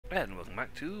And welcome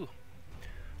back to,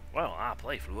 well, our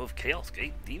playthrough of Chaos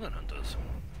Gate Demon Hunters.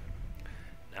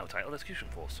 Now titled Execution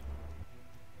Force.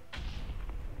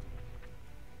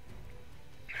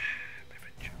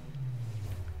 Beverage.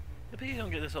 I think you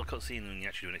don't get this little cutscene when you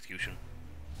actually do an execution.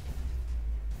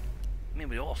 I mean,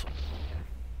 it'd be awesome.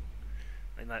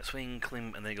 Like that swing,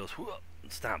 climb, and then it goes whoop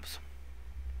and stabs.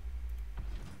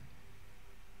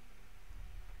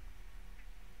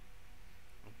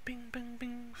 Bing, bing,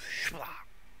 bing, shwah.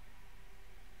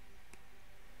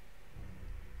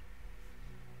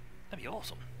 That'd be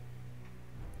awesome.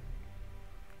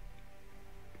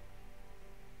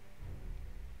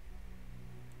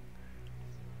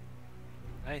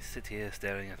 I sit here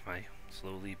staring at my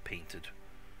slowly painted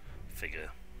figure.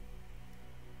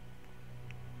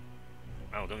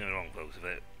 Oh, don't get me wrong, folks.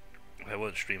 If I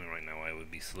weren't streaming right now, I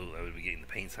would be getting the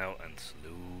paints out and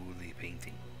slowly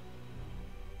painting.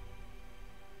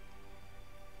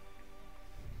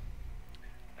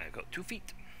 I've got 2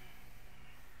 feet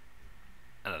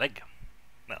and a leg.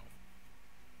 Well,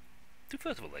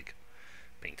 2/3 of a leg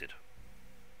painted.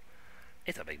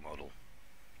 It's a big model.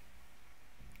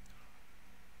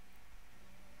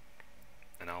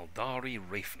 An Aeldari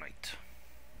Wraith Knight.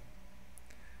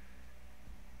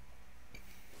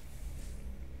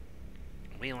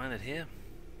 We landed here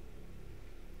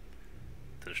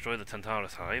to destroy the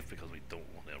Tantarus Hive because we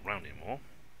don't want it around anymore.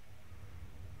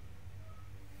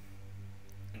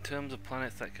 In terms of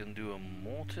planets that can do a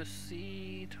mortar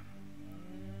seed,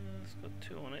 it's got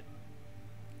 2 on it.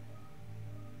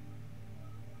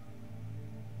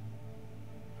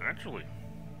 Actually,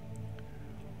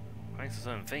 thanks to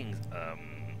certain things,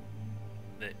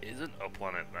 there isn't a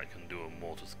planet that can do a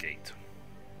Mortis Gate,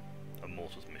 a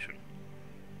Mortis mission.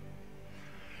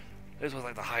 This was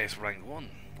like the highest ranked one,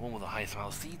 the one with the highest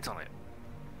amount of seeds on it.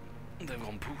 They've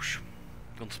gone push,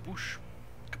 gone spoosh,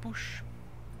 kapoosh,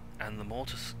 and the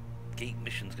Mortis Gate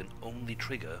missions can only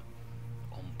trigger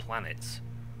on planets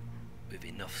with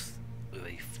enough, with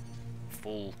a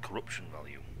full corruption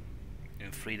value.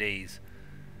 In 3 days,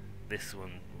 this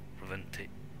one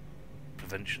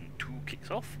Prevention 2 kicks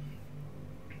off.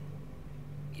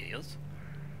 Yes.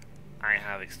 I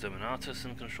have Exterminatus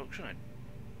in construction.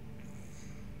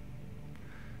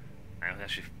 I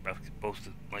both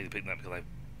like to pick that because I've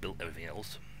built everything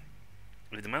else.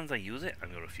 If it demands I use it, I'm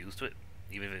going to refuse to it.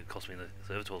 Even if it costs me the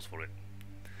servitors for it,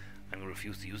 I'm going to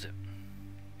refuse to use it.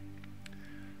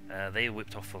 They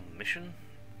whipped off on the mission.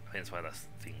 I think that's why that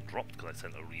thing dropped, because I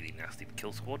sent a really nasty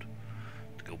kill squad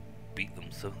to go beat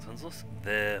them senseless.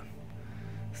 They're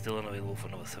still unavailable for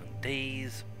another 7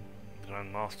 days. The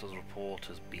Grand Master's report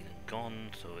has been and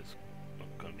gone, so it's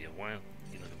not going to be a while.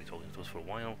 He's not going to be talking to us for a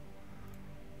while.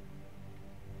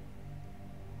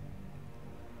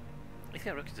 Let's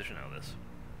get a requisition out of this.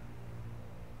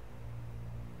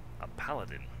 A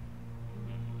Paladin.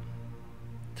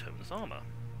 Terminus armor.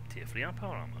 Tier 3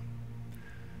 power armor.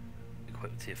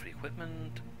 Equip Tier 3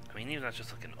 equipment. I mean, even that's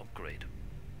just like an upgrade.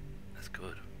 That's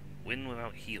good. Win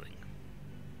without healing.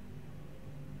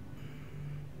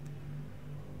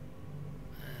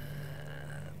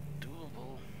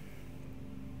 Doable.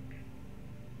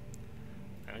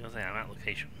 I'm gonna say I'm at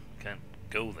location. Can't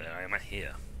go there. I am at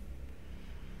here.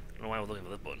 I don't know why we're looking for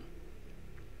this button.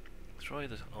 Destroy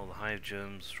all the hive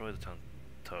germs. Destroy the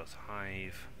Tantarus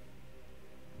Hive.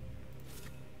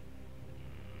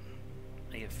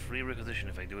 I get free requisition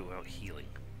if I do it without healing.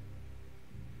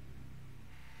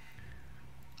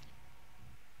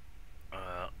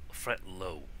 Threat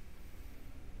low.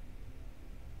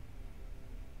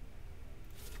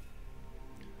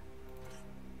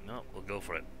 No, we'll go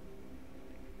for it.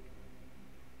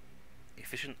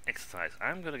 Efficient exercise.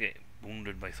 I'm gonna get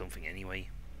wounded by something anyway.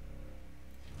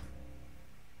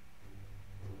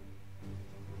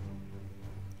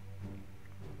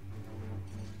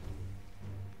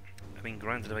 I mean,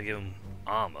 granted, if I give him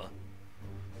armor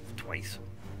twice,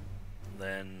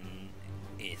 then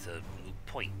it's a moot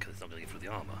point because it's not going to get through the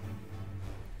armor.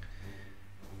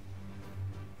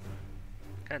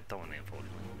 Can't dominate,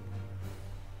 unfortunately.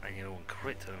 And you know, one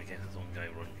crit turn against his own guy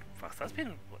run fast. That's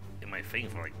been in my thing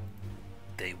for like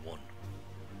day 1.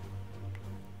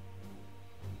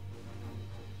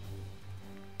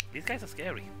 These guys are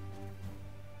scary.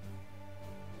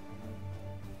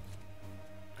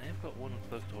 I have got one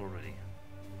perked already.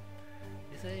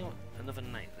 Is there another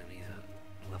knight that needs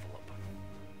a level up?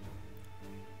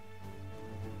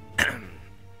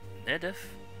 Nedef,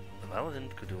 the Paladin,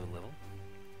 could do a level.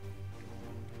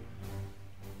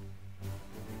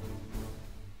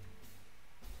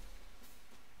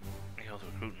 I can also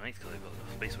recruit knights because I've got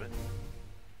enough space for it.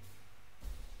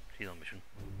 She's on mission.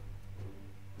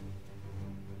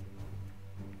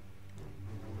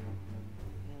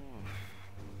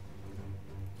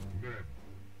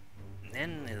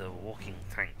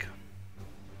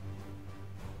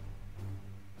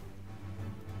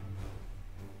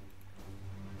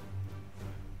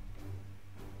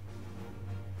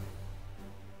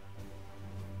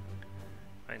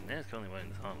 Right, Nair's currently wearing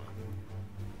this armor.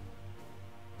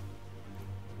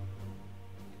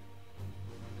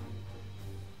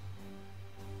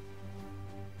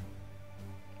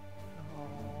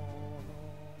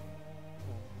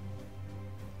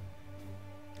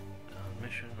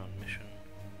 On mission.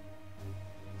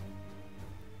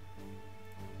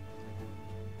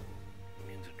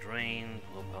 Immune to drain,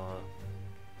 low power.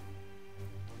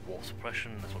 Wall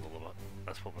suppression, that's what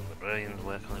that's what the librarians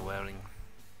were currently wearing.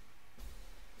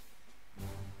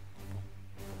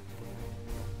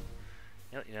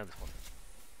 Yep, you have this one.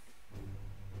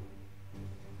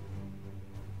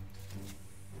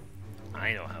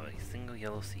 I don't have a single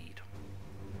yellow seed.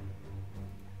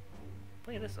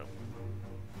 Look at this though.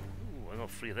 Ooh, I got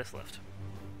 3 of this left.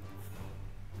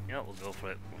 Yeah, we'll go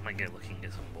for it. We might get lucky and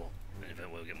get some more. In the event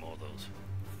we'll get more of those.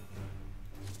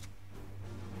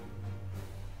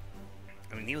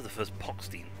 I mean, he was the first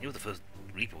Poxstein. He was the first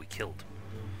Reaper we killed.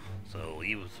 So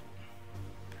he was...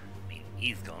 I mean,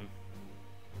 he's gone.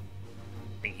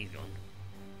 I think he's gone.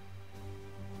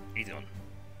 He's gone.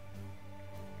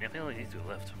 Yeah, I feel like these 2 are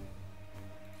left.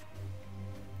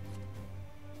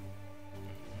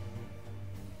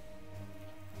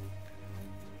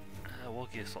 War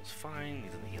gear slot's fine, he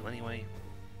doesn't heal anyway.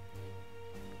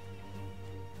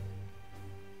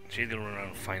 She's gonna run around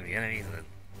and find the enemies and then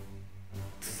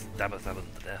stab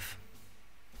them to death.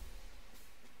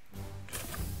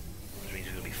 Which means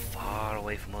she's gonna be far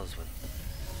away from us when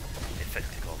the effects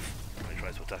kick off when he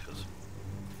tries to attack us.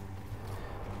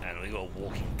 And we got a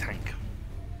walking tank.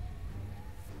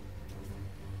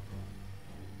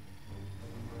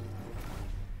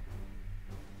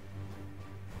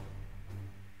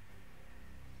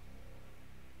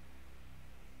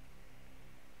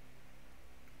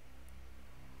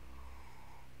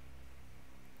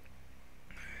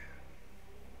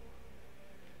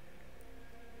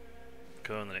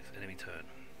 Go on the next enemy turn.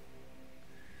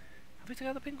 Have we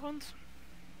taken the pink ones?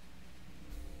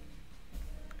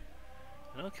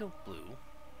 I know I killed blue.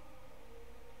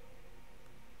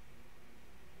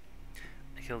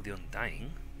 I killed the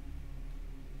Undying.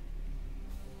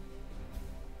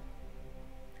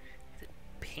 Is it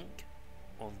pink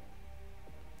or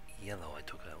yellow I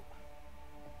took out?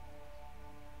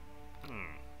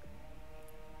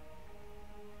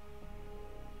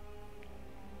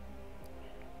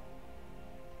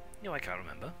 No, I can't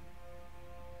remember.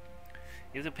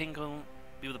 He was a pink on.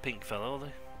 You were the pink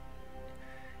fellow.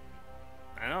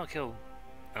 I know I killed.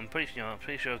 I'm pretty sure I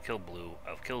killed blue.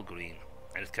 I've killed green.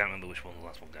 I just can't remember which one the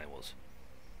last one guy was.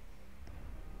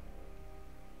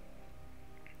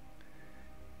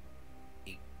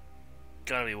 He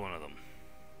gotta be one of them.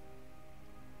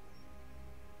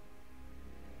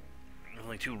 There's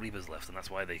only 2 Reapers left, and that's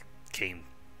why they came.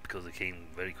 Because they came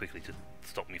very quickly to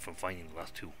stop me from finding the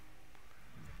last 2.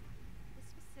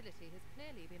 This facility has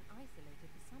clearly been isolated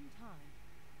for some time.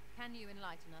 Can you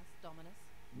enlighten us, Dominus?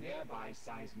 Nearby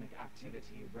seismic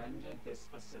activity rendered this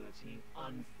facility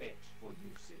unfit for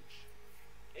usage.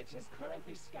 It is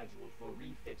currently scheduled for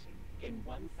refitting in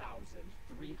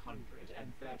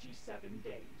 1,337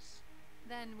 days.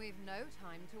 Then we've no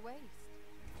time to waste.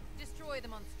 Destroy the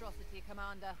monstrosity,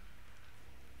 Commander.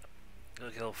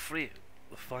 I'll kill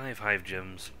 5 hive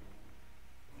germs,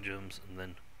 and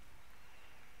then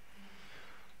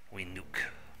we nuke.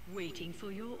 Waiting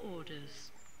for your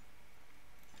orders.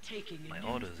 Taking a My new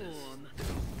orders form. is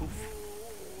to go poof.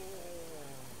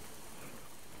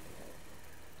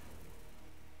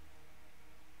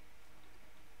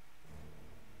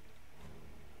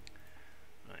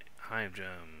 Right, hive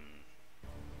germ.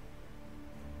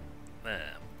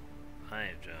 There.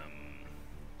 Hive germ.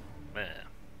 There.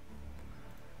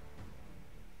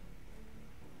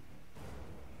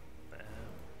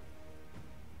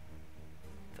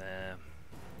 There.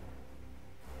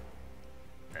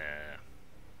 There.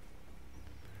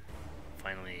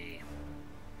 Finally,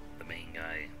 the main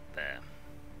guy there.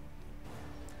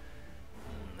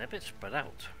 They're a bit spread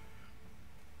out.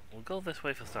 We'll go this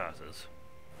way for starters.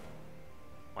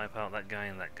 Wipe out that guy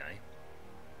and that guy.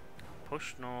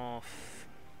 Push north.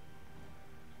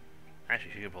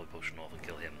 Actually, she could probably push north and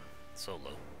kill him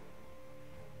solo.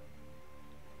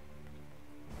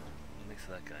 Next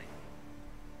to that guy.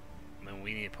 And then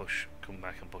we need to push, come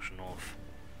back and push north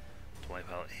to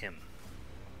wipe out him.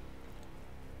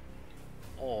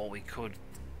 Or we could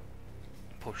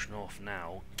push north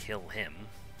now, kill him,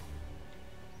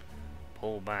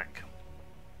 pull back,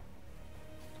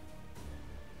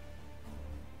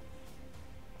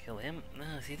 kill him.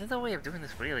 No, see, there's no way of doing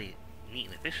this really neat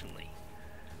and efficiently.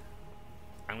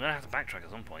 I'm gonna have to backtrack at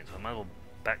some point, so I might as well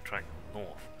backtrack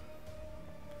north.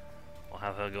 Or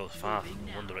have her go as far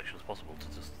in one direction as possible to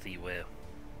just see where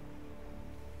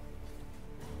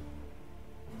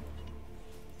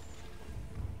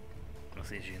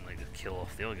See if you can like just kill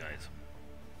off the other guys.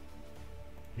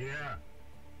 Here.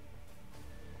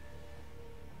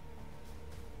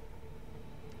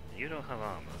 You don't have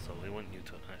armor, so we want you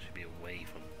to actually be away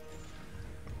from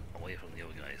the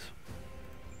other guys.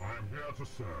 I am here to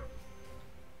serve.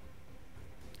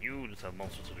 You just have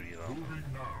monsters to do your armor. Moving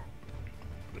now.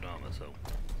 Good armor, so.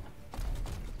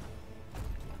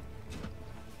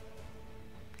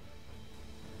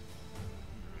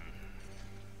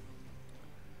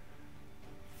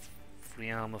 Free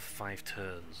armor 5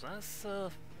 turns. That's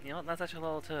you know what, that's actually a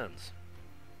lot of turns.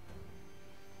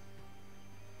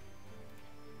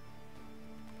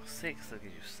 6, that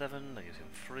gives you 7, that gives you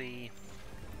 3.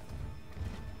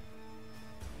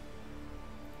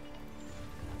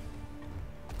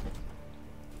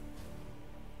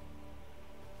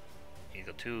 You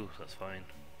got 2, so that's fine.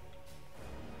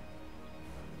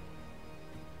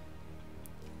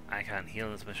 I can't heal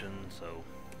in this mission, so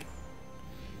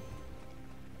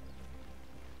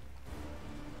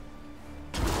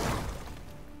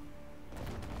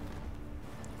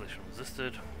affliction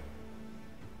resisted.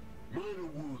 Minor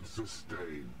wounds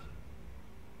sustained.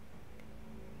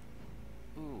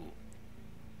 Ooh.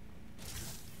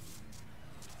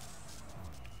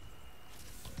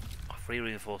 Three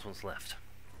reinforcements left.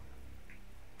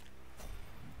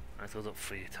 That goes up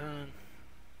for your turn.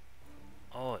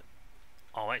 Oh,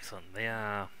 excellent. They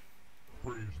are.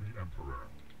 Praise the Emperor.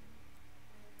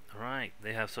 Right,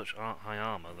 they have such high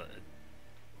armor that.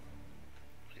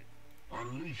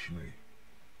 Unleash me.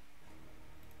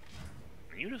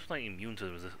 You're just like immune to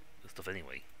this stuff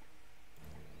anyway.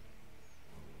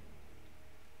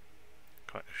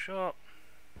 Quite a shot.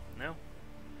 No.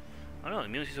 I don't know,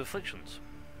 immunity to afflictions.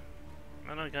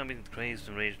 I know you can't be crazed,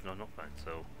 enraged, or knockback,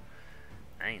 so.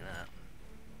 Ain't that.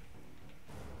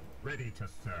 Ready to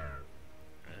serve.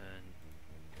 And.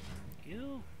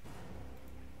 You.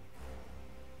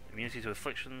 Immunity to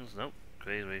afflictions, nope.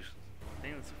 Crazed, rage,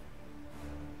 things.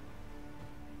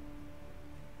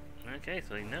 Okay,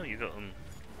 so now you got them.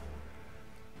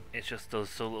 It just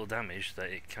does so little damage that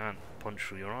it can't punch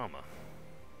through your armor.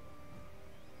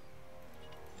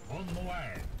 On the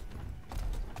way.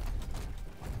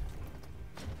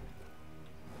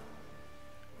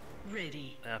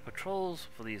 Ready. Patrols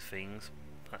for these things,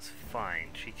 that's fine.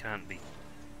 She can't be.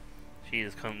 She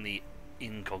is currently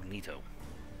incognito.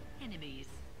 Enemies.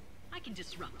 I can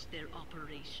disrupt their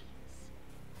operations.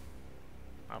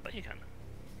 I bet you can.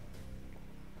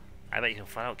 I bet you can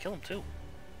flat out kill them too.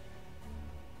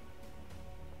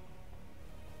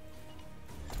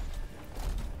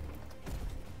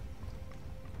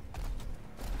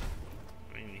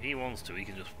 I mean, if he wants to, he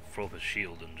can just throw up his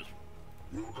shield and just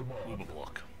Your command. uber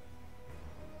block.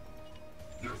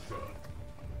 Yes, sir.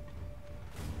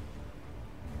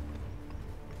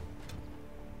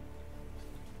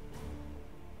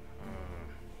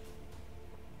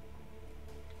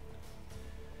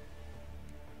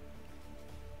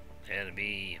 It'll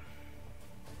be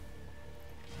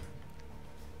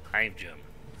Hive Gem.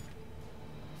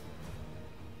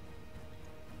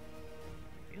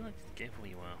 You like to get where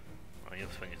you are. Oh,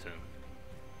 you'll swing your turn.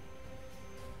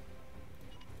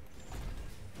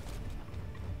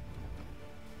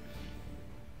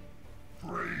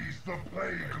 Praise the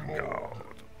Plague Lord.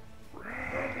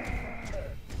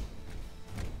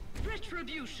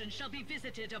 Retribution shall be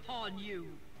visited upon you.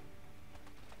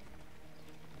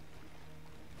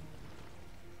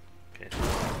 Okay.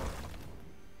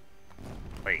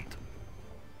 Wait.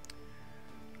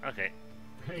 Okay.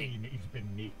 Pain is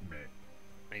beneath me.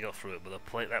 I got through it, but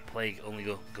that plague only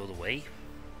goes away?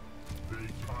 They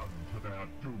come to their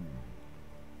doom.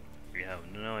 You have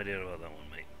no idea about that one,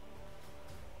 mate.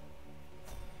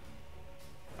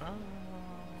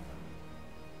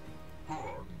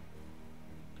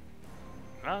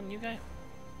 On. New guy?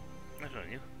 That's not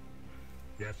you.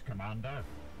 Yes, Commander.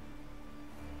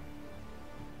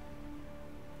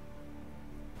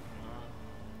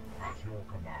 At your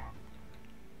command.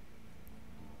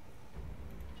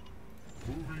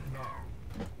 Moving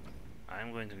now.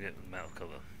 I'm going to get metal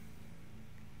cover.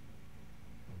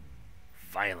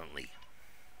 Violently.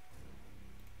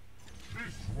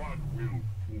 This one will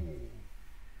fall.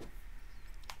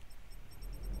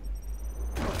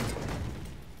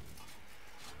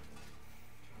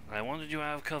 I wanted you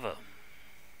out of cover.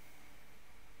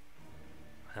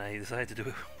 And I decided to do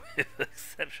it with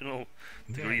exceptional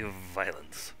degree of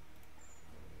violence.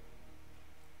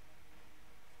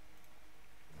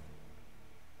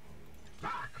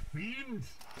 Back, fiends!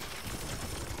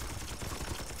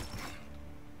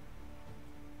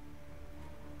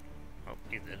 Oh,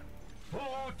 he's dead.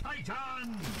 For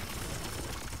Titan!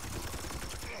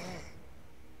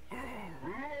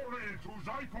 Glory to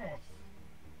Zyphos!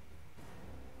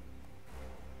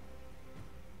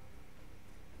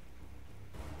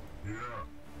 Yeah.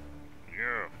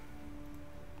 Yeah.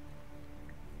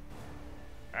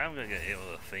 I'm gonna get hit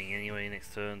with a thing anyway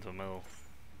next turn, so middle.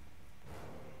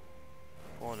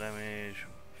 4 damage,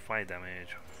 5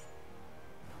 damage.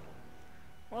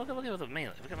 Well, look at the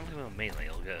melee. If we're gonna look at the melee,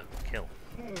 it'll get a kill.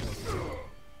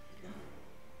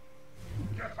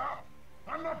 Get up!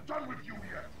 I'm not done with you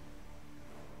yet!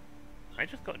 I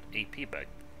just got an AP back.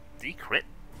 Did he crit?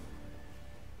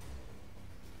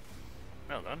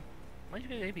 Well done. Why'd you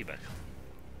get AP back?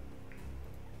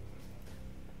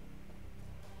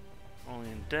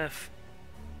 Only in death.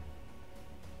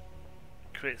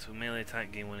 Crits with melee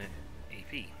attack gain 1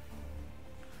 AP.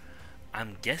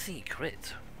 I'm guessing he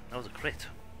crit. That was a crit.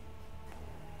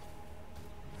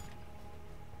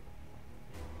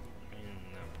 I mean,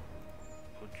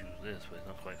 could use this, but it's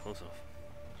not quite close enough.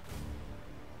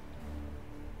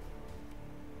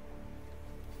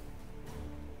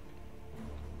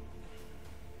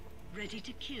 Ready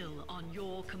to kill on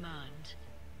your command.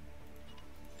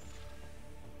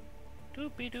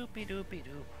 Doopy doopy doopy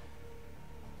doop.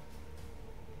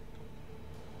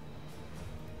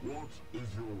 What is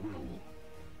your will?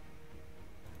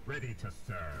 Ready to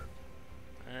serve.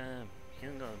 He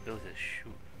hasn't got the ability to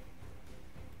shoot.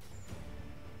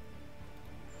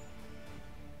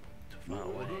 Too far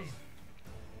away.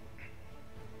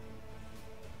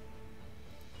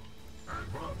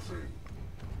 Advancing.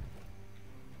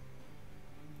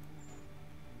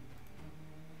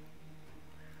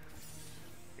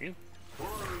 You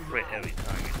crit every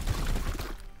target.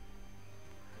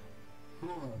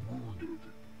 Wounded.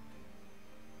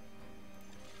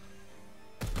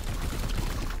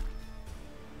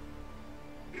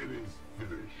 It is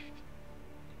finished.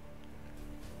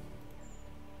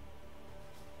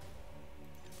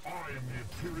 I am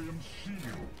the Imperium's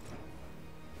shield.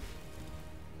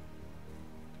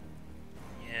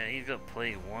 Yeah, he's got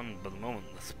play 1, but at the moment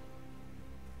it's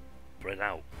spread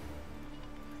out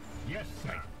Yes,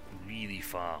 sir. really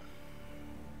far.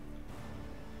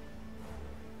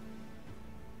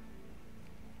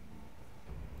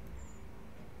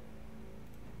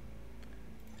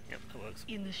 Yep, that works.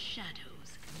 In the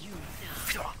shadows, you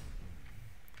die.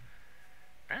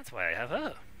 That's why I have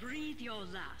her. Breathe your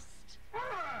last.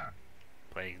 Ah!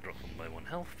 Plague drop by 1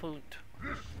 health point.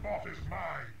 This spot is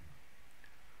mine.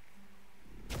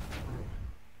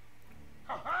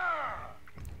 Ha ha!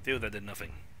 Dude, that did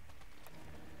nothing.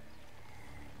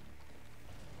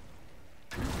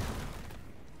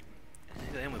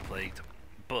 Him with plagued,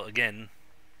 but again,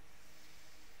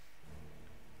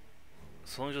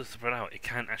 as long as it's spread out, it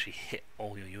can't actually hit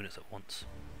all your units at once.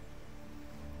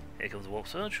 Here comes the Warp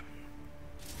Surge.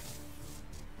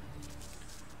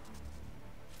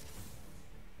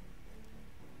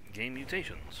 Gain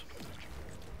mutations.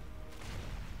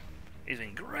 He's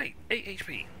been great. 8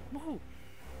 HP. Woohoo!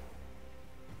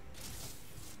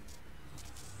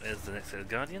 There's the next set of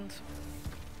Guardians.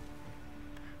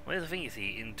 Well, here's the thing, you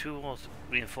see, in 2 Wars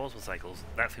reinforcement cycles,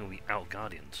 that's going to be out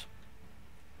Guardians.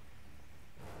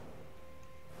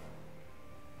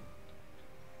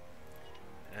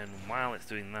 And while it's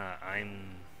doing that,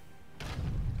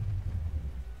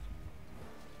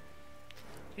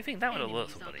 you think that would alert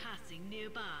Enemies somebody? are passing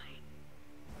nearby.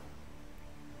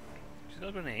 She's got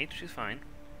a grenade, she's fine.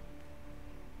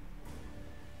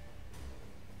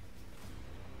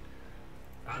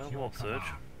 At your Warp Surge.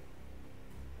 command.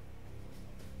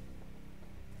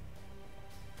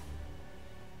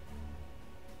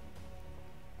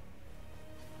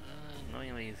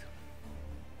 Annoyingly.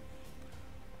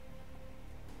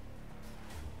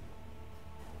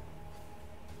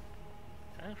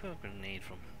 Can I throw a grenade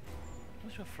from?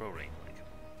 What's your throw rate like?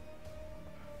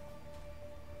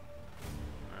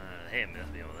 Him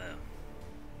must be over there.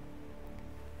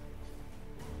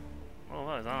 Oh,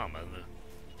 that is armor.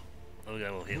 The other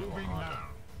guy will hit a lot Moving harder.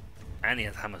 now. And he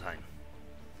has hammer time.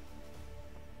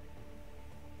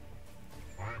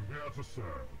 I am here to serve.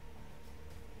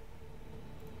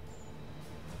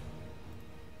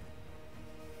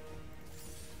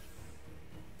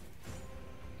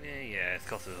 Yeah, it's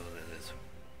cost of what it is.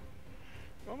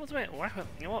 Well, what's about whack it?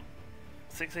 You know what?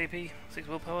 6 AP, 6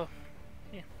 willpower.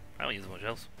 Yeah, I don't use much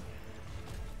else.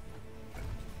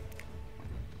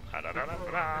 Guide my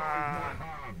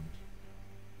hand.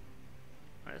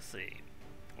 Let's see.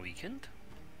 Weakened.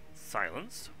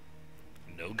 Silenced.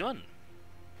 No gun.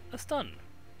 A stun.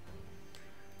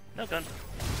 No gun.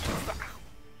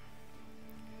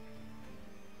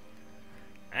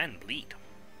 And bleed.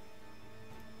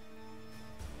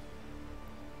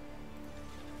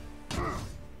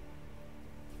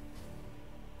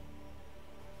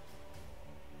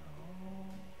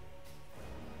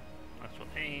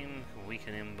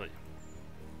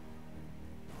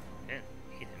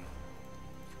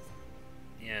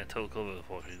 total cover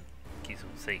before she keeps him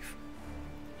safe.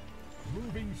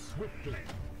 Moving swiftly.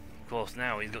 Of course,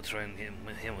 now he's got to try and hit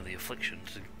him with the affliction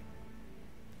to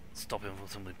stop him from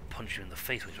somebody punching him in the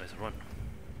face when he tries to run.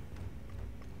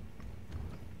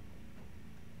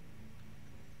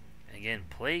 And again,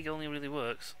 plague only really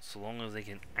works so long as they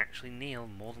can actually nail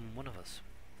more than one of us.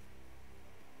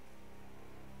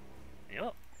 You know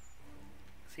what?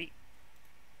 See,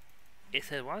 it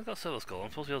said, well, I've got Silver Skull, I'm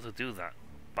supposed to be able to do that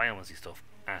biomancy stuff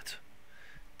at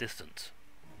distance.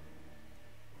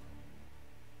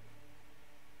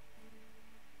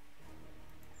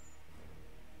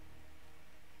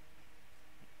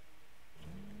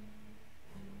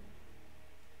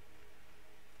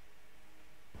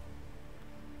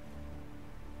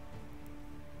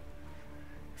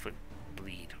 Foot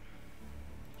bleed.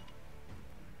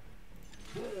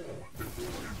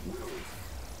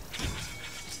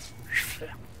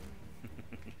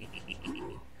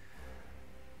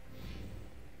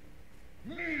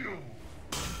 Kneel!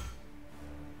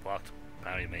 Blocked.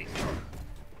 Parry, mate.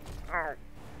 Ow.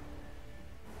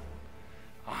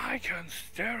 I can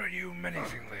stare at you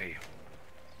menacingly.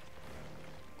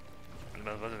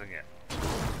 What did I get?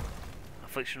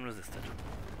 Affliction resisted.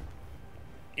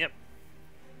 Yep.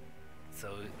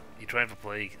 So you tried for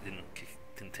plague,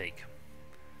 didn't take.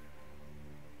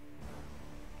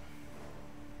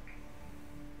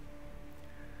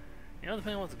 You know,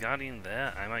 depending on what's Guardian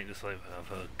there, I might just like have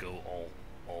her go all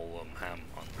ham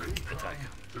on attack.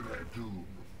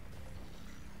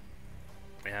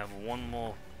 We have one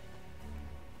more.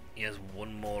 He has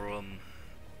one more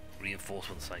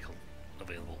reinforcement cycle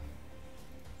available.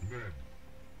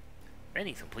 Then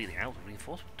he's completely out of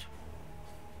reinforcement.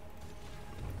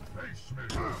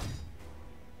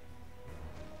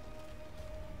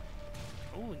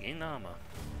 Oh, gain armor.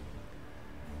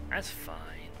 That's fine.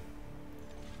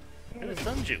 It has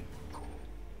stunned you.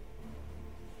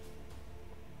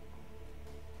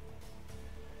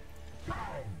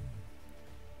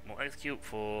 We'll execute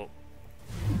for.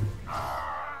 I'm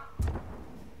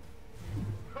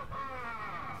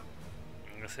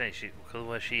gonna say because of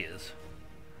where she is.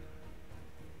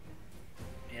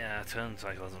 Yeah, turn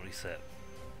cycle hasn't reset.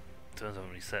 Turns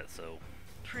haven't reset, so.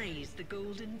 Praise the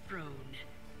Golden Throne.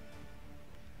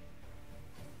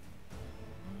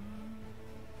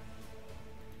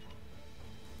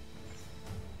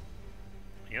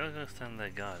 You're gonna stand there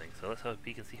guarding, so let's have a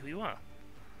peek and see who you are.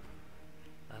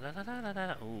 Da, da, da, da, da,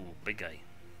 da. Ooh, big guy.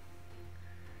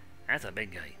 That's a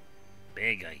big guy.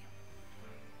 Big guy.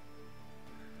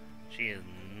 She is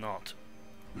not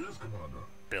Yes, Commander.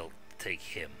 built to take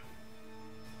him.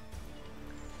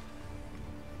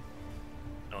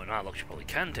 Oh, now look, she probably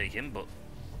can take him, but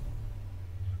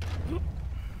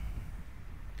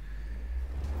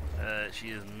she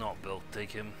is not built to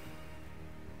take him.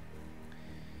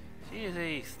 She is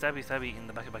a stabby in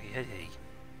the back of head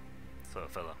sort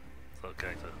of fella, sort of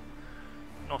character.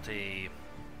 Not a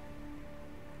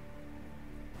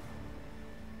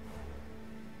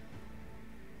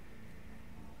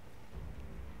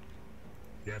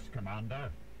Yes, Commander.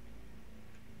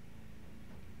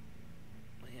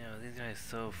 you know, these guys are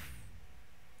so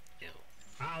you know,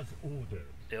 As ordered.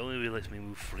 it only really lets me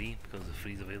move 3 because the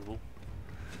 3's available.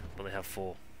 But they have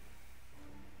 4.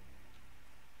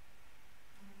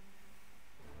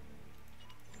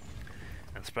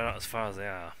 And spread out as far as they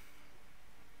are.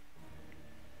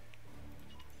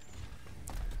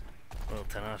 Well,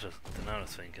 Tanaris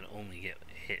thing can only get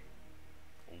hit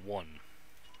 1.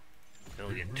 You can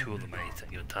only get 2 of them at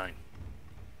any time.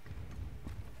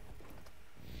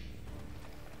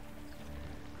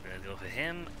 I'm gonna go for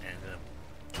him and gonna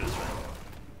do this right.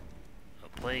 A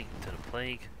plague to the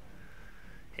plague.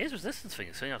 His resistance thing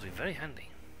is turning out to be very handy.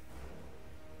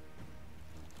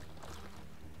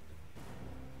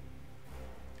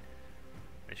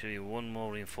 There should be one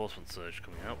more reinforcement surge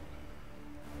coming out.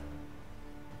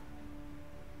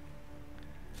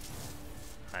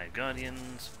 Hive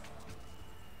Guardians.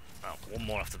 Oh, one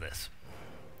more after this.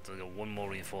 So we've got one more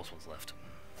reinforcements left.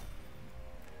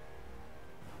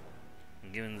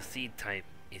 And given the seed type,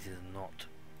 it is not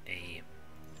a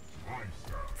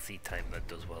seed type that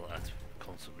does well at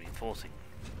constant reinforcing.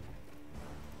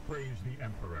 Praise the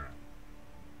Emperor.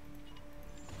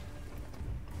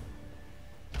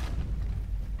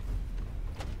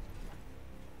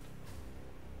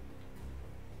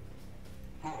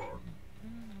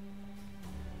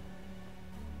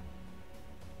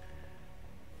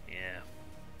 Yeah.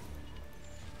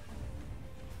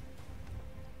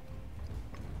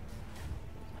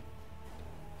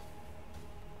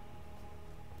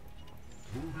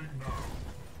 Moving now.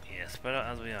 Yeah, spread out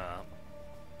as we are.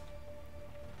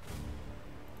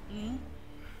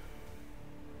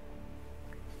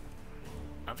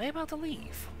 Are they about to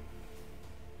leave?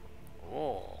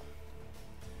 Oh.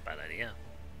 Bad idea.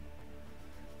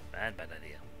 Bad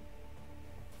idea.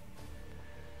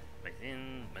 Make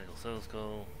in, medical souls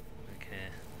go. Okay.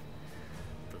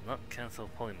 Does not cancel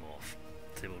polymorph.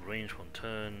 Disabled range 1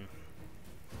 turn.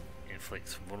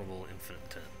 Inflicts vulnerable infinite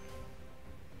turn.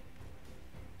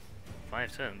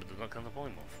 5 turn, but does not cancel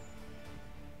polymorph.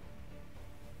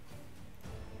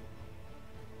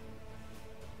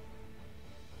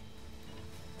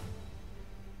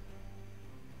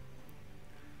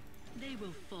 They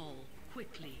will fall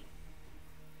quickly.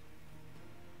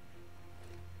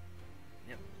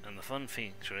 Yep, and the fun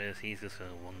feature is he's just going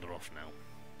to wander off now.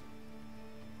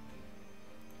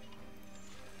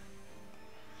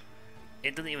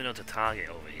 It doesn't even know to target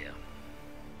over here.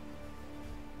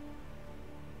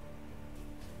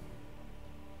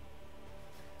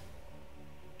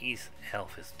 His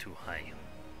health is too high.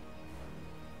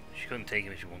 She couldn't take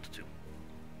him if she wanted to.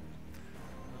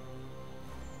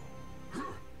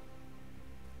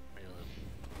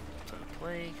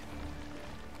 Plague.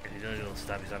 If he's gonna go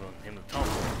stabby stab on him at the top.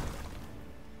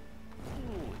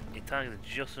 Ooh, he targeted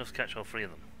just enough to catch all 3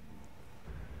 of them.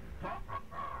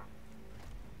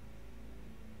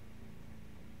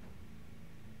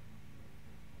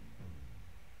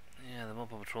 Yeah, the mob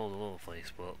patrols all over the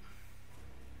place, but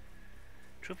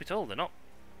truth be told, they're not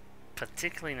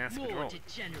particularly nasty More patrols.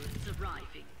 degenerates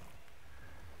arriving.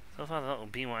 So far, that will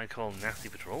be what I call nasty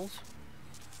patrols.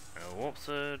 Warp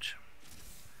surge.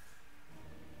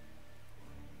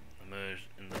 Emerged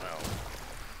in the valve.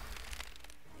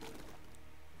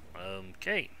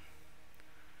 Okay.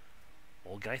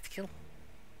 All guys to kill.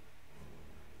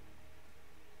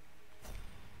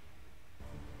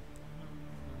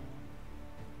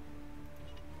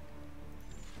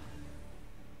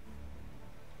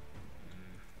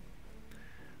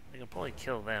 I can probably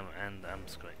kill them, and I'm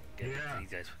just going to get these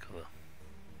guys for cover.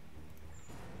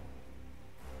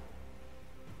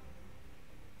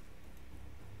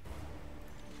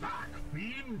 Back,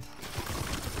 fiend!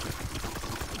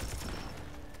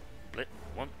 Blit,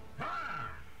 1. Ha!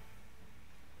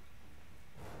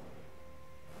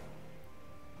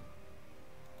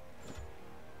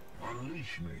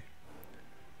 Unleash me.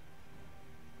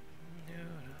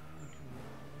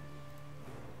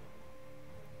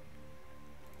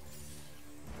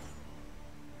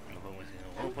 No point wasting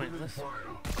a whole point for this.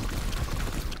 Fire.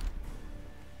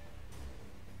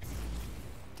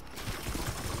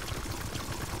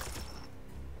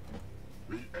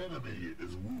 The enemy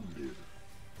is wounded.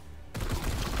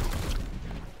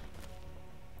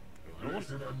 Base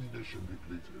and ammunition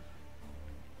depleted.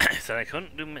 Said I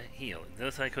couldn't do heal. The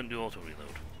other side I couldn't do auto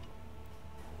reload.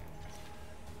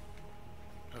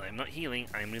 And I'm not healing,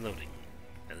 I'm reloading.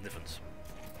 There's a difference.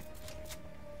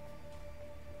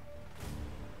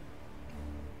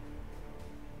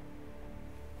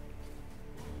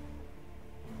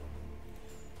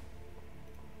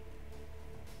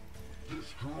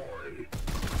 Destroy.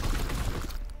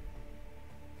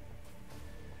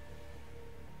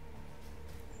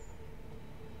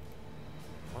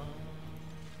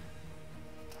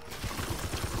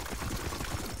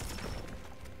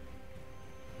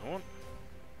 No one.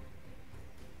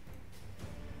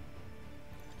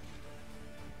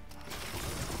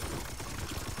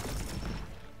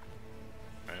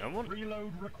 And one.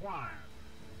 Reload required.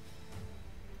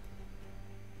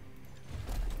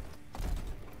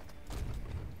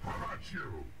 How about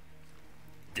you?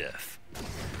 Death.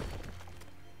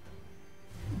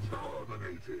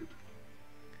 Terminated.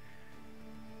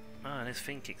 Ah, and his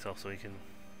thing kicks off so he can...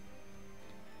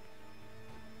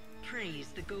 Praise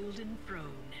the golden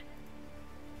throne.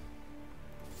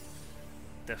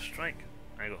 Death strike.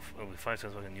 I got only 5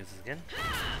 times so I can use this again.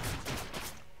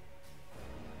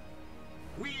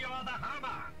 We are the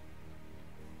hammer.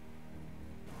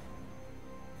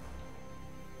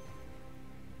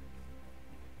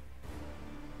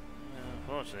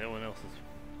 Unfortunately, everyone else is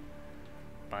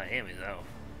by him is out of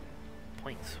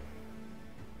points.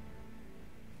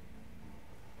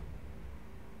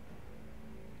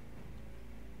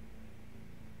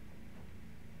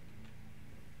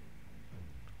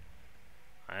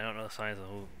 I don't know the size of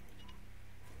who.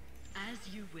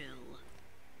 As you will.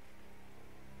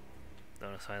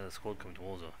 Don't know the size of the squad coming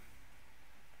towards her.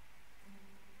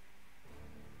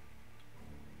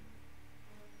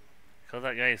 Because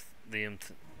that guy's the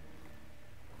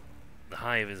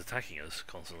hive is attacking us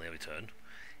constantly every turn.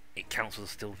 It counts as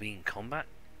still being in combat,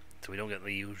 so we don't get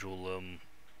the usual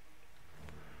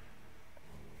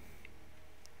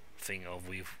thing of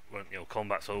we've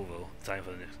combat's over, time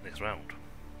for the next round.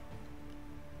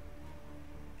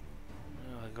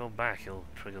 Oh, I go back, he'll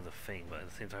trigger the thing, but at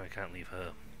the same time I can't leave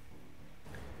her.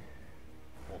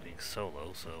 While being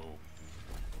solo, so...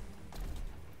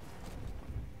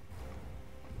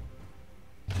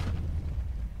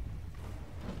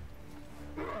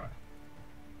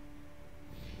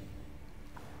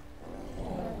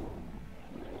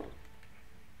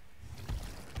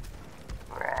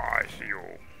 I see you.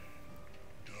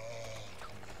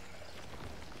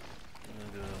 I'm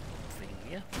gonna do a thing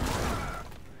here.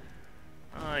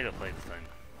 I got played this time.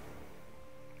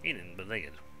 He didn't, but they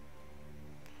did.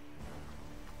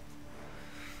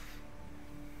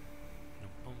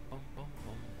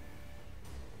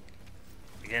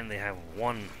 Again, they have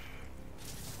one.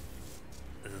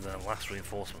 This is the last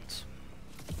reinforcements.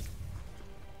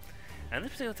 And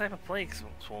this particular type of plague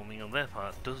swarming on their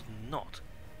part does not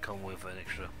come with an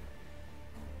extra.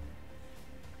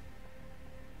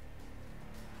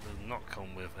 Does not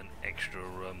come with an extra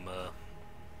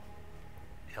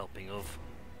helping of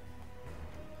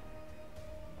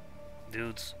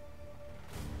dudes.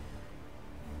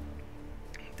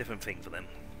 Different thing for them.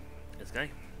 This guy.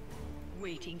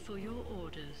 Waiting for your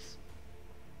orders.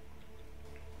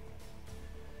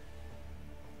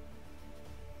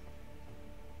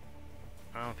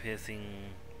 Armor piercing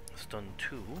stun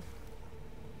 2.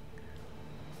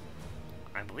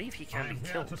 I believe he can be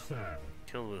killed.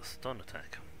 Killed with a stun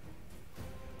attack.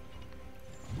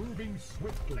 Moving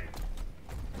swiftly.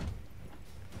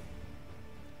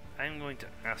 I'm going to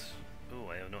ask. Oh,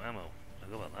 I have no ammo. I'll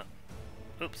go about that.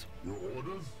 Oops. Your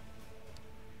orders?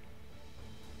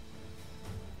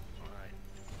 Alright.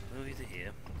 Move you to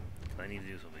here. I need to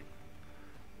do something.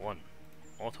 1.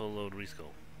 Auto load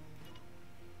rescope.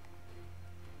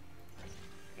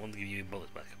 1 to give you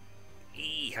bullets back.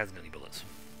 He hasn't any bullets.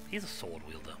 He's a sword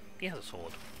wielder. He has a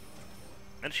sword.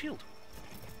 And a shield.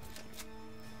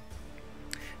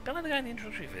 Kind of like the guy in the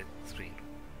introductory screen.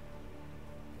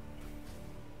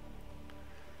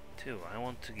 2. I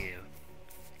want to give.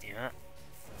 Yeah.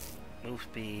 Move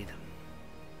speed.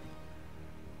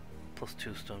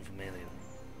 +2 stun for melee.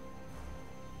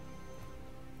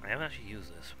 I haven't actually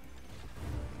used this.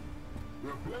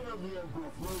 The blood of the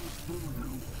Emperor flows through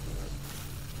you.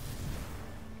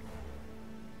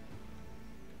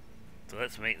 So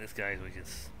let's make this guy so we can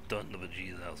stun the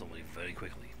bejesus out of somebody very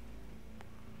quickly.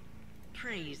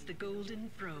 Praise the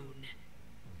Golden Throne.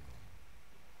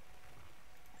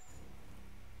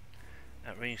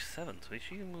 At range 7, so we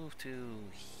should move to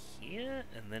here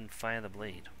and then fire the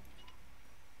blade.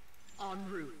 En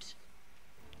route.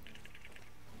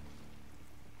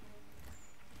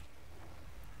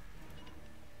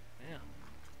 Yeah.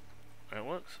 That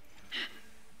works.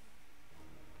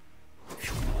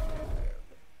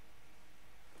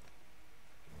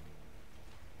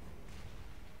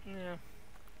 Yeah.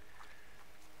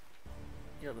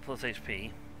 You got the plus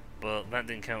HP, but that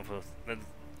didn't count for. That,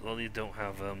 well, these don't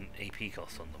have AP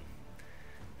costs on them.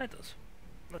 That does.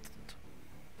 That doesn't.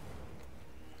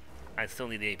 I still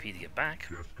need the AP to get back.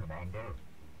 Yes, Commander.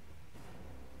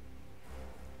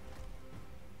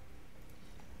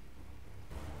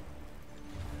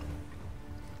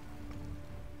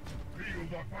 Feel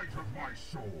the bite of my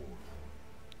sword.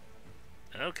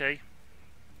 Okay.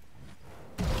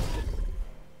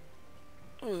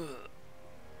 Ugh.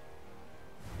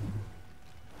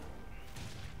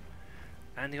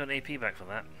 And you got an AP back for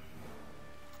that.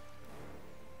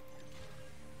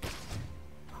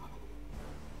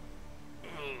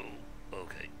 Ooh,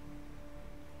 okay.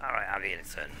 Alright, I'll get it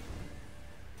soon.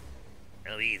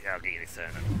 At least I'll get it soon.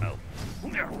 Oh.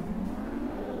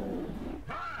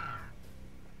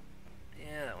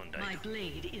 Yeah, that one died. My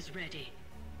blade is ready.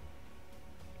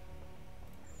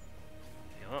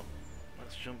 Okay, well,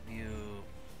 let's jump you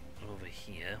over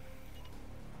here.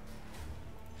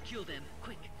 Kill them,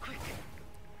 quick, quick.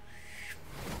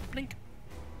 Blink.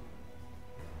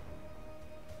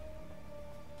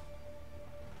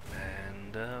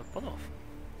 And pull off.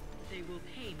 They will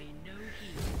pay me no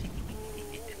heed.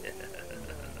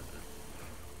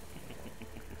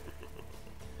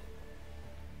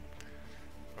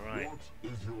 Alright. What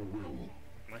is your will?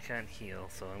 I can't heal,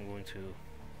 so I'm going to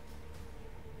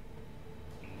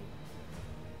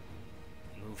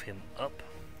move him up.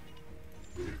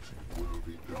 It will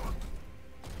be done.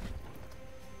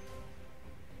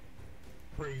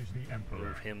 Praise the Emperor.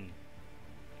 Move him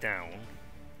down.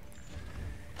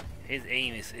 His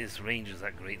aim is range is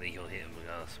that great that you'll hit him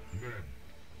regardless.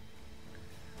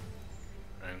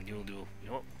 Then And you'll do, you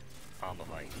know what? Armor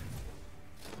fight.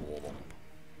 War bomb.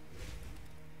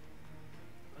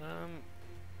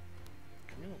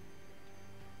 Can you?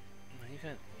 No, you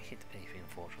can't hit anything,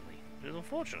 unfortunately. It is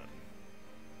unfortunate.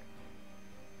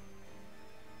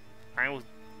 I was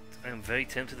I'm very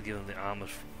tempted to give him the armor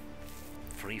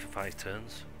free for 5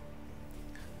 turns.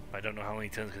 But I don't know how many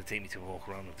turns it's going to take me to walk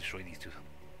around and destroy these two.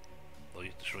 Or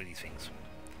destroy these things.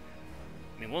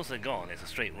 I mean, once they're gone, it's a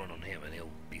straight run on him and he'll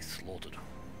be slaughtered.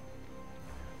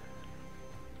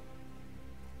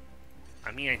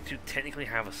 I mean, I do technically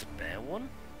have a spare one.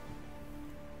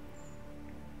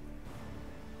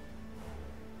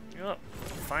 You know what?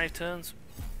 5 turns,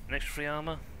 an extra free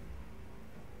armor,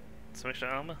 some extra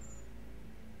armor.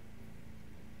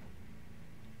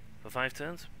 For 5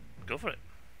 turns, go for it.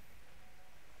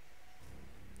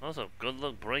 Also, good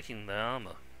luck breaking the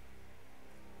armor.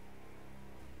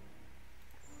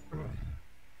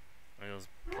 There goes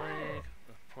plague,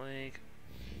 the plague.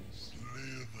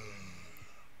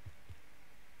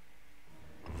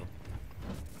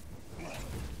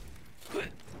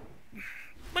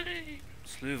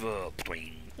 Sliver,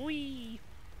 boing, wee.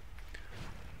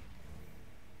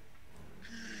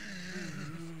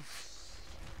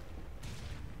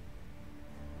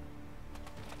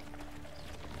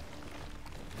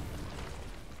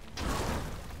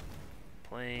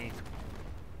 Plague.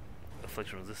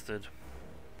 Affliction resisted.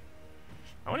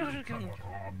 I wonder if I should give him.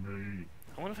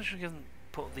 I wonder if I should give him,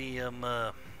 put the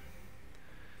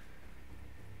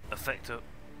effector.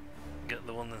 Get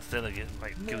the one instead of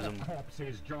gives them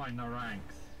corpses join the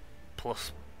ranks.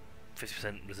 plus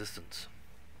 50% resistance.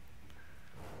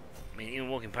 I mean, even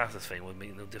walking past this thing would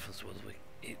make no difference to us.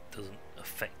 It doesn't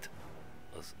affect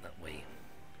us that way.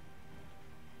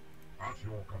 At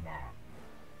your command.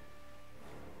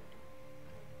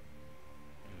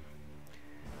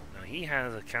 Now he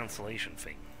has a cancellation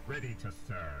thing. Ready to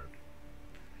serve.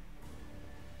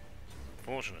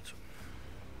 Fortunate.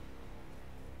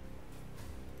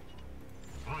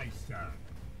 I serve.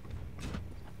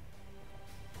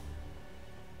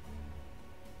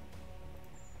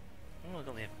 Oh, I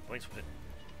got the points for it.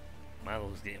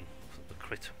 Malo's getting the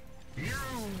crit. You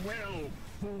will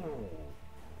fall.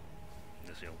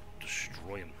 This will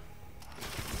destroy him.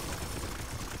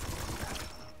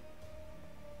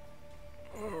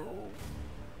 I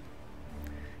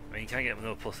mean, you can't get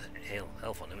no plus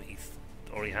health on him. He's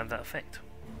already had that effect.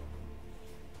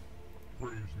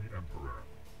 Praise the Emperor.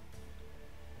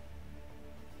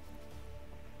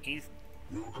 He's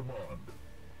Your command.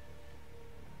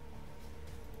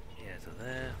 yeah, so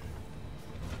there.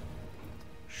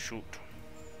 Shoot.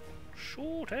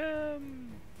 Shoot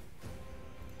him!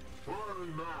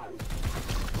 Firing now.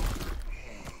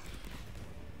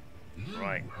 You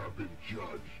Right. have been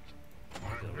judged. Gotta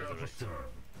I'm here to resurrect him.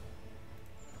 serve.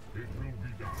 It will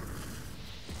be done.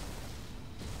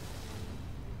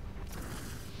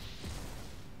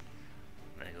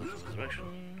 There goes the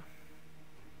resurrection.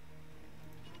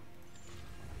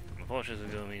 Unfortunately,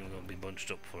 we're going to be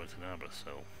bunched up for a Tenabra,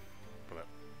 so for that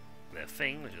their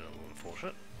thing, which is a little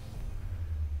unfortunate.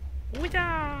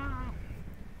 Wita!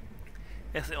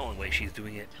 That's the only way she's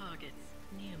doing it. Targets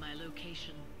near my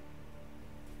location.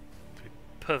 To be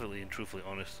perfectly and truthfully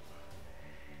honest,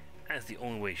 that's the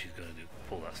only way she's going to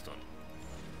pull that stun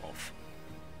off.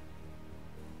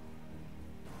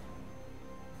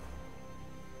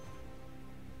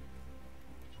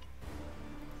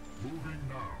 Moving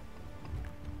now.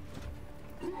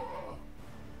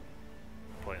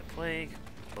 Point of plague,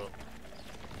 but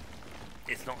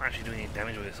it's not actually doing any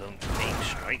damage with its own main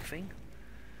strike thing.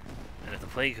 And if the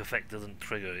plague effect doesn't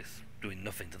trigger, it's doing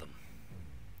nothing to them.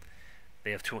 They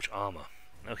have too much armor.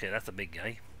 Okay, that's a big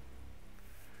guy.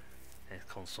 There's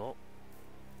Consort.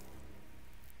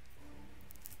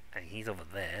 And he's over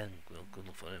there, well, good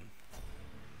luck for him.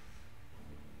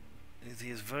 He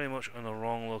is very much on the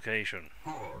wrong location.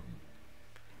 On.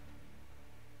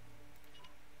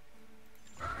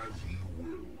 As you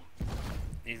will.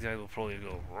 These guys will probably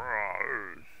go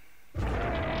 "Rawr."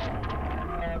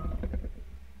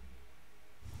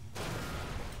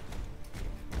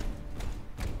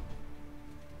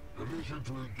 Permission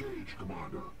to engage,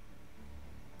 Commander.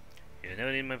 You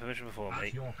never needed my permission before, At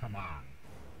mate. your command.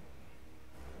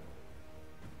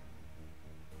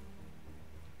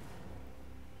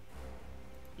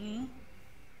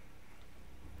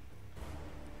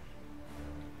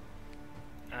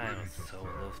 I would so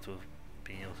love to have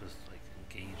been able to like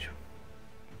engage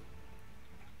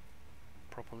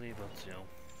properly, but you know.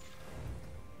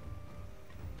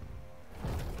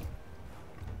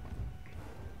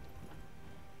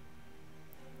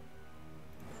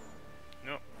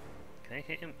 No. Can I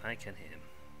hit him? I can hit him.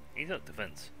 He's got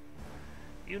defense.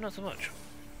 You not so much.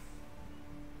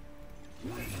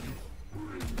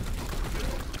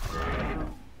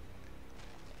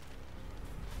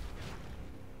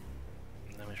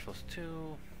 Damage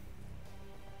 +2.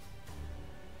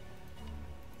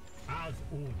 At As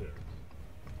ordered.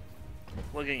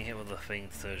 We're getting hit with the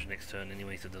Faint Surge next turn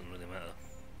anyway, so it doesn't really matter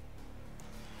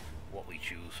what we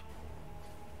choose.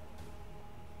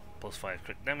 Plus 5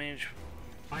 crit damage.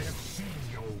 I have seen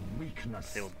your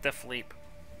weakness. They will Death Leap.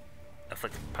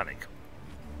 Afflict Panic.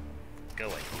 Go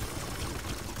away.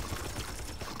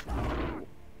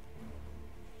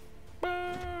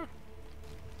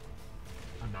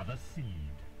 Another seed.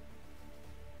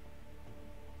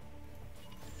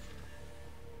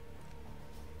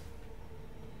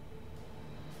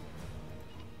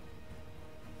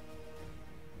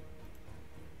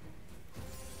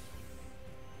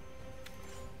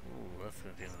 Ooh, that's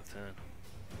at the end of the turn.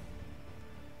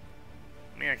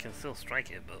 I mean, I can still strike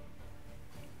it, but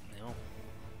you know.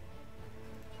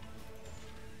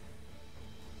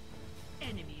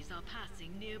 Enemies are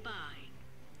passing nearby.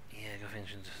 Yeah, go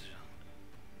finish and just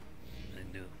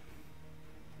didn't do.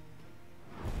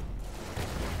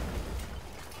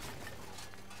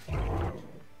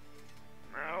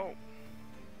 Ow!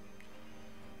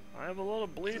 I have a lot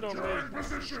of bleed on me. Securing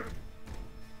position.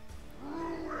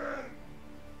 Ruin.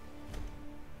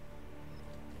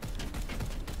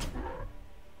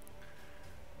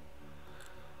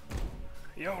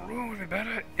 Yo, Ruin would be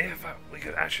better if we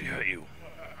could actually hurt you.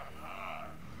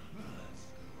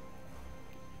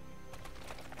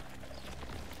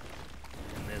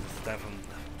 And there's a stab from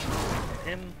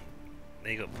him.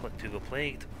 They got two got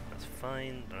plagued. That's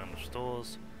fine. Don't have much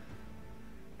stores.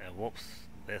 Whoops,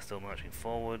 they're still marching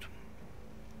forward.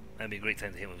 That'd be a great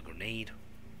time to hit with a grenade.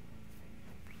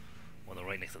 Well, they're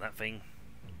right next to that thing.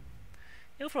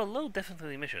 You know, for a low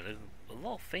difficulty mission, there's a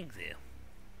lot of things here.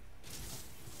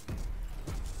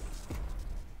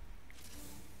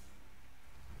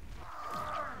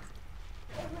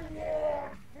 A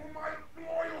reward for my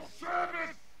loyal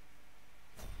service.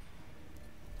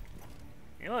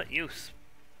 You know what? Use.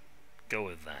 Go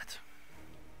with that.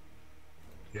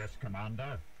 Yes,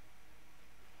 Commander.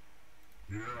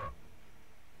 Yeah.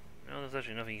 No, there's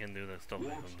actually nothing you can do to stop me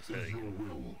What from is deciding. your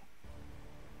will?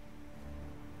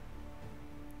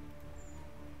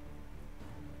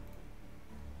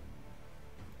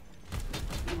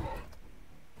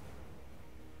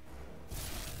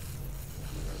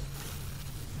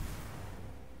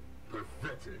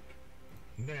 Pathetic.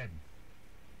 Ned.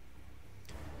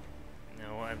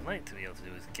 Now, what I'd like to be able to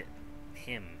do is get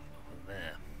him over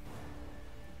there.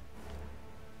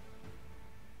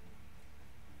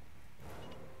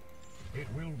 It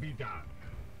will be done.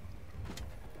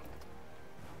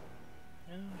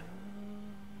 Yeah,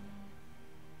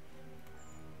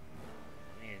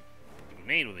 the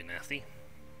grenade would be nasty.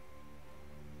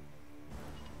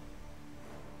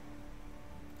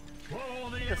 For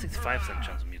the Got a 65% Emperor!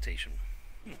 chance of mutation.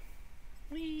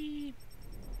 Whee!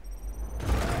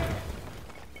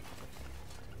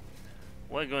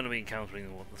 We're going to be encountering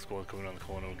the squad coming around the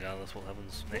corner regardless what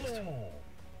happens next. Four.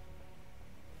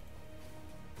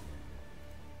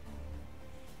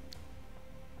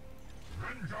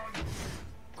 Vengeance.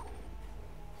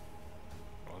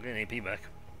 I'll get an AP back.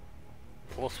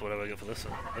 Plus whatever I get for this.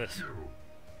 This.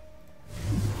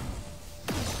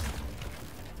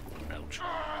 Ouch.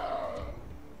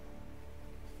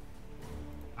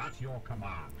 At your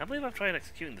command. I believe I've tried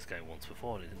executing this guy once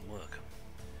before and it didn't work.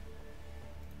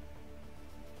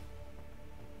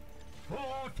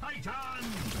 For Titan!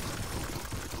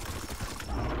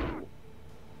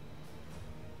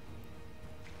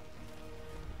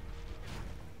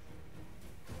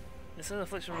 It's an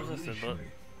affliction resisted, but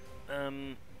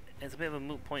it's a bit of a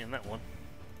moot point in that one.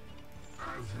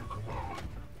 As you command.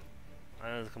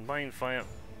 As a combined fire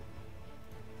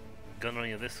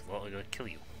gunnery of this lot are gonna kill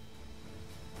you.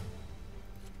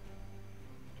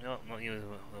 No, not you,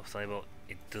 Cyborg.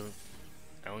 It doesn't.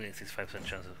 I only get 65%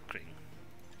 chance of critting.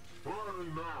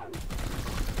 Burn now.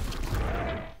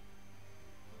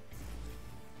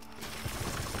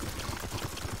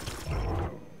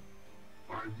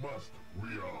 I must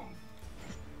rearm.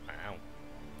 Ow.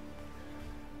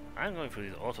 I'm going for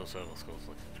these auto servo skulls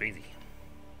like crazy.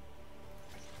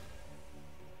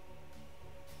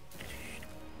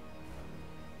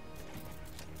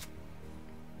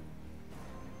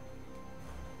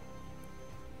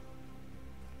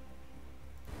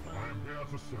 I am here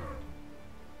to serve.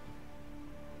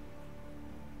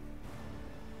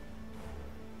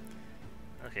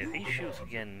 Okay, if he shoots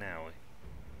again now.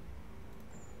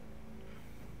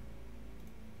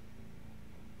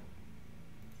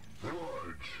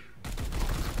 Forge.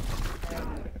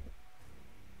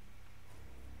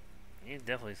 He's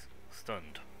definitely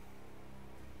stunned.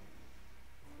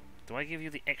 Do I give you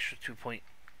the extra 2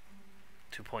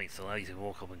 points to allow you to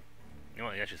walk up and... You know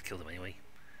what, I just killed him anyway.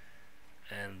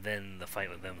 and then the fight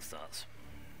with them starts.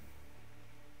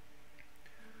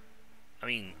 I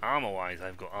mean, armor-wise,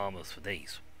 I've got armors for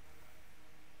days.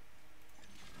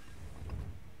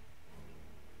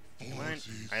 Come on,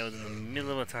 I was in the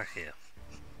middle of attack here.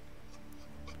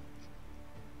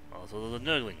 Also, the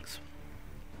Nurglings.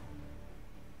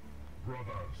 Brothers,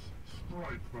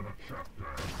 strike for the chapter.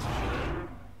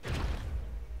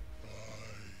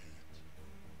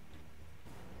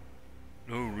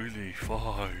 No, really,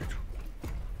 fight.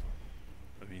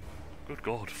 I mean, good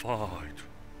God, fight.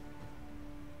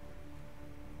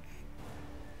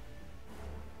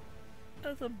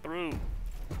 That's a brute.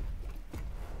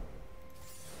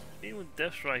 Even with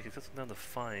Death Strike, it's just down to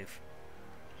 5.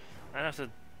 I'd have to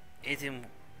hit him.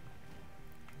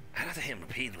 I'd have to hit him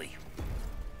repeatedly.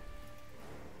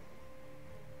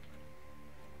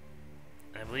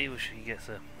 I believe when she gets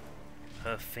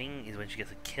her thing is when she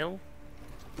gets a kill.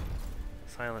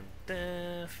 Silent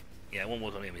Death. Yeah, it won't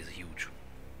work on him, he's huge.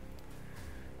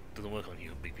 Doesn't work on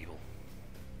you, big people.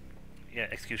 Yeah,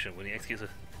 Execution. When he executes a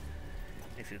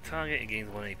target, it gains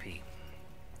 1 AP.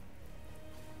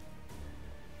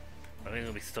 I think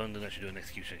it'll be stunned and actually do an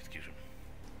execution.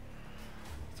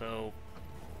 So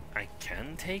I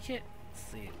can take it. Let's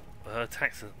see, but her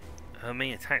attacks, her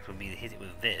main attack would be to hit it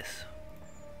with this.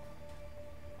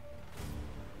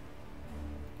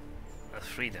 That's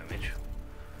 3 damage.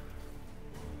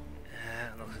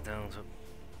 Knocks it down to.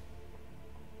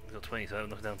 It's got 20, so I would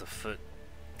knock it down to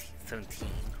 17.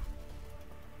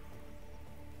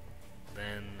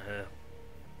 Then her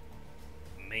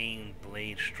main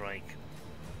blade strike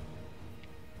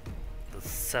does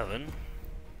 7,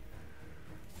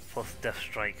 plus death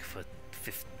strike for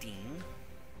 15,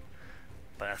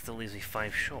 but that still leaves me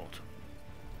 5 short.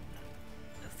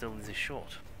 That still leaves me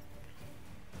short.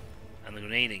 And the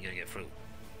grenade ain't gonna get through.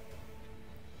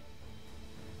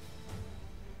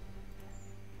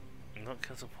 Not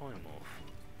cancel polymorph.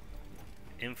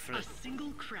 Infinite. A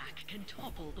single crack can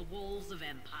topple the walls of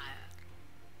empire.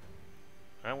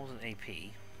 That wasn't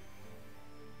AP.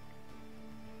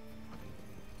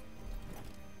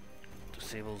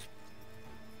 Disables.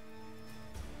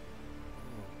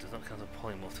 Does not cancel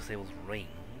polymorph. Disables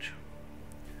range.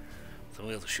 So we'll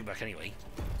be able to shoot back anyway.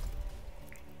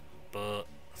 But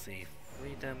let's see,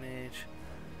 3 damage.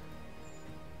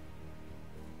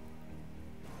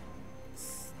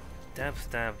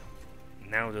 Stab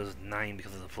now does 9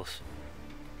 because of the plus.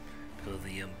 Because of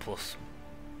the plus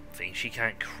thing. She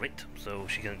can't crit, so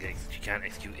she can't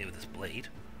execute it with this blade.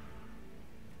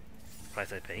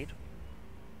 Price I paid.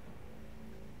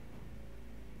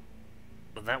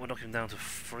 But that would knock him down to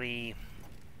 3.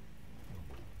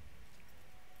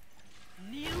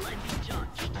 Kneel and be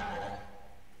judged.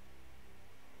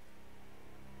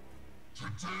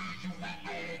 Today you will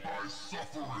know my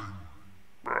suffering.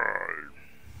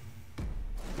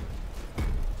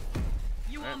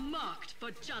 You are marked for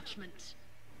judgment.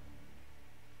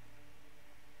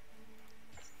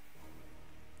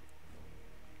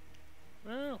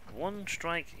 Well, 1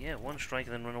 strike, yeah, 1 strike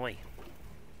and then run away.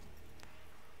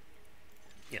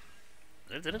 Yep.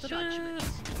 Judgment.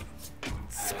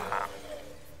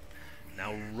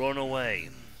 Now run away.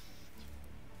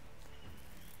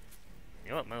 You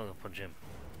know what, might as well punch him.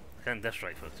 I can death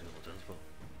strike for 2 more turns, but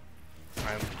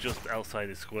I'm just outside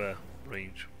his square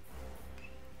range.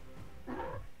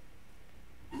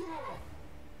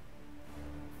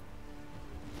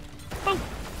 Boom!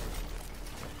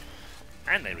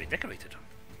 And they redecorated.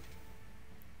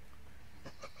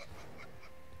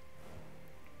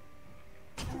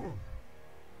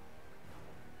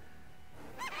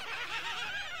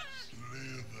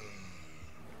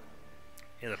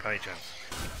 Here's a parry chance.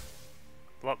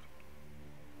 Block.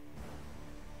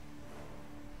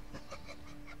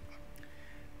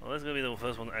 Well, this is going to be the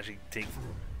first one that actually takes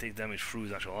damage through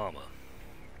his actual armor.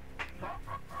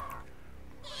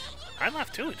 I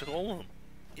laughed too, it took all of them.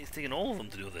 It's taken all of them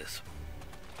to do this.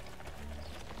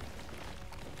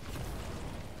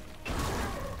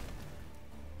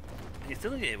 He's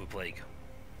still get hit with plague.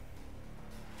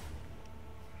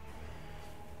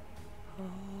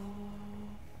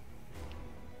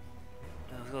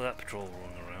 Let's go that patrol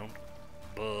running around.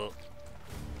 But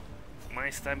my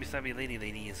stabby lady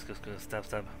is just gonna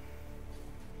stab.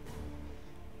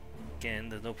 Again,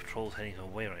 there's no patrols heading her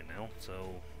way right now,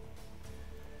 so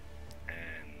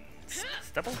and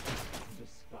stubble.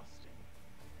 Disgusting.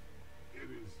 It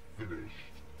is finished.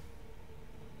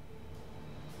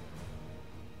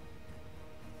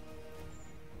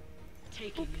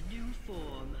 Taking a new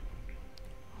form.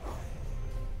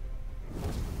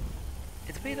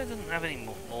 It's a pity that doesn't have any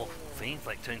more things,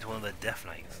 like turning to one of the Death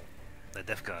Knights, the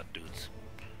Death Guard dudes.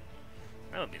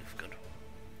 That would be good.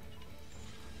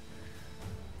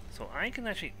 So I can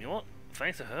actually, you know what?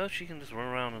 Thanks to her, she can just run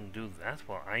around and do that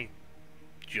while I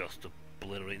just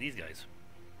obliterate these guys.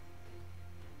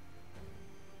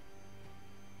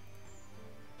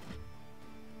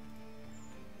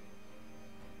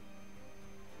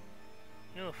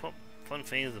 You know, the fun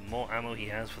thing is, the more ammo he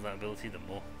has for that ability, the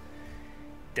more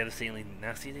devastatingly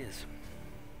nasty it is.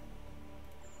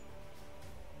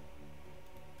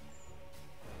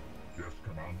 Yes,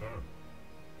 Commander.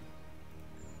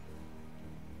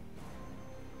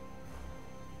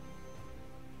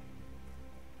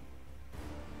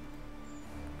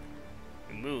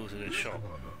 He moves and gets Yes, shot,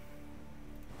 Commander.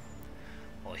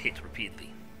 or hit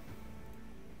repeatedly.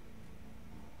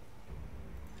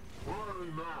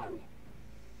 Firing now.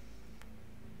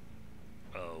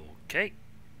 Okay.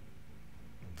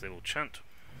 They will chant.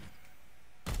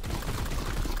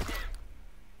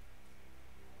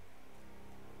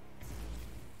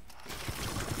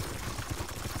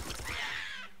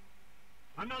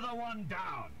 Another one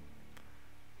down.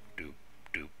 Doop,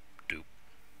 doop, doop.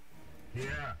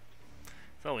 Here.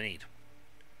 That's all we need.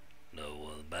 No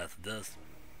one bastard does.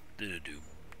 Doop, doop,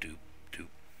 doop, doop.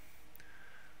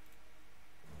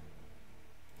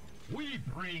 We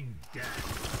bring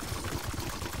death.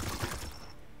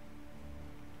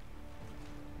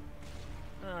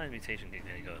 Ah, mutation kick,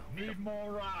 there you go. Need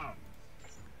more rounds.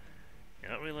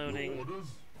 You're not Your reloading. orders?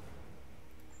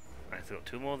 I still got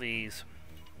 2 more of these.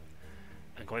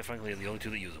 And quite frankly, they're the only 2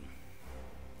 that use them.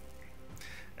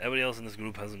 Everybody else in this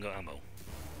group hasn't got ammo.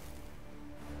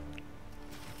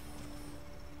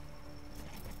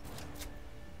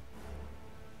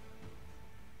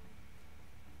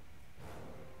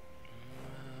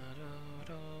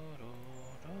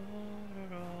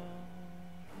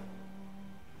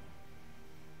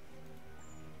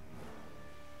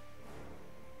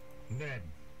 Ned.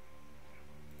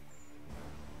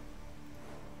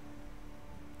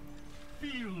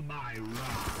 Feel my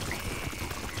wrath.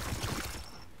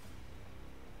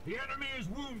 The enemy is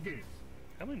wounded.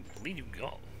 How many bleed you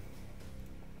got?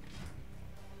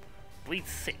 Bleed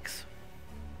 6.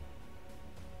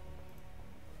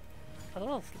 That's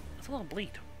a lot of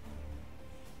bleed.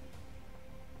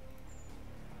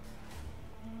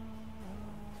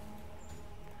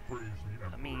 Praise the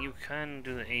Emperor. I mean, you can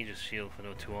do the Aegis shield for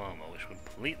no 2 armor, which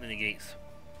completely negates.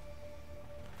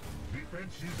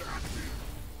 Defense is active.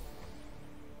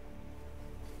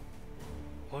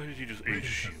 Why did you just Ready Aegis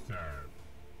to shield? serve.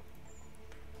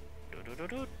 Do do do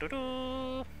do do do.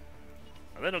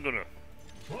 A little gonna.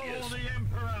 For Yes. the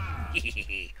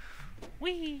Emperor.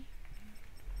 Wee.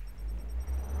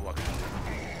 Luck.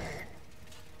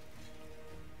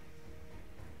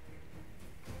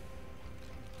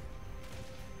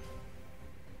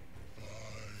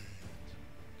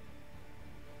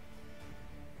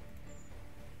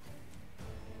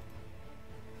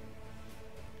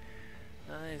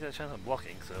 He's got a chance of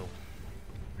blocking, so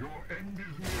Your end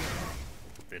is near.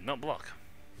 did not block.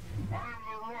 I am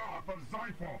the wrath of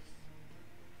Xiphos.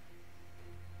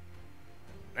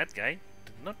 That guy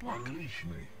did not block. Unleash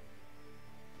me.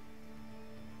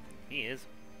 He is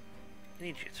an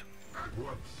idiot. At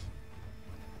once.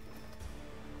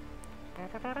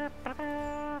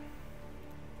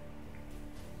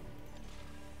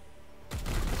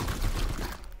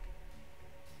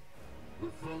 The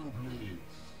foe bleeds.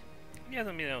 He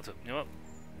hasn't been able to. You know what?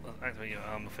 Let's activate your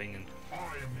armor thing and I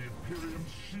am the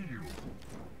Imperium's shield.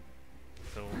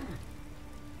 so.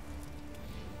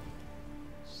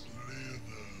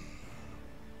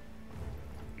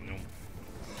 No.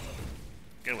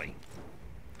 Get away.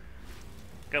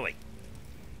 Get away.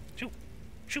 Shoot.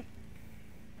 Shoot.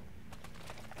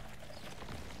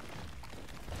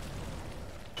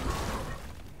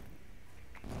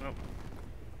 Well,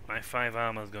 my 5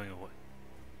 armor's going away.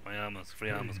 My armor's 3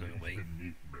 armor's going away.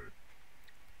 Beneath me.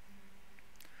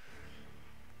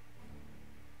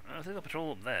 I think I'll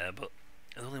patrol up there, but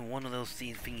there's only one of those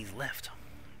thingies left.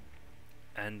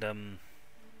 And,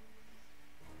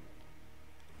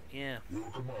 yeah. Your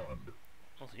command.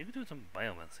 Also, you could do some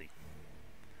biomancy.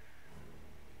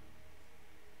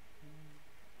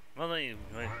 Well, no, you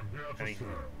I might. am here I to mean, serve.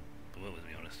 the will, to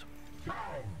be honest. Down.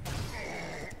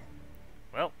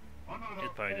 Well, Another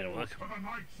it probably didn't fall work. to the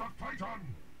Knights of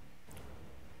Titan.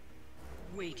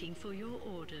 Waiting for your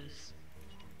orders.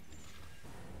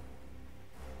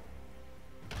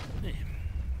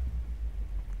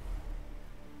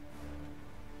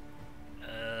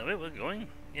 Wait, we're going?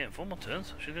 Yeah, 4 more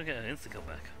turns. Should go get an insta kill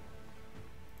back.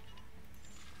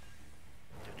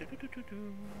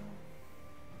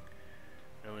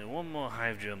 Only 1 more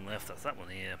hive germ left. That's that one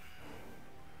here.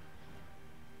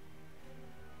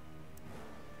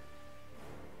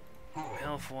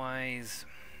 Health wise,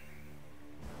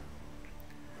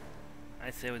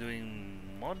 I'd say we're doing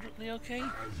moderately okay. As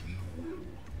you will.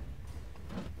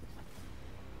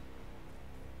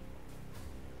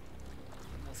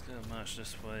 Let's go march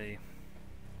this way.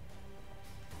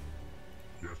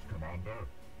 Yes, Commander.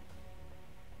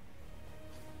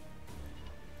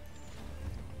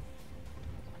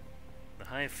 The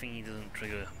hive thingy doesn't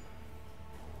trigger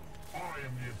I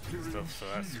am the Imperium stuff, so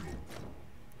that's... Shield.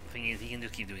 The thing is, he can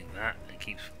just keep doing that and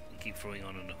keep throwing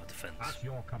on another defense. At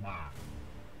your command.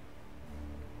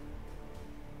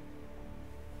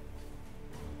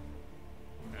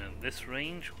 And this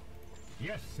range,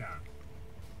 Yes, sir.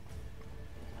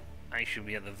 I should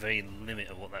be at the very limit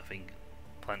of what that thing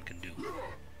plant can do.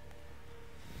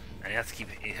 And it has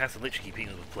to literally keep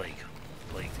hitting us with plague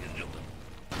to get the job done.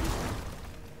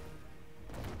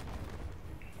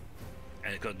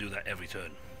 And it's got to do that every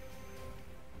turn.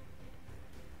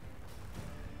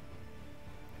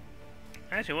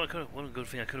 Actually, one good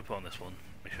thing I could have put on this one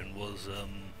mission was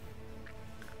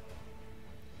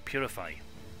Purify.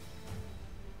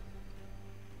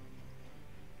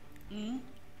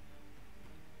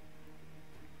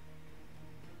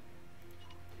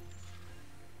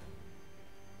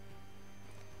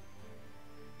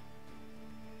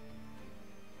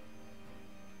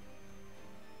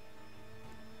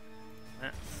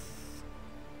 That's...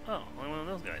 Oh, only one of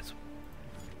those guys.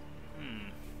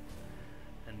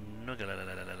 And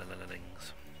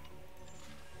nuggalings.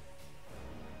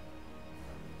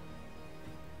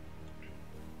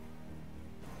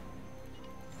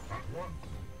 At once.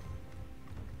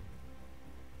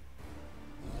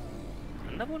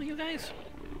 Another one of you guys?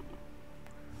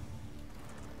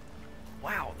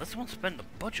 Wow, this one spent a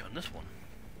budget on this one.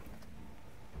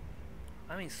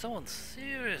 I mean, someone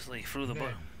seriously threw the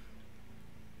budget.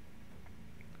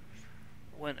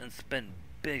 Went and spent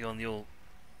big on the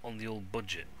old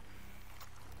budget.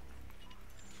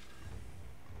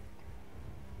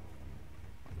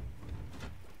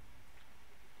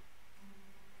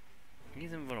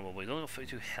 He's invulnerable, but he's only got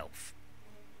 32 health.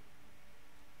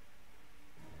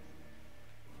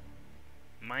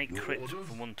 My crit for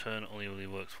one turn only really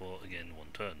works for, again, one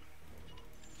turn.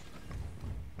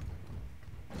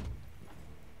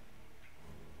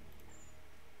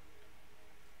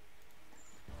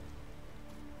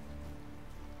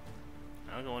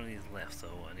 I'll go one of these left, so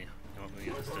I need. You want me to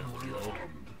use this to reload?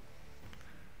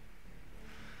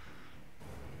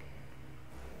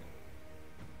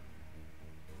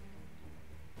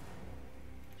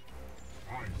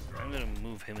 I'm gonna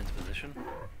move him into position.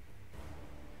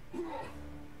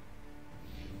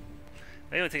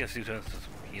 Maybe it'll take us 2 turns to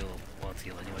heal. Well, let's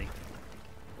heal anyway.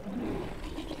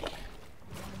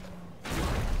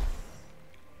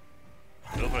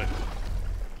 Go for it.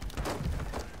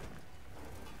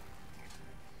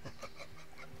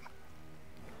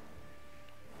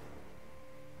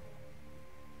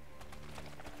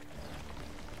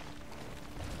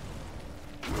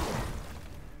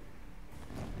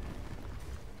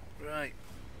 Right.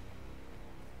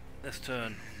 This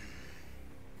turn.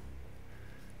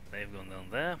 They've gone down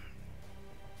there.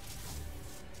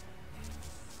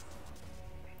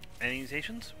 Any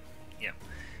mutations? Yeah.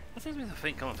 That seems to be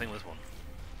the common thing with this one.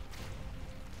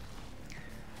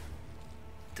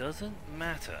 Doesn't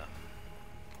matter.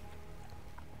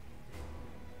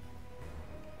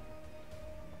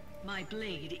 My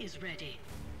blade is ready.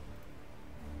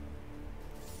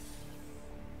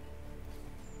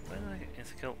 Where did I get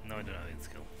insta-kill? No, I don't have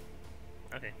insta-kill.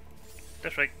 Okay.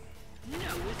 That's right. No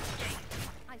escape.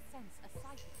 I sense a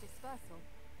psychic dispersal.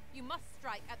 You must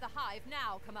strike at the hive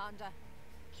now, Commander.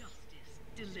 Justice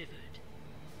delivered.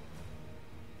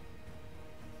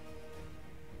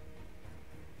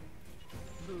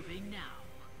 Moving now.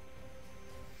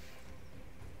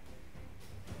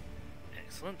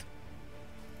 Excellent.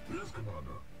 Yes,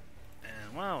 Commander.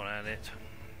 And while we're at it,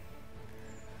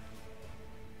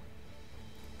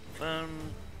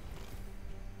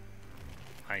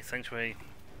 High Sanctuary,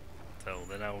 so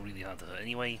they're now really hard to hurt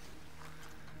anyway.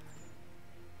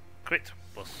 Crit,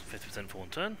 plus 50% for one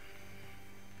turn.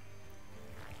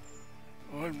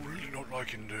 I'm really not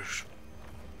liking this.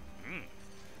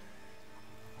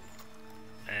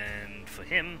 And for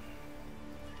him,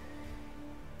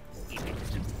 he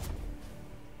missed.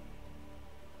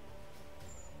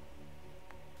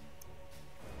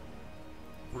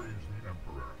 Praise the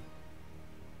Emperor.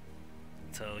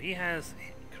 So he has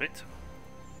crit.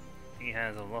 He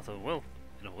has a lot of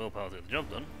willpower to get the job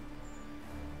done.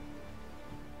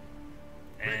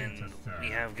 And we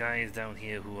have guys down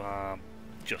here who are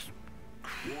just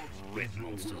crit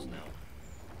monsters now.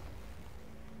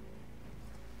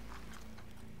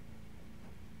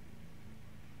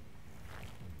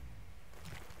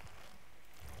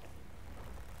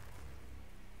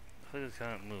 Players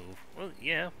can't move. Well,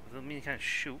 yeah, but doesn't mean you can't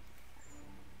shoot.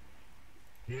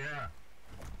 Yeah.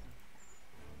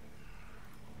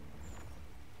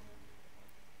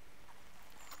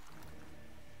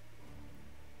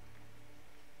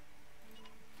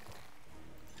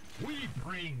 We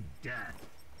bring death.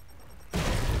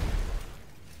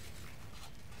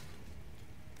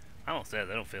 I'm almost dead,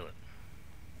 I don't feel it.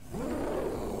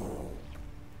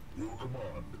 Your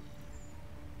command.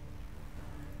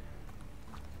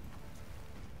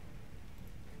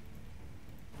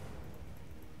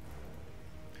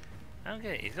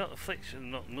 Okay, he's got affliction,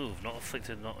 not move, not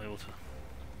afflicted, not able to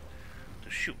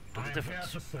shoot. What's the I'm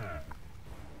difference? here to serve.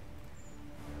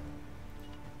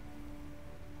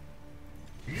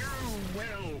 You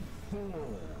will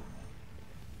fall.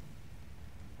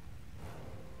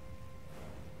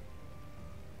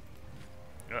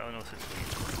 Right, I know 6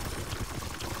 please.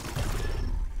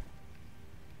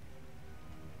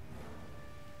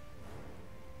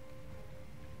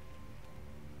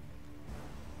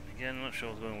 Again, I'm not sure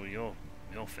what's going on with your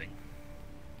thing.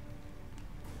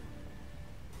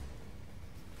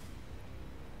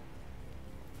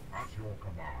 At your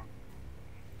command.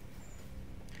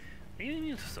 Are you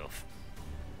immune to stuff?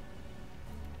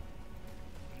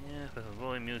 Yeah, because of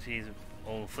all immunities,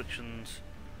 all afflictions.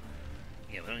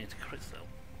 Yeah, we don't need to crits though.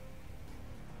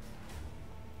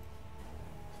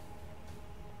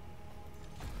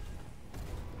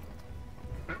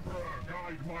 Emperor,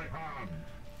 guide my hand.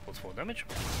 Plus 4 damage.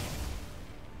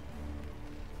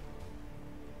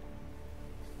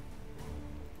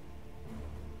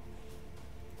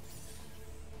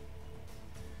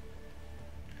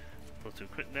 Plus 2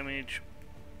 crit damage.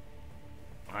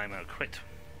 I'm out crit.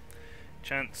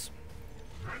 Chance.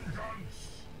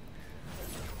 Vengeance.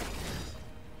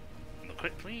 No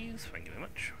crit, please. Thank you very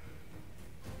much.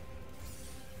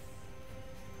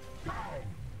 Down.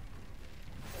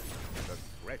 The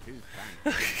threat is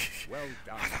vanquished. Well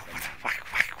done. Commander. Whack,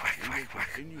 whack, whack, We will whack,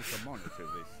 whack. continue to monitor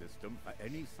this system for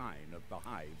any sign of the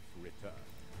hive's return.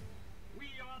 We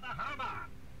are the hammer.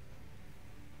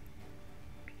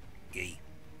 Yay.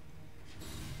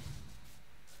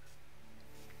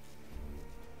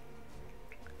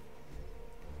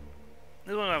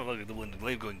 They don't have a look at the wind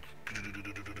blade going.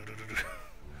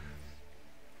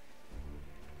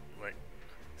 Like,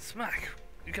 smack!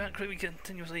 You can't crit me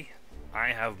continuously. I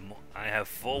have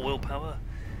 4 willpower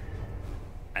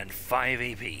and 5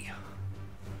 AP.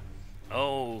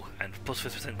 Oh, and plus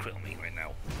 50% crit on me right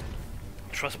now.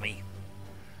 Trust me,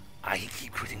 I can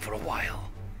keep critting for a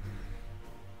while.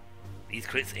 These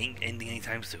crits ain't ending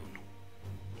anytime soon.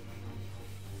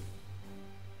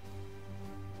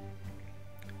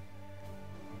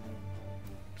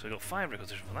 So we got 5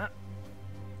 requisition for that.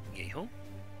 Yay ho.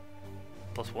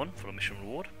 Plus 1 for a mission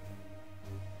reward.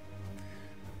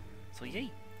 So yay.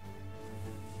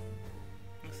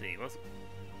 Let's see, what's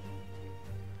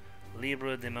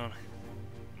Libra Demon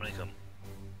Manicum.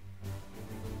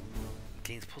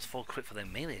 Gains plus 4 crit for their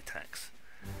melee attacks.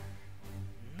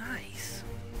 Nice.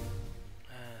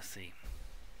 Let's see.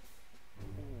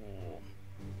 Ooh.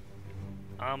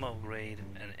 Armor upgrade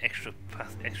and extra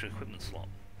equipment slot.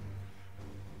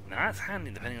 Now that's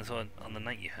handy depending on the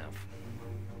knight you have.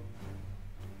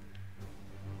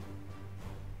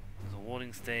 There's a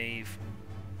warding stave.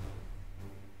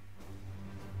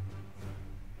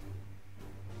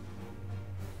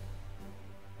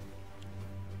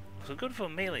 So good for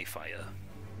melee fire,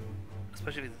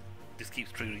 especially if this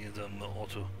keeps triggering his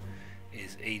auto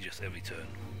is Aegis every turn.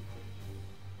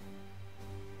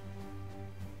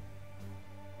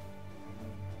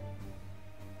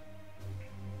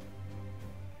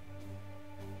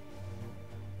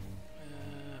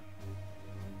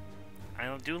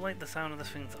 I do like the sound of this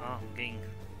thing's arm getting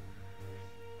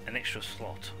an extra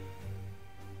slot.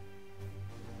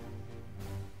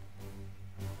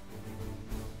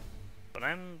 But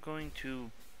I'm going to...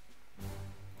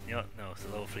 You know what? No, it's the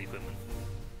level 3 equipment.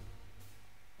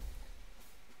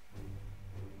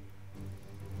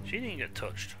 She didn't get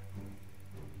touched.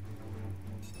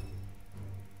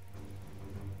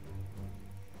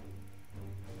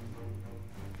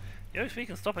 The OSP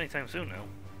can stop anytime soon now.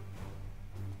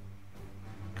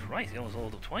 Christ, he almost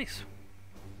leveled up twice.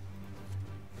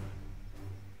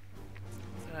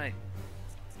 Alright.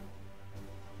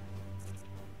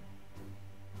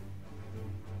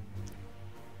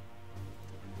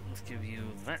 Let's give you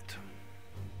that.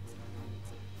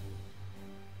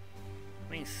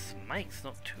 I mean, Smite's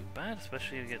not too bad,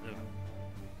 especially if you get the...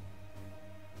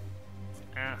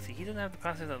 Ah, see, he doesn't have the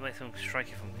passive that lets him strike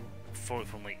you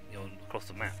from like, you know, across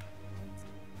the map.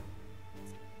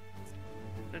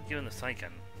 Good, you and the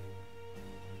Psycan.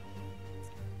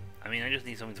 I mean, I just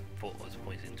need something to put those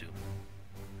points into.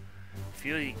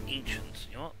 Fury Ancients.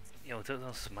 You know what? Yeah, we'll take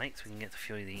those smites, we can get to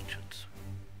Fury the Ancients.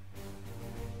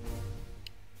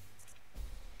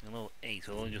 A level 8,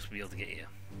 so we'll only just be able to get here.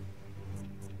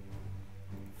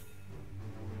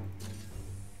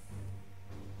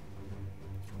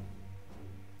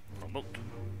 Promote.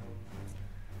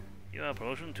 You are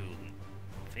promotion to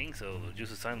thing, so reduce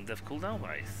the silent death cooldown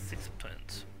by 6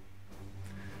 turns.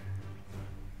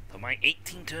 So my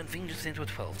 18 turn thing just into a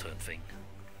 12 turn thing.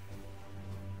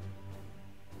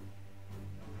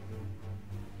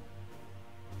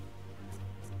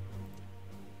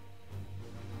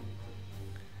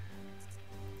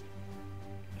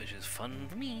 Which is fun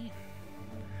for me.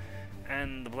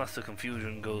 And the Blast of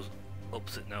Confusion goes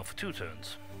opposite now for 2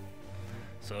 turns.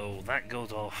 So that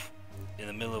goes off in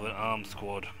the middle of an armed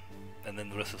squad, and then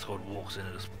the rest of the squad walks in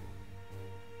and just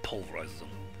pulverizes them.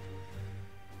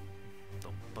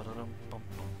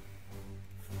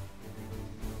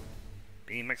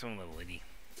 Being maximum level 80.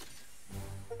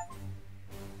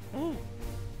 Ooh!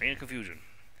 Reign of Confusion.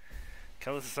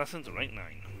 Callous Assassins, rank 9.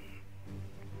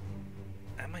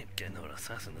 I might get another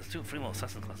assassin. There's 3 more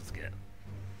assassin classes to get.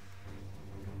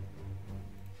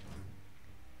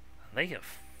 They get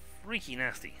freaky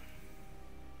nasty.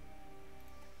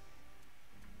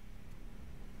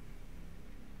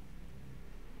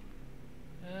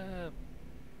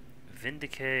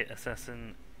 Vindicate,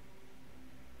 Assassin,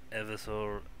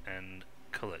 Eversor, and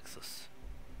Colexus.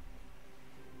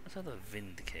 Let's have the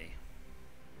Vindicate.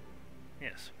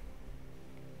 Yes.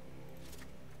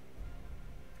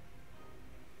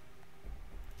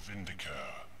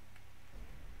 Vindicare.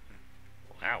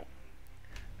 Wow.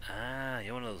 Ah,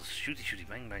 you're one of those shooty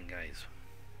bang bang guys.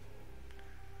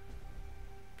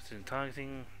 Precision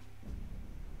targeting.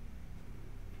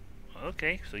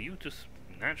 Okay, so you just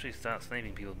naturally start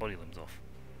sniping people's body limbs off.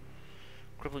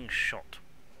 Crippling shot.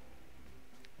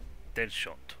 Dead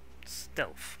shot.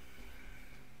 Stealth.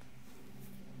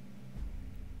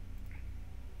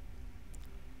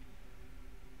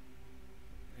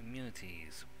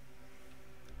 Immunities.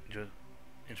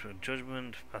 Instrument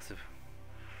judgment. Passive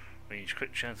range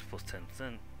crit chance plus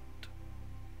 10%.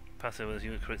 Passive as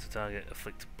unit crits a target,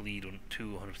 afflict bleed on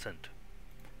 200%.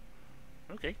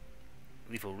 Okay.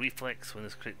 Lethal reflex, when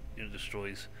this crit unit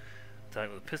destroys a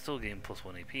target with a pistol, gain plus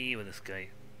 1 AP. When this guy,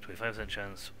 25%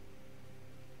 chance,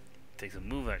 takes a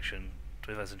move action,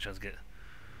 25% chance to get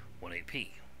 1 AP.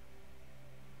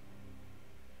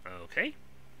 Okay.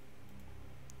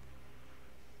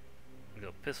 We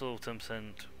got pistol,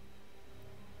 10%,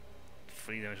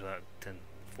 3 damage for that,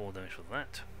 4 damage for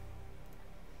that.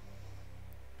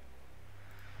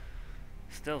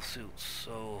 Stealth suits,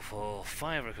 so for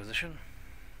 5 requisition,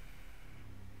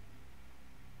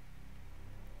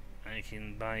 I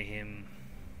can buy him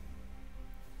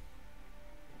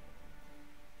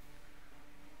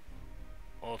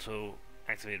auto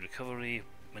activated recovery.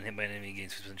 When hit by an enemy,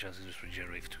 gains 50% chance to just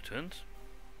regenerate for 2 turns.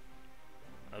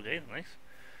 Okay, nice.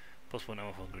 Plus 1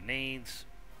 ammo for grenades,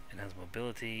 enhanced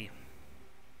mobility.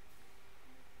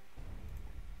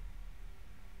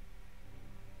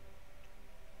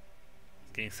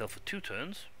 Getting stealth for 2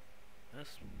 turns.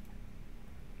 That's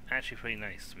actually pretty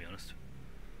nice, to be honest.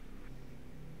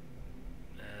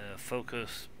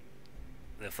 Focus,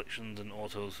 the afflictions and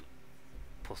autos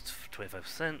plus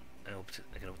 25%, and I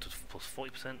get up to plus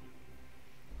 40%.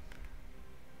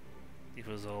 These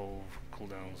resolve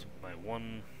cooldowns by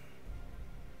 1.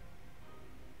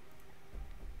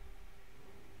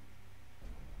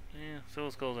 Yeah,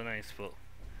 Soul Skulls are nice, but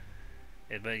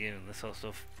it's better getting this sort of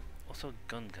stuff. What sort of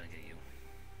gun can I get you?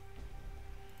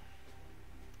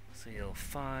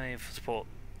 CL5, support,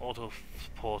 auto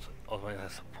support, automatic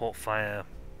support fire.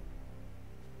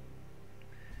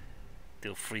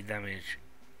 Deal 3 damage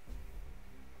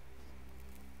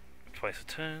twice a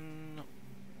turn,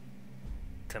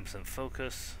 10%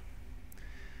 focus,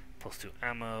 plus 2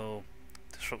 ammo,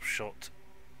 disrupt shot,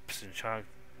 precision charge.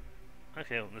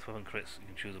 Okay, well, this weapon crits, you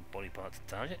can choose a body part to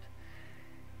target.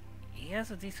 He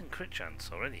has a decent crit chance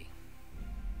already.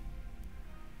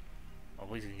 Or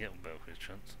at least he can get a better crit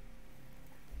chance.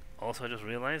 Also, I just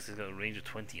realised he's got a range of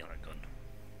 20 on that gun.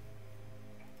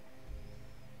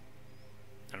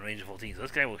 And range of 14, so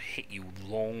this guy will hit you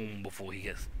long before you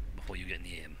get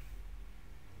near him.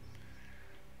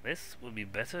 This would be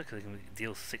better because it can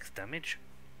deal 6 damage,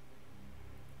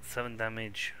 7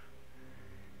 damage,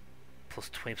 plus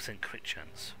 20% crit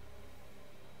chance.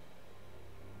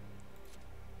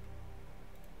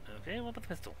 Okay, what about the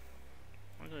pistol?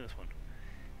 I'll go with this one.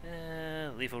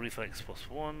 Lethal reflex plus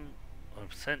 1,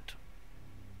 100%.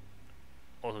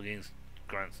 Also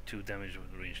grants 2 damage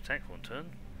with the range attack for 1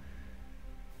 turn.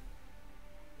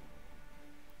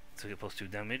 to get plus 2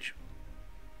 damage,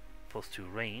 plus 2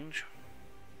 range.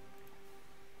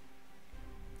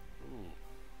 Ooh.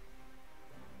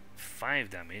 5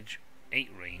 damage, 8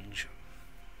 range,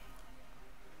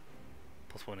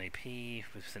 plus 1 AP,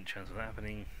 50% chance of that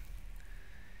happening.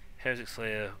 Heretic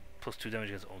Slayer, plus 2 damage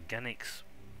against organics.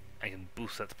 I can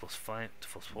boost that to plus 5 to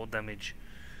plus 4 damage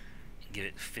and give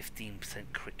it 15%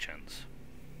 crit chance.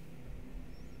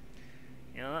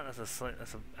 You know,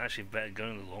 that's actually better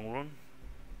going in the long run.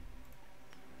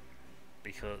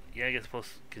 Because yeah, I guess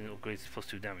can upgrade to plus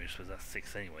 2 damage, so that's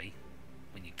 6 anyway.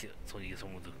 When you get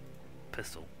someone with a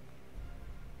pistol.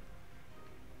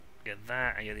 Get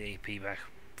that, I get the AP back,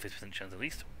 50% chance at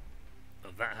least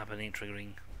of that happening,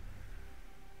 triggering.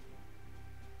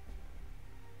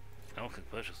 I'll click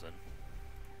purchase then.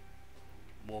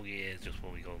 War gear is just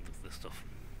what we got with this stuff.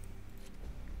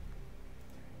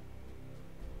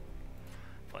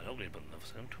 Fine, upgrade button never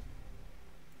sound.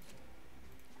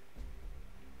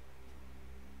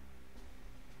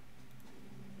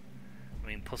 I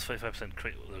mean, plus 55%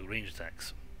 crit range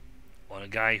attacks on a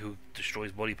guy who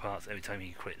destroys body parts every time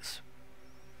he crits.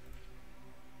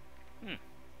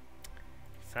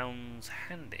 Sounds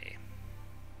handy.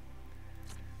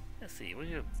 Let's see, what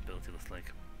does your ability look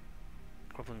like?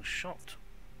 Crippling shot.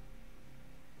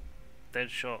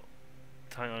 Dead shot.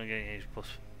 Tying on again age plus.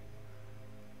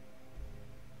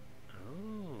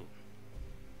 Oh.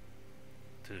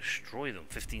 To destroy them,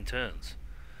 15 turns.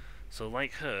 So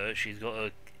like her, he's got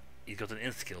an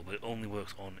insta skill, but it only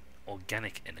works on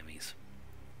organic enemies.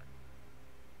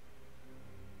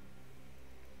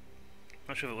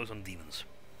 Not sure if it works on demons.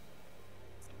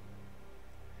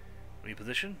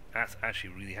 Reposition, that's actually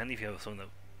really handy if you have something that,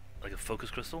 like a focus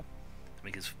crystal, to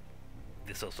make this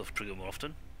sort of stuff trigger more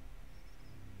often.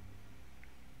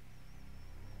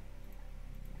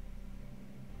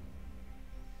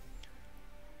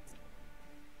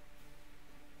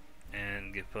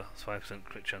 And give plus 5%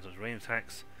 crit chance of range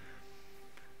attacks,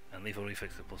 and lethal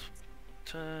reflex to plus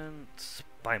turn.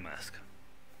 Spy mask.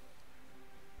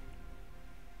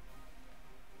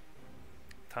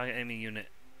 Target enemy unit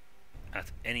at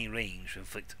any range to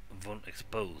inflict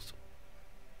exposed.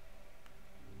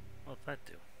 What's that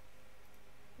do?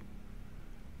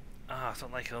 Ah, it's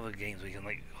not like other games where you can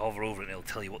like hover over it and it'll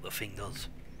tell you what the thing does.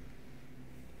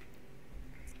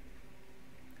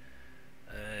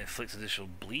 Inflicts additional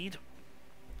bleed.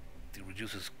 It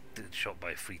reduces the shot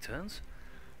by 3 turns.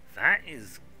 That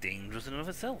is dangerous in and of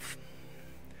itself.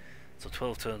 So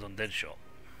 12 turns on dead shot.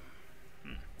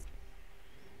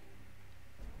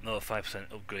 Another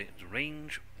 5% upgrade to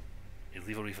range. His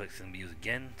lethal reflex can be used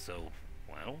again, so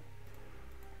wow.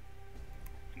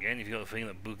 Again, if you got a thing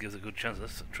that gives a good chance of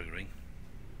this triggering.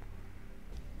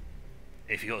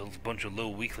 If you got a bunch of low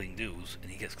weakling dudes and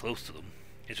he gets close to them,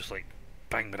 it's just like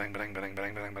bang, bang, bang, bang,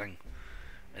 bang, bang, bang,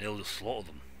 and he'll just slaughter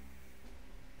them.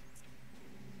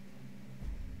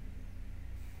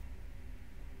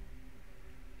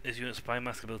 This unit's spy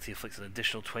mask ability inflicts an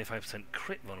additional 25%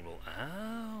 crit vulnerable.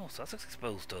 Oh, so that's what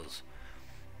exposed does.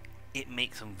 It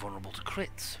makes them vulnerable to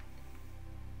crits.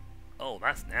 Oh,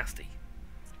 that's nasty.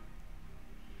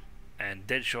 And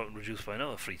dead shot reduced by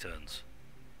another 3 turns.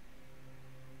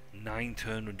 9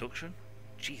 turn reduction?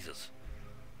 Jesus.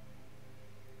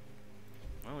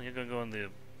 Well, you're gonna go on the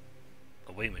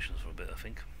away missions for a bit, I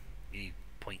think. You need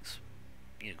points.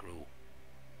 You need to grow.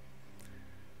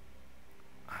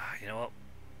 Ah, you know what?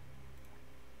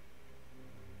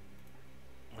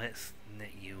 Let's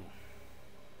net you.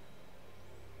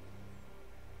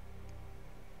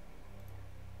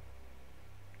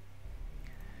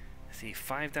 See,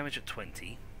 5 damage at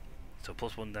 20, so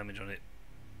plus 1 damage on it,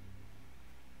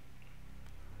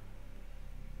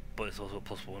 but it's also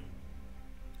plus 1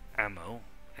 ammo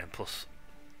and plus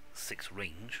 6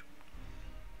 range.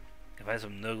 If I had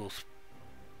some Nurgles,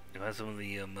 if I had some of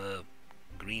the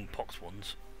green pox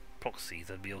ones, pox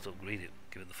seeds, I'd be able to upgrade it,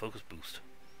 give it the focus boost.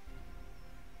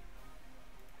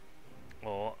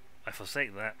 Or I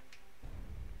forsake that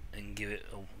and give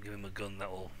him a gun that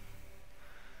will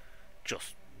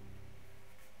just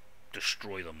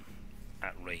destroy them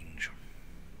at range.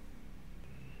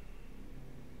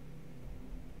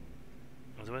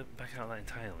 Or do I back out of that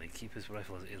entirely? Keep his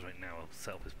rifle as it is right now. I'll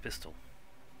set up his pistol.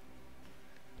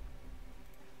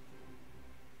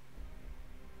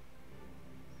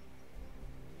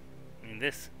 I mean,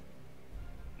 this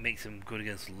makes him good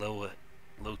against low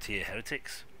tier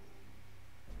heretics.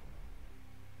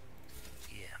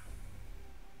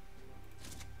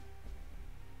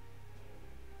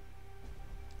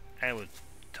 I would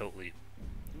totally.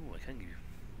 Ooh, I can give you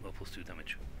well plus 2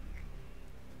 damage.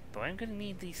 But I'm gonna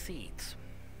need these seeds.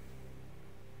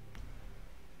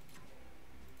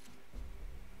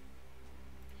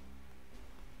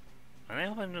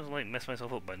 hope I don't like mess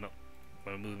myself up by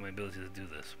removing my ability to do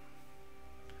this.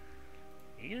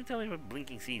 You're gonna tell me what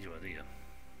blinking seeds you are, do you?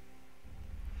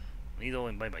 Need all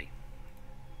in, bye bye.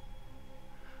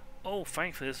 Oh,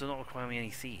 thankfully this does not require me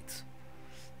any seeds.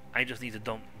 I just need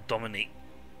to dominate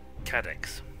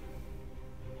Cadex.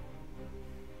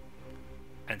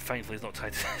 And thankfully it's not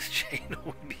tied to this chain. It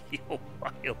would be a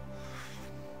while.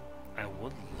 I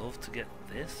would love to get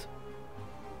this.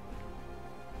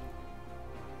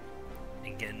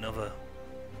 And get another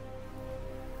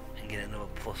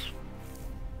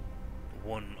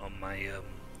 +1 on my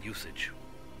usage.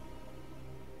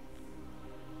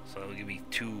 So that will give me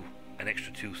an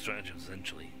extra 2 stratagems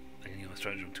essentially. I can use my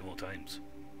stratagem 2 more times.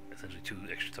 Essentially 2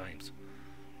 extra times.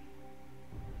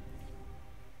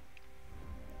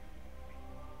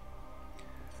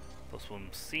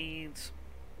 +1 seeds.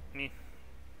 Meh.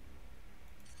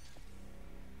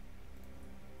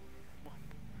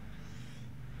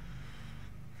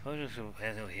 So I'm just going to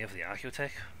head over here for the Archaeotech.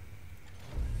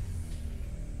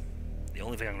 The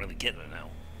only thing I can really get right now.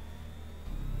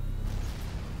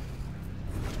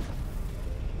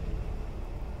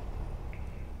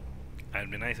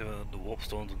 It'd be nice if the warp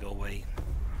stones would go away.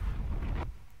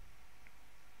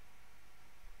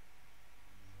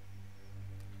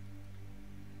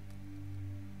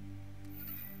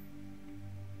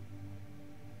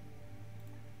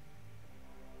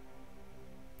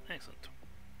 Excellent.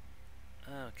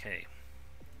 Okay.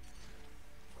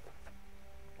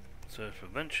 Surge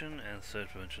Prevention and Surge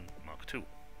Prevention Mark II.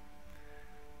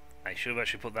 I should have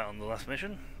actually put that on the last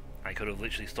mission. I could have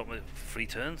literally stopped it for 3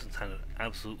 turns and had an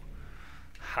absolute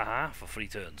haha for 3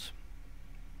 turns.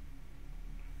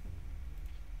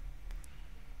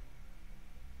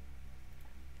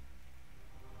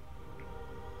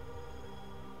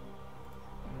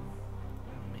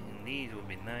 I mean, these would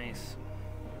be nice.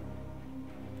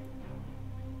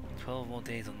 12 more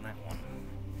days on that one.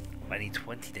 I need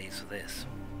 20 days for this.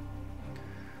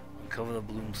 Uncover the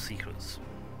Bloom secrets.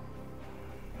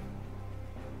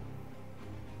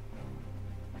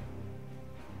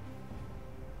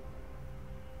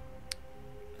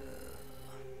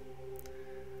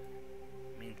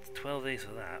 I mean, 12 days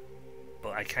for that,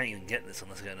 but I can't even get this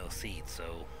unless I get no seeds,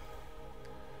 so...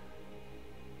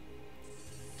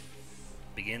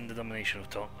 Begin the domination of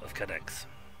Cadex.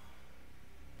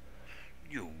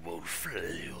 You will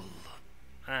fail.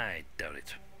 I doubt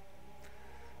it.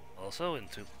 Also in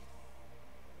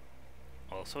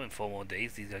 4 more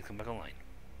days, these guys come back online.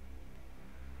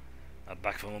 I'm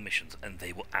back for more missions, and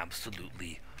they will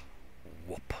absolutely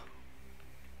whoop.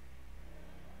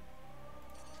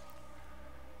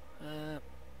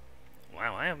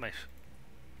 Wow, I have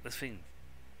this thing.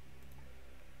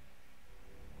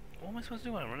 What am I supposed to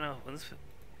do when I run out? When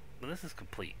this is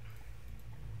complete.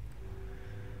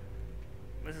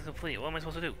 This is complete. What am I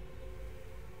supposed to do?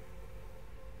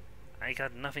 I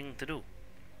got nothing to do.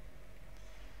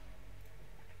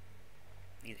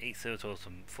 Need 8 Ceratours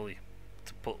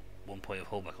to put 1 point of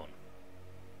hull back on.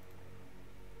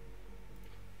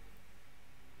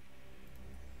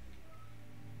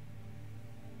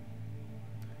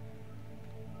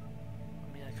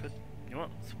 I mean, I could. You know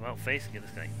what? It's about face and get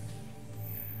this guy.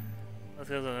 Let's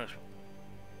go to the next one.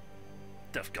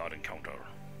 Death Guard encounter.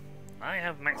 I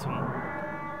have maximum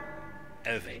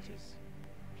everything. Status.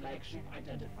 Flagship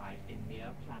identified in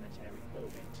near planetary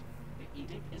orbit. The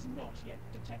edict is not yet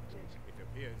detected. It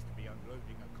appears to be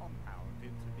unloading a compound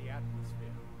into the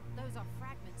atmosphere. Those are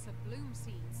fragments of bloom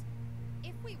seeds.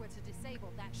 If we were to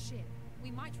disable that ship, we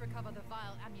might recover the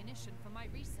vile ammunition for my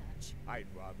research.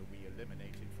 I'd rather we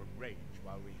eliminate it from range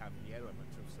while we have the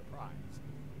element of surprise.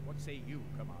 What say you,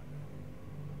 Commander?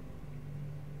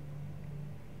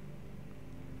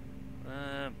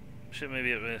 Ship may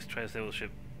be at risk. Try to stable the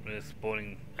ship. Risk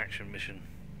boarding action mission.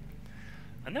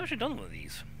 I've never actually done one of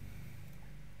these.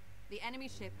 The enemy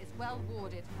ship is well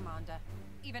warded, Commander.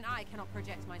 Even I cannot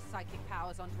project my psychic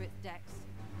powers onto its decks.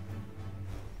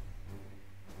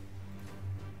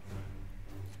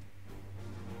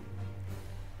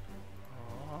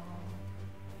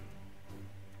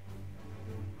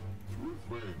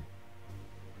 Ruthven,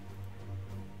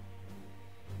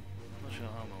 Not sure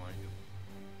how I'm like.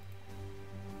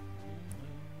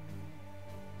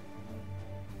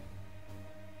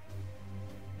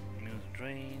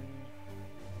 Drain.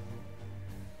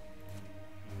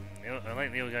 I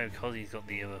like the other guy because he's got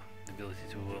the ability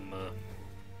to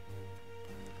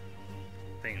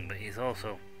thing, but he's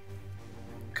also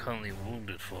currently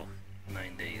wounded for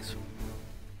 9 days.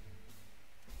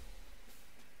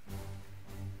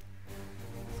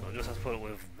 So I'll just have to put it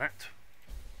with that.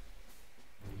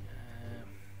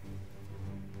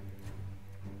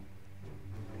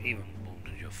 Even wounded.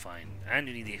 fine. And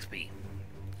you need the XP.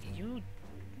 You,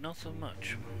 not so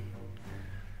much.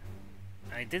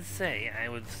 I did say I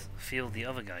would feel the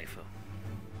other guy for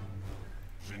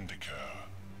Vindicar.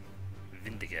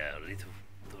 Vindicar, ready to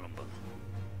rumble.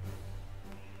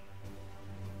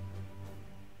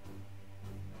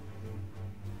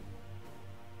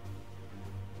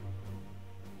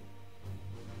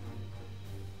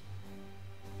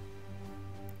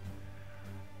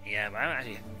 Yeah, but I haven't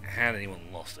actually had anyone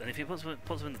lost, and if he puts them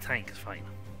in the tank, it's fine.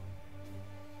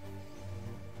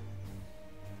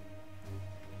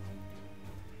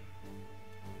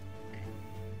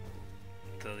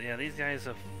 So yeah, these guys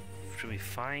should be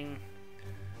fine.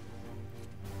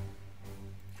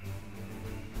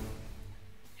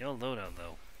 Your loadout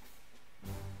though.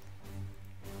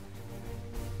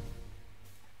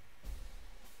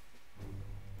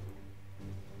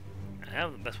 I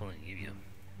have the best one I can give you.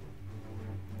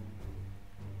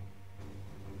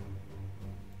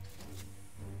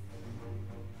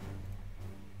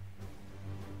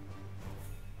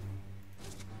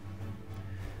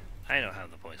 I don't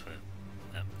have the points for it.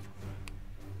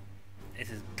 It's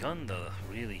his gun though,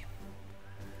 really.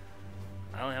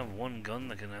 I only have one gun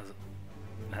that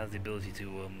has the ability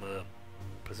to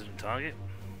precision target.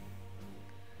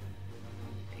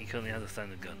 He currently has a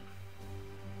standard gun.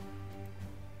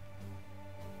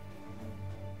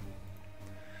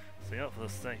 So yeah, for the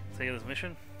sake of this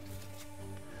mission,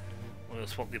 we'll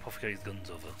swap the apothecary's guns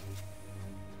over.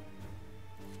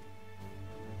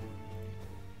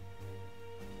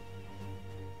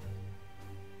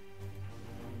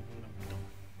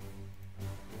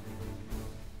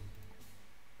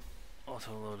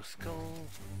 Auto load a skull.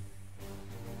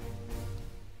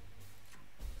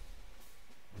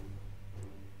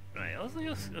 Right, let's look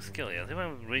at a skill here. I think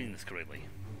I'm reading this correctly.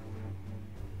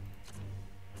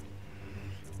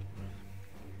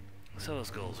 Solo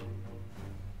skulls.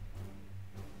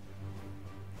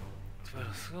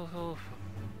 Skull.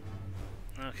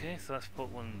 Okay, so let's put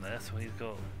one there. So he's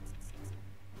got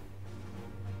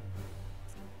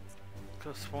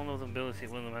one of them ability.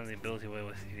 One of them has the ability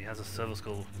where he has a servo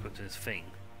skull equipped in his thing.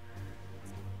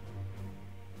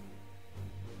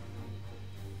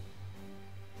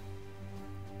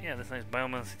 Yeah, this nice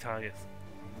biomancy targets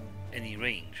any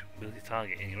range. Ability to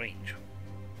target any range.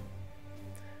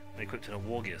 They're equipped in a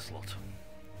war gear slot.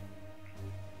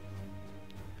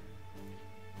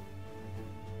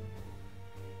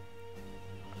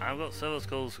 I've got servo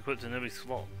skulls equipped in every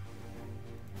slot.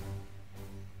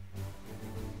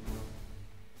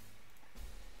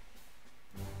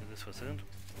 Do this for a second.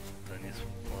 Then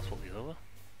I'll swap these over.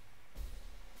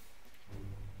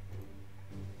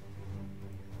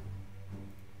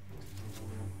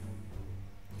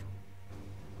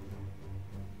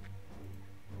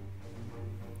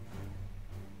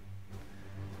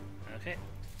 Okay.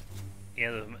 Yeah,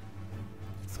 the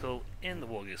skull in the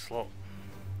war gear slot.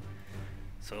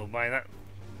 So by that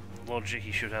logic,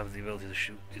 he should have the ability to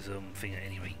shoot his thing at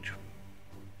any range.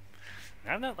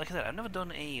 Now, like I said, I've never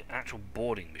done a actual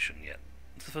boarding mission yet.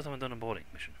 This is the first time I've done a boarding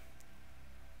mission.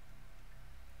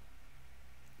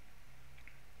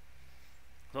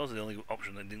 That was the only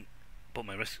option that didn't put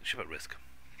my ship at risk.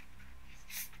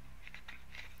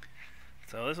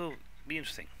 So this will be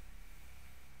interesting.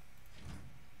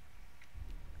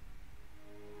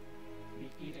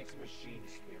 The Edict's machine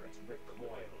spirits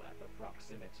recoil at the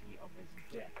proximity of his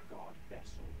death god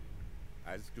vessel.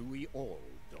 As do we all,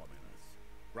 Dominus.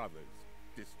 Brothers,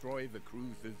 destroy the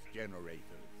cruiser's generators.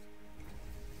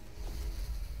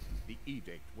 The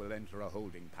Edict will enter a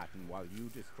holding pattern while you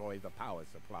destroy the power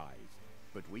supplies,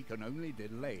 but we can only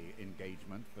delay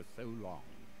engagement for so long.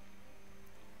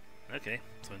 Okay,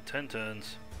 so in 10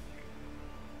 turns,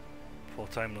 before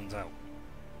time runs out.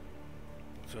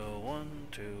 So 1,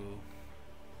 2,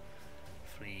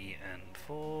 3, and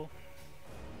 4.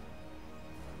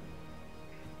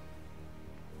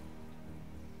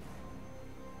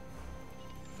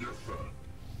 Yes, sir.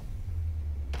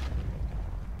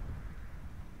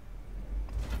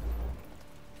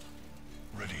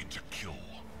 Ready to kill.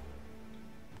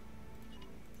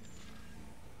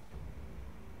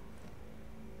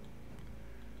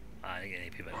 I didn't get any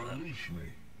people out of that. Unleash me.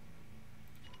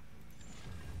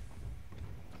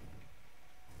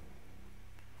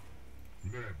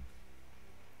 Men,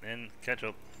 Then catch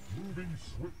up. moving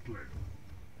swiftly.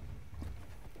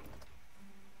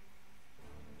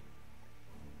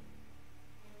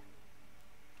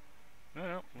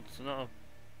 No, it's not a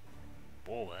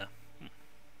ball there.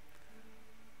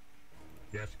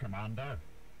 Yes, Commander.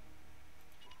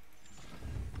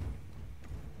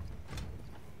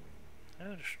 How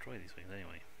do I destroy these things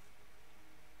anyway?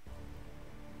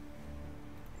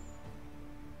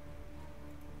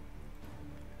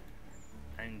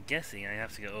 I'm guessing I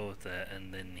have to go over there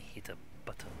and then hit a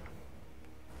button.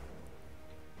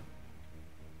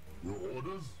 Your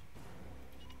orders?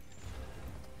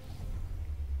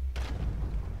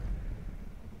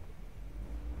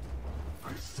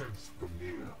 I sense the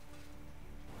near.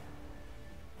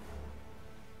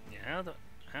 Yeah,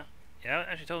 yeah, it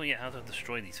actually told me how to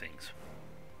destroy these things.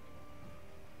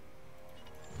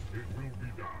 It will be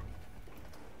done.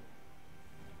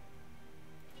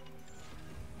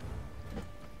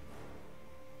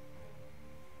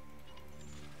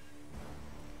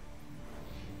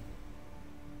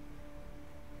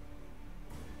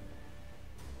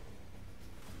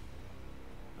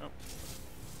 Oh,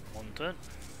 one turn.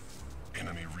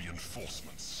 Enemy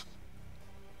reinforcements.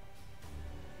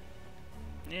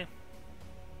 Yeah,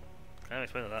 can't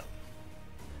explain that.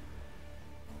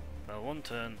 Well, one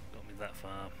turn got me that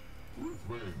far.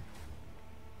 Ruthven.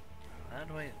 How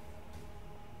do I?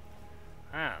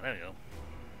 Ah, there we go.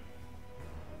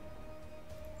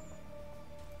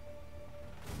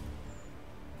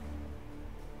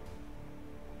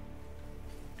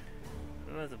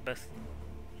 Who has the best?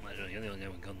 You're the only guy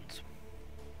with guns.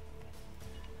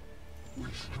 We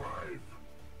strive.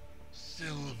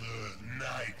 Silver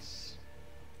Knights.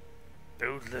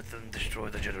 Don't let them destroy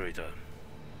the generator.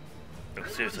 No,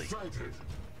 seriously. Sighted.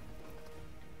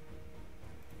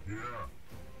 Yeah.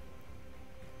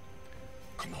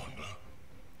 Commander.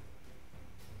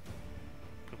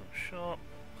 Put them short.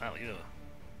 Out you go.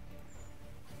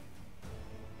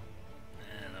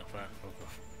 Yeah, not far. Fuck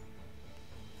off.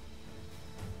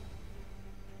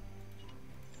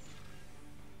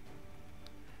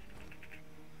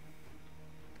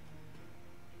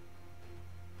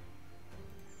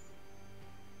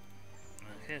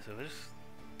 Okay, so we just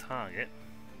target.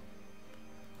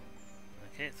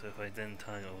 Okay, so if I then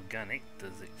target organic,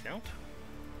 does it count?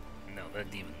 No, they're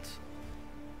demons.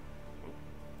 Oh.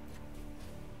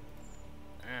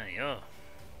 Ah, yeah.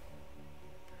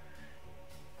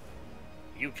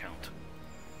 You count.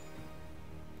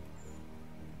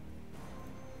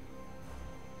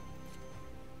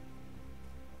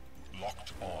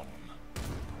 Locked on.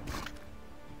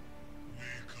 We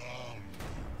come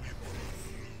with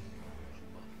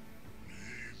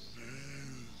resist.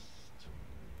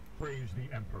 Praise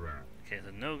the Emperor. Okay,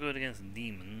 so no good against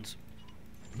demons.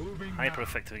 Moving Hyper now.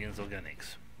 effective against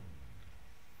organics.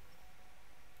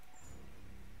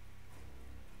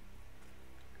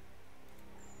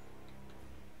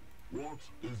 What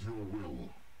is your will?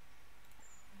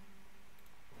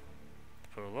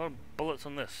 Put a lot of bullets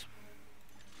on this.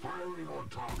 Firing on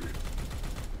target.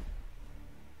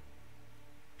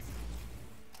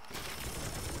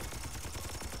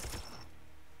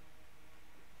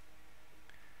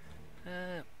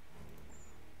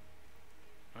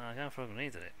 I can't throw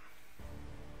grenades at it.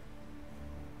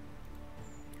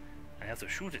 I have to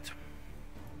shoot it.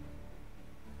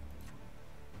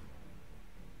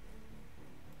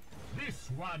 This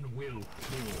one will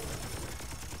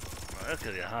fall. Well, that's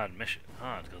gonna be a hard mission.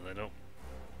 Hard because I don't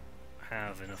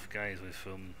have enough guys with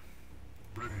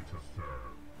Ready to serve.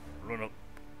 run up,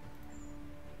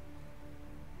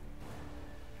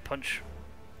 punch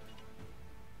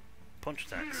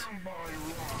attacks. Feel my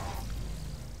wrath.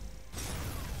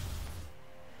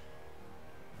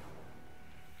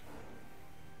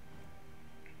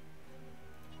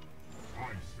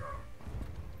 Aye, sir.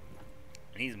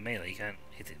 And he's melee, he can't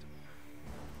hit it.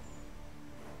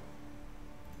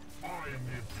 I am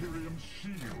the Imperium's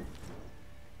shield.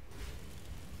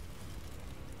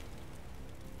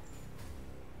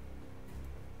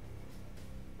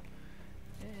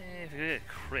 If you get a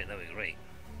crit, that'd be great.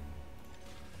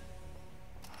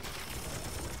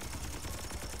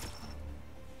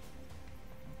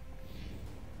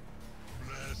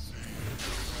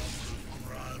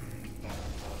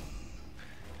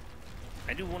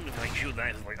 I do wonder if I shoot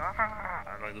that, it's like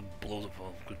and like it blows up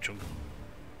a good chunk of them.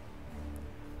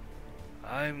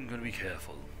 I'm gonna be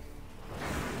careful.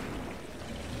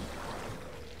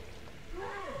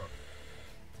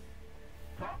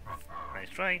 Nice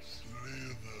try.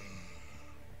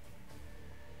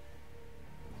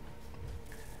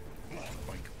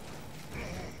 Like,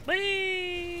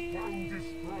 whee! Foe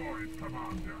destroyed,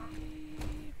 Commander.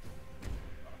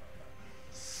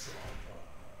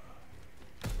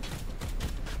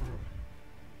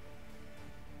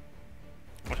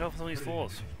 Watch out for some of these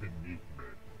floors. Beneath me.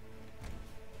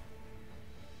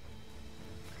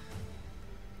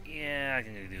 Yeah, I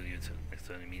can go do you next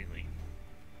turn immediately.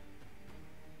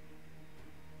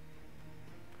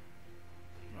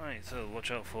 Right, so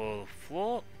watch out for the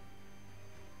floor.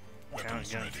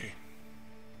 Weapons Guarantee. ready.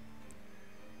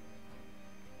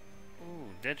 Ooh,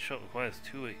 dead shot requires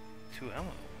 2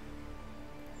 ammo.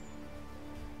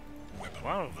 Weapon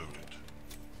Wow. loaded.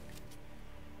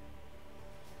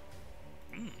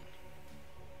 Hmm.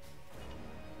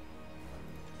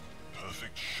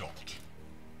 Perfect shot.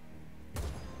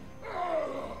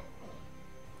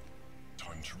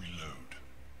 Time to reload.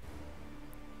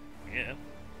 Yeah.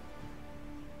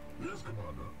 Yes,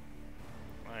 Commander.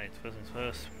 Right, first things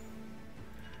first.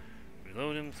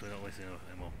 Reload him so we're not wasting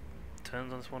any more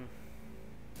turns on this one.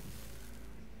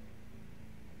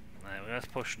 Right, let's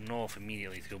push north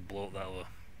immediately to go blow up that other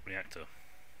reactor.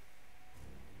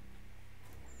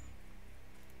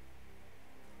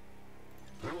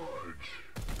 Forge.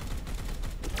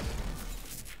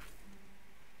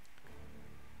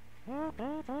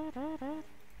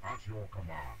 At your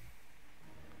command.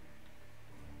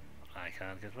 I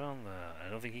can't get around there. I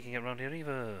don't think he can get around here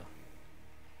either.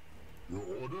 Your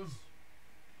orders?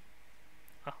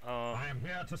 Uh-oh. I am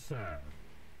here to serve.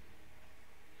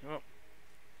 Well,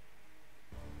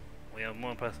 we have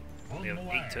one person. On We have the 8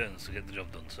 way. turns to get the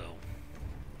job done, so...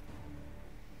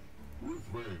 With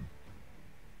rain.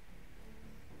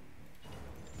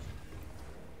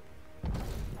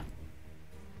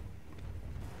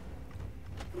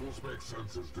 All spec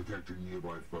sensors detecting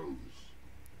nearby foes.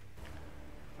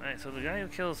 Right, so the guy who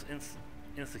kills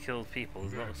insta-kills people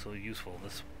is not so useful in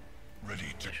this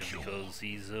Ready to mission kill. because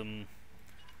he's not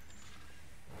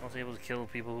able to kill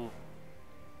people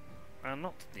who are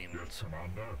not demons. Yes,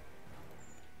 Commander.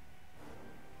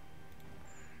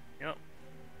 Yep.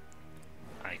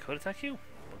 I could attack you,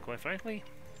 but quite frankly,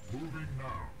 Moving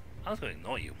now. I was going to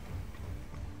ignore you.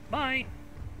 Bye!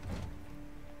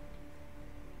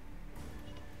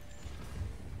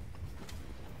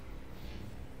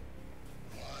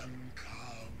 One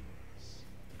comes.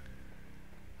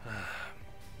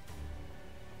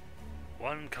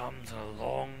 One comes a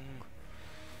long,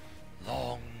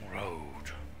 long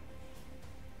road.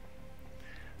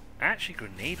 Actually,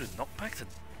 grenade with knockbacks are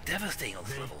devastating on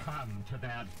this They level. come to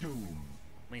their doom.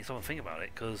 When you stop and think about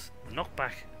it, because the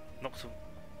knockback knocks them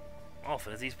off,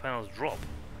 and as these panels drop,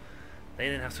 they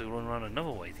then have to run around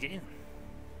another way to get in.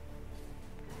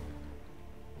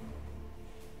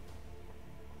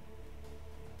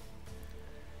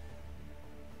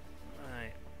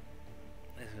 Right.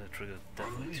 This is going to trigger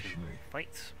definitely Unleash 2 me.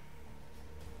 fights.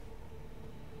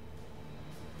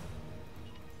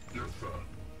 Yes, sir.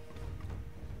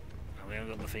 And we haven't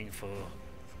got the thing for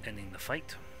ending the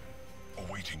fight.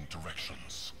 Awaiting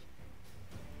directions.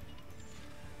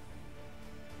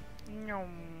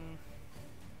 Nom.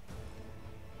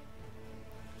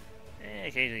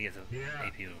 Occasionally gets an Yeah.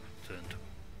 AP turned.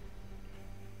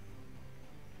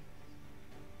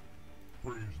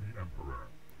 Praise the Emperor.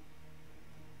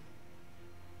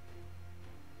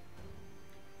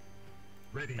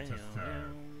 Ready to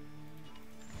serve.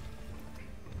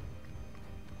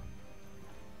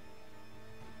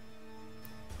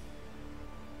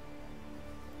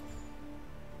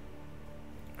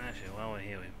 Actually, while we're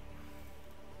here, we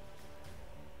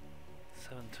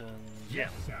 7 turns.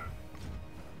 Yes, sir.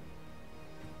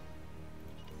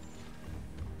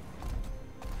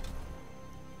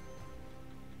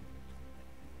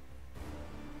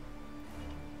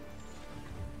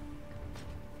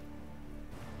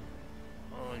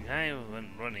 Well, the guy who went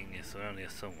running is around here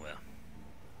somewhere.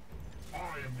 I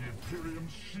am the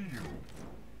Imperium's shield.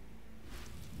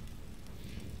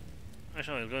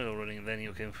 Actually, I'll go running and then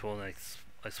you can fall and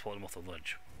I spot him off the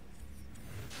ledge.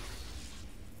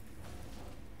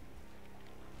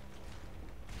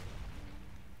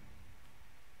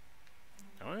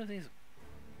 I wonder if these...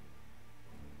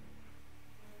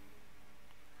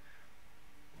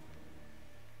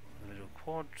 individual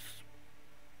quads.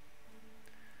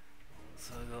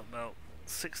 So I've got about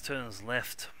 6 turns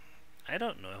left. I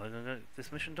don't know if I'm going to get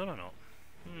this mission done or not.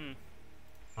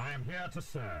 I am here to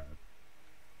serve.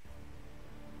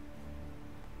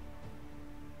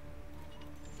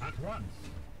 At once.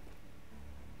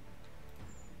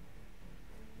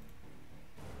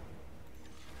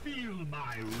 Feel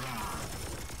my wrath.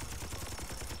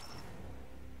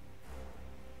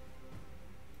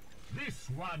 This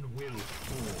one will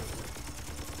fall.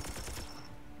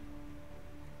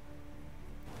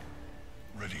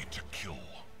 Ready to kill.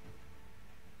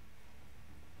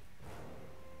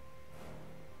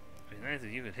 It'd be nice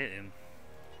if you could hit him.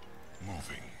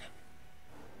 Moving.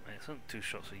 Excellent, 2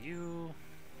 shots for you.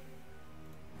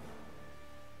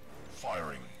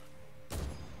 Firing.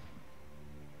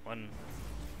 1.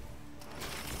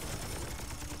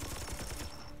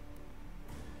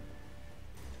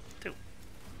 Two.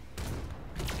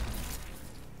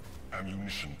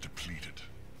 Ammunition depleted.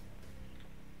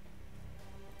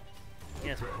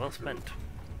 Yes, well spent.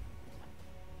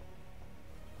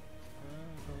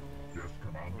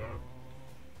 Commander.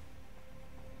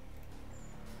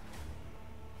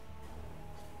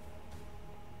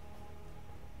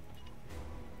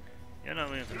 You're not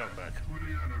moving to knock back. To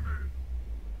the enemy.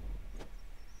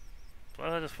 Why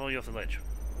did I just throw you off the ledge?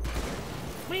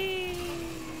 Whee!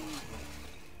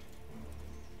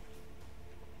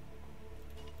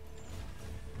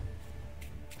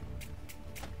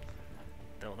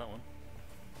 Dealt with that one.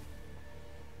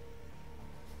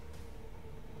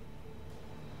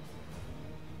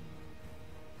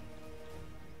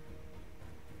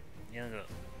 Yeah, I got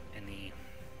any.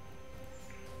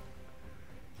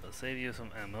 So I'll save you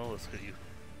some ammo. Let's get you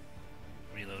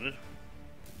reloaded.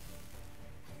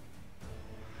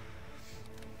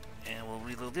 And we'll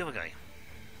reload the other guy.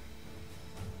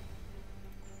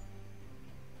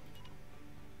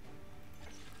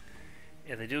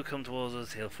 If they do come towards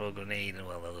us, he'll throw a grenade and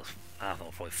well, they'll just, I don't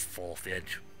know, probably fall off the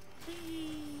edge.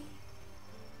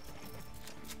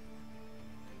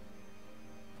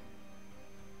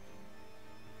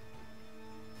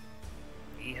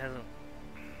 He hasn't.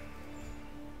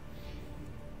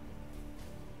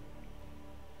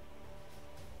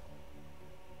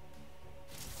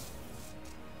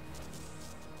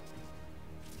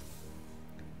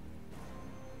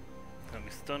 Gonna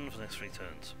be stunned for the next 3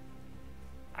 turns.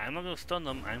 I'm not going to stun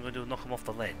them, I'm going to knock them off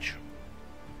the ledge.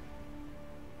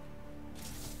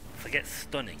 Forget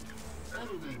stunning.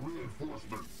 Enemy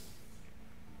reinforcements.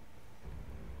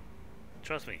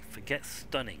 Trust me, forget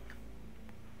stunning.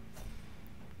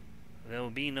 There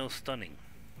will be no stunning.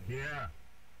 Here.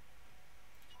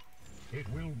 It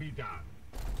will be done.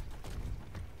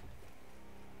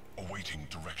 Awaiting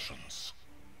directions.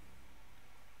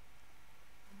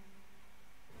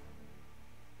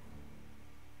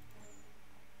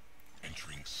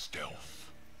 Entering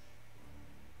stealth.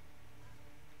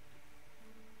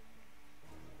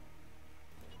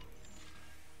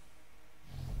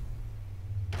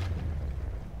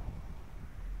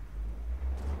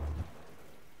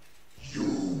 You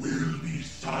will be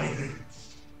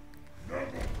silenced.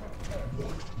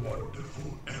 What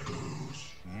wonderful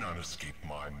echoes. None escape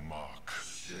my mark.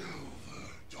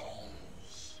 Silver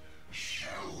dolls.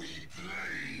 Shall we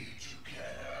play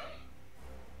together?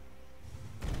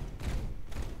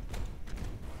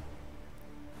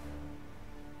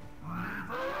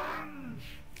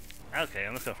 Okay,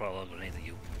 I'm just going to throw a lot of grenades at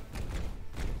you.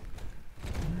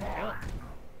 Yeah.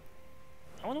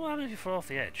 I wonder what happens if you fall off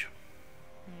the edge.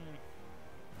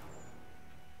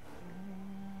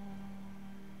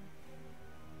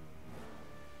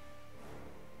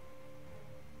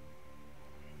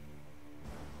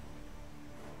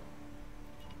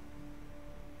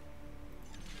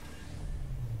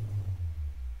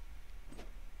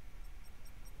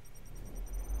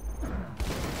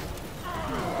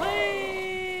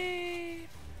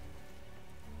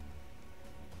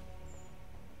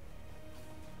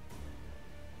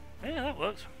 Yeah, that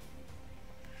worked.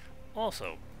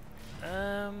 Also,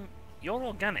 you're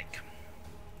organic.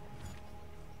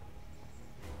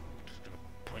 Just gonna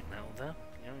point that out there.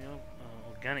 You're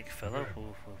organic fellow who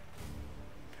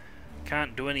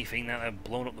can't do anything now they've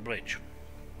blown up the bridge.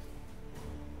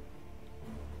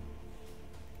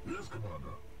 Yes,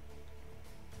 Commander.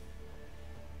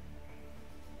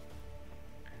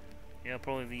 You're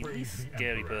probably the Praise least the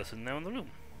scary Emperor. person now in the room.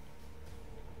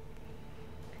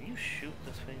 Can you shoot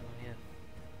this thing on here?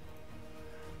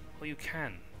 Oh, you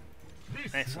can.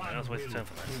 This Excellent, one I was wasting will time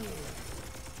for that. fall.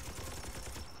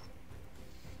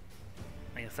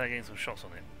 I can start getting some shots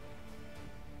on it.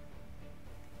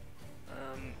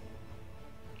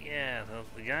 Yeah,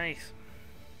 the guys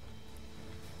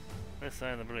this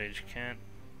side of the bridge can't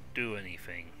do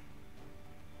anything.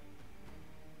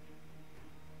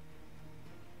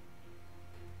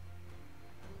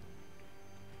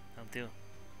 I'll deal.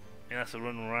 He has to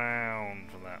run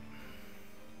round for that.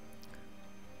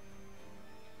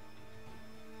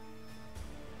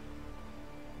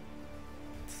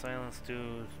 Silence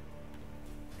dude,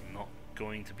 not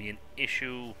going to be an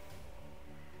issue.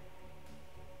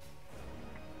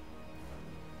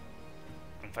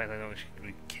 In fact, I don't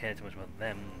really care too much about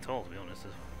them at all, to be honest.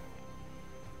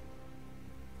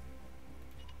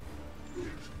 It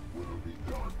will be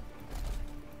done.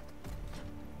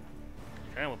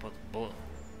 Okay, we'll put the bullet.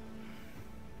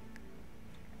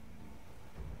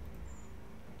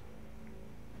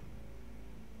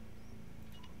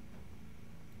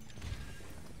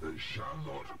 They shall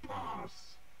not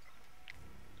pass.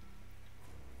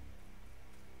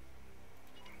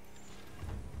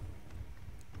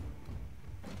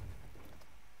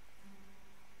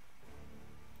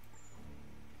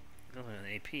 Doesn't have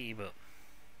an AP, but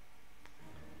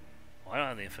well, I don't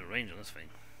have the infinite range on this thing.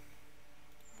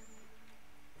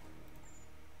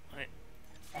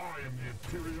 am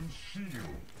the Imperium's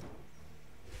shield.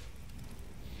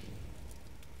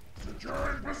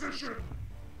 Securing position!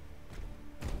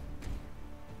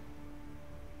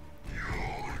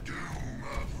 Your doom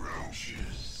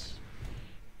approaches.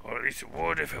 Or at least it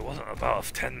would if it wasn't about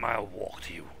a 10-mile walk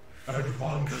to you. Good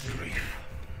grief.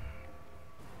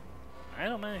 I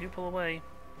don't mind if you pull away.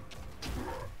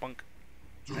 Bunk.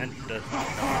 And does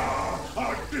not.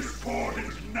 Our discord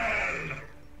is knell!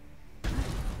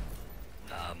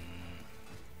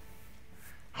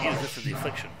 He resisted the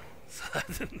affliction, so that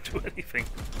didn't do anything.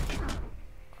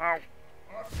 Ow.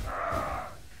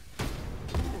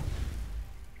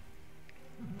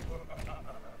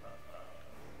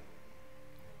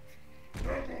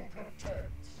 Double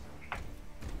protects.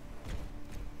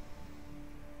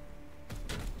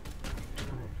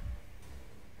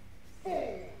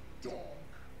 Full dog.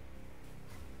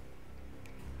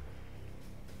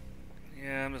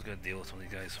 Yeah, I'm just gonna deal with some of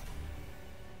these guys.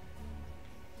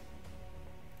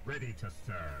 Ready to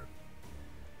serve.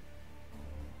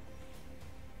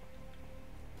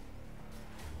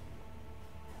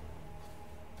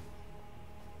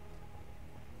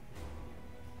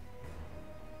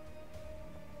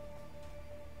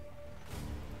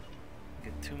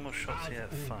 Get 2 more shots here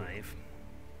at 5.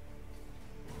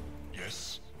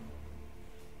 Yes.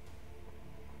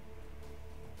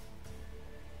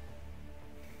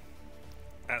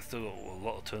 That's still got a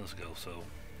lot of turns to go, so.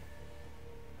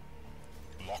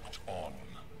 Locked on.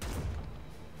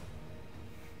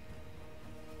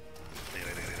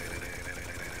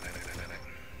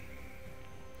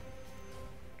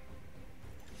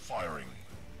 Firing.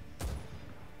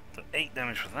 So 8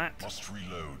 damage for that. Must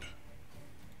reload.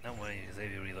 No way,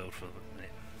 Xavier reload for a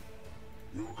minute.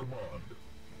 Your command.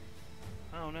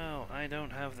 Oh no, I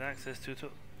don't have the access to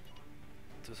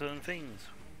certain things.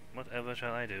 Whatever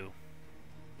shall I do?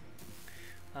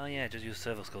 Oh yeah, just use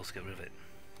servo skulls to get rid of it.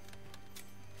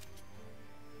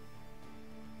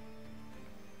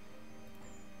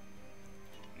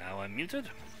 Now I'm muted.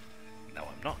 No,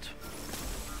 I'm not.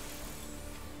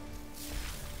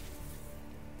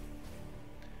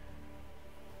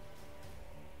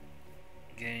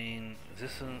 Gain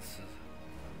resistance.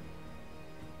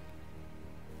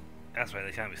 That's right,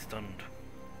 they can't be stunned.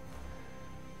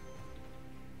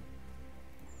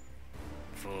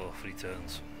 For 3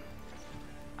 turns.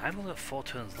 I've only got 4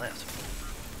 turns left.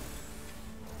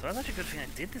 So that's actually a good thing I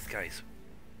did this, guys.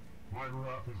 My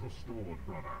wrath is restored,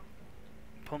 brother.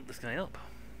 Pump this guy up.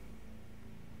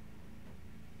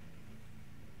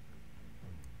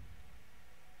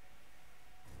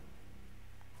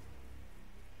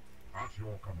 At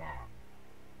your command.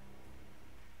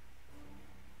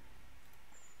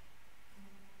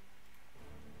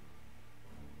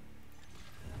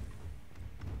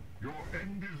 Your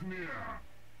end is near.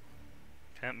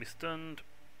 Can't be stunned.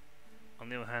 On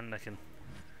the other hand, I can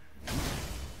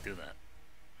do that.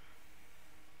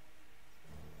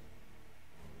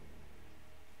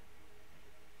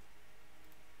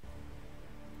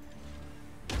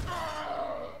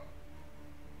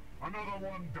 Another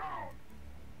one down.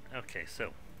 Okay,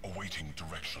 so Awaiting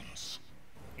directions.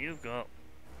 you've got.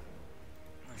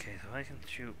 Okay, so I can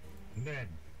shoot Men,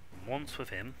 once with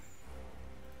him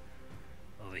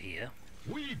over here.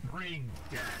 we bring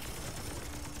death.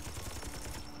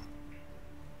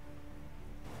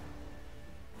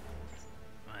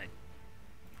 Right,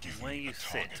 Give where me you a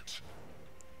sit. target.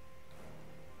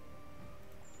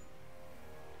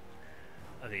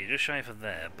 Okay, you're just shy for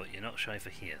there, but you're not shy for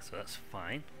here, so that's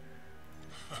fine.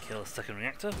 Kill a second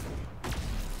reactor.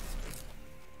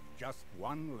 Just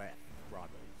one left, brothers.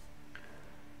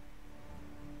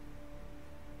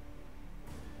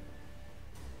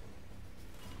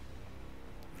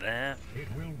 There. It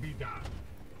will be done.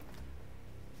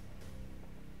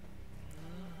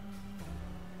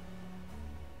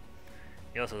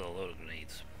 He also got a load of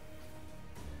grenades.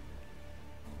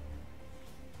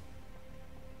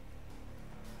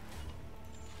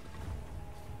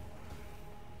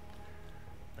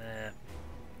 There.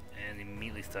 And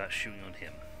immediately start shooting on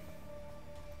him.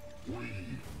 We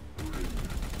bring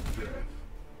death.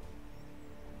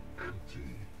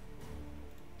 Empty.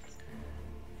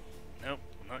 Nope,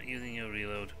 not using your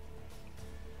reload.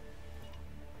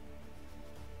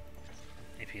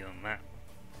 AP on that.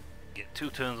 Get 2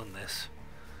 turns on this.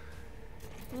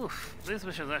 Oof, this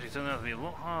mission's actually turned out to be a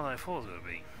lot harder than I thought it was going to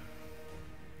be.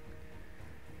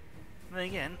 Then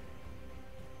again,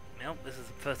 well, this is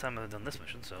the first time I've done this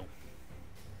mission, so.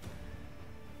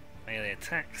 Melee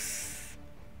attacks.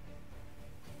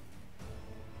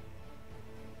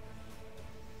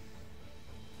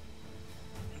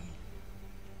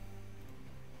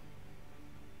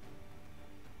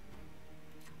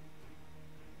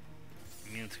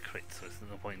 crit, so there's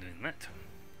no point in doing that.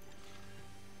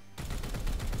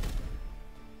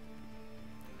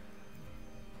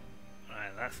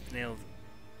 Right, that's nailed.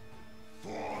 For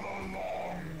the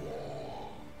long war.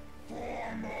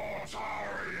 For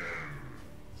Mortarion.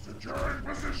 Securing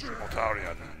position.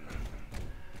 Mortarion.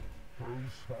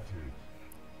 Pro-spotted.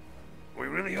 We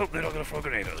really hope they're not going to throw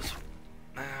grenade at us.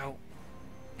 Ow.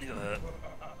 You got hurt.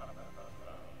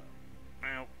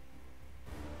 Ow.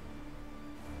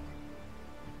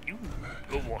 You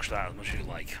go watch that as much as you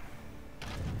like.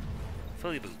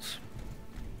 Fill your boots.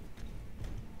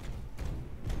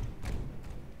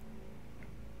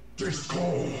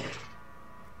 Discord.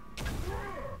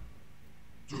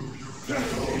 Do you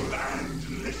settle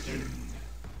and listen?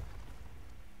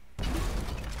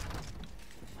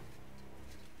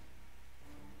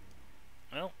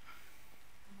 Well.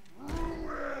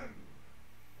 Ruin.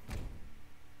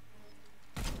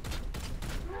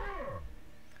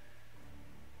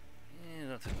 Yeah,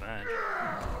 not too bad.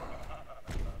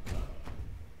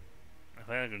 If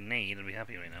I had a grenade, I'd be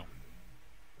happy right now.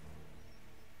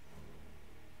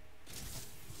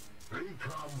 They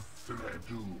come to their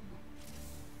doom.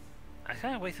 I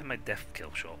kind of wasted my death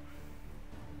kill shot.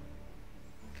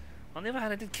 On the other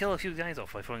hand, I did kill a few guys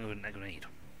off by throwing a grenade.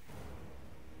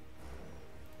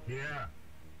 Yeah.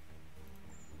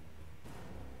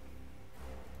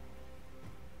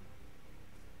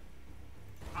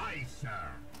 Aye,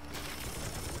 sir.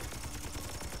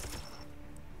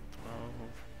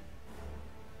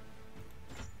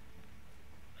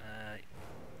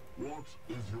 12. What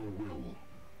is your will?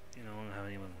 You know, I don't have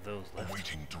any of those left.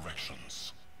 Awaiting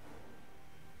directions.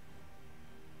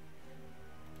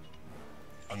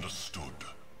 Understood.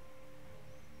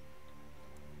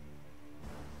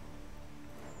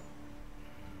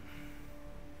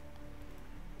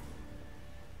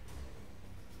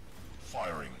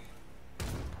 Firing.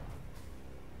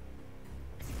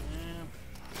 Yeah.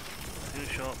 2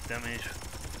 shot damage.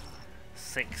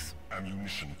 6.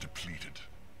 Ammunition depleted.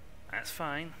 That's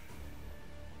fine.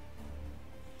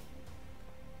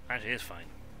 Actually, it's fine.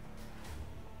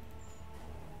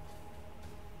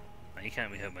 No, you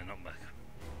can't be hurt by knockback.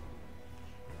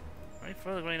 Right,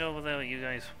 throw the grenade over there at you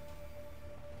guys.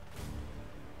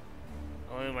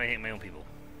 Although I hate my own people.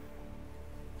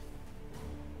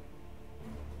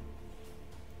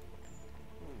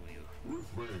 Ooh, you.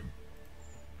 With me.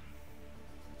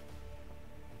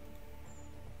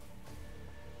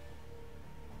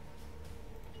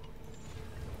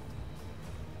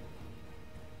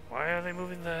 Why are they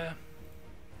moving there?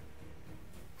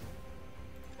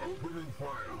 Opening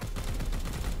fire.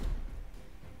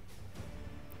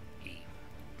 E.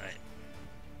 Right.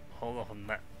 Hold off on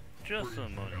that just a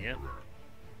moment, yeah?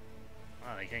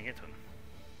 Ah, I can't get to him.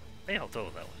 They helped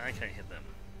over that one. I can't hit them.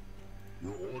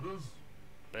 Your orders?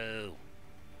 Boo.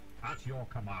 At your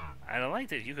command. I'd have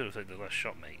liked it if you could have saved the last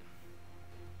shot, mate.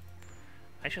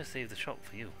 I should have saved the shot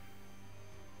for you.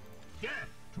 Death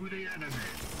to the enemy.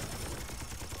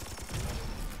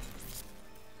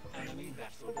 Enemy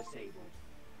vessel disabled.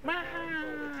 Ah! Preparing for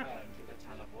return to the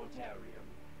teleportarium.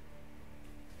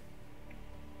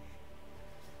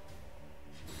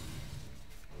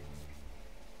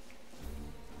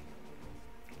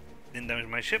 Didn't damage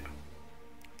my ship.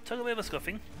 Took a bit of a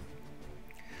scuffing.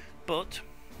 But,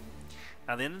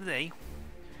 at the end of the day,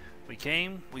 we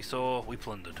came, we saw, we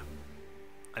plundered.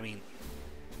 I mean,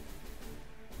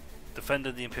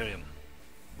 defended the Imperium.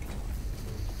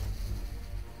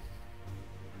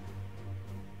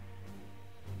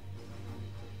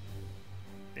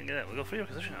 Didn't get that. We got free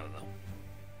requisition out of it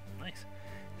though. Nice.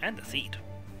 And a seed.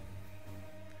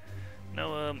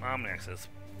 No armory access.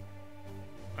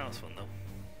 That was fun though.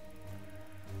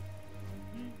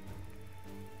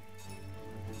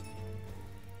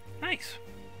 Nice.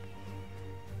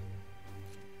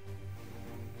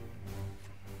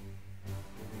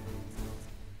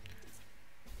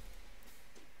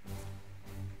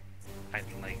 I'd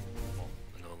like well,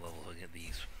 another level to get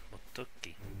these. But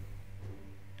okay.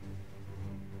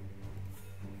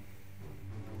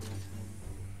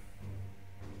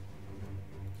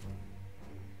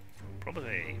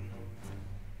 Probably.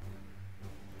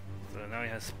 So now he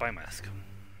has Spy Mask.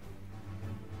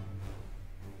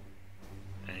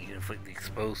 And he can inflict the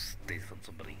exposed state on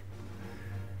somebody.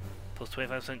 Plus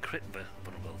 25% crit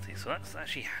vulnerability, so that's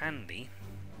actually handy.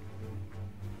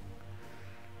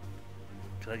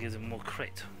 Because that gives him more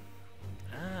crit.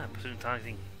 Ah, precision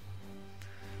targeting.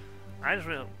 I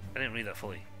didn't read that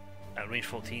fully. At range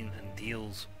 14 and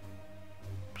deals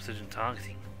precision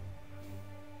targeting.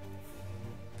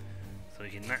 So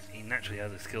he naturally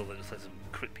has a skill that just lets him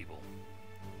crit people.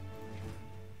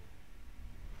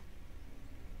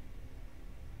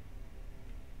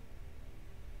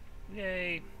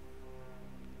 Yay!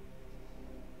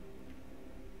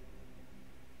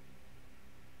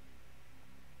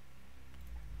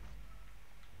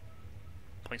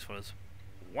 Points for us.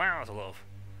 Wow, that's a lot of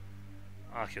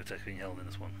archaeotech being held in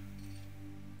this one.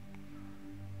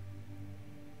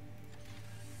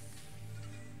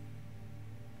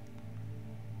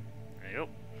 There you go.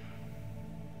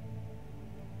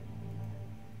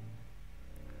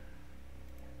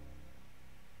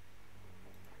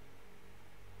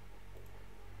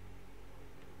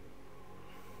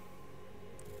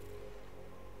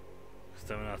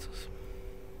 Exterminatus.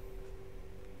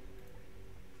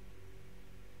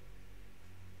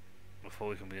 Before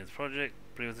we can begin this project,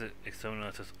 bring with it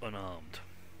Exterminatus unarmed.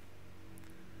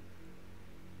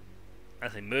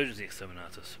 That's emergency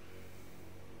Exterminatus.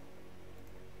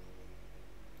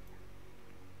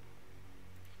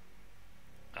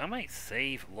 I might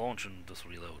save, launch, and just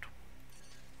reload.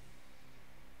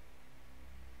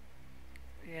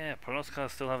 Yeah,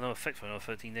 prognosticators still have no effect for another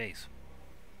 13 days.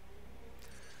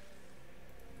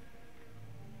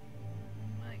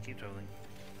 Alright, keep traveling.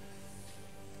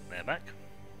 They're back.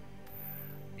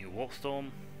 New Warp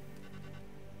Storm.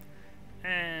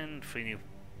 And 3 new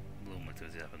bloom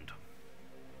activity happened.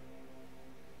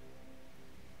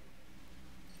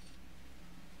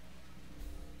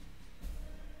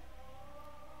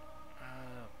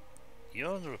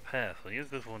 You're on the repair, so you're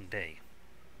good for 1 day.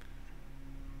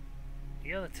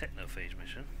 You're the Technophage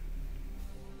mission.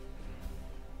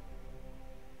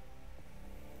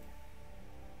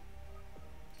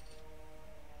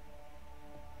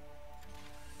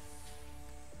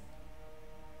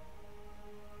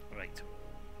 Right.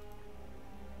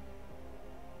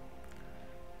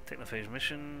 Technophage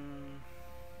mission.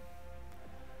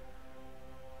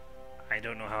 I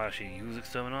don't know how to actually use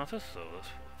Exterminatus, so that's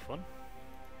fun.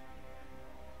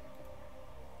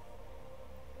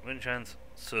 Win chance,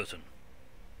 certain.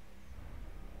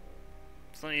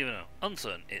 It's not even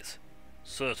uncertain, it's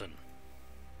certain.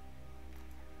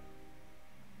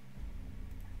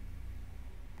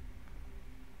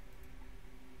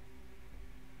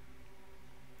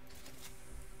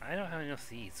 I don't have enough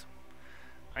seeds.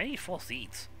 I need 4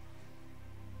 seeds.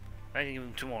 I can give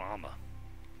them 2 more armor.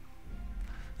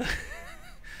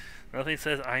 Nothing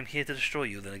says I'm here to destroy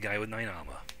you than a guy with 9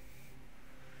 armor.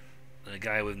 Than a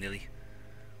guy with nearly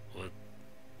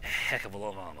a heck of a lot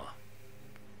of armor.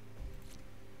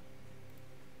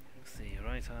 Let's see,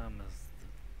 right arm is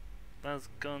the las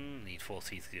gun. Need 4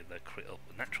 seeds to get that crit up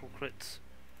with natural crits.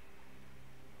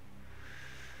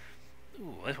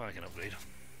 Ooh, this one I can upgrade.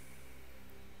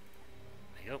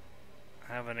 There you go.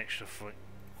 Have an extra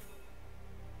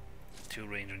 2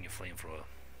 range on your flamethrower.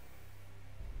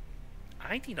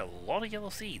 I need a lot of yellow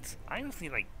seeds. I just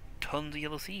need like tons of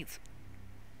yellow seeds.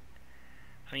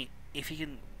 I mean, if he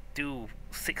can do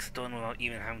 6 stun without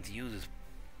even having to use his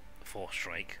Force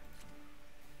Strike,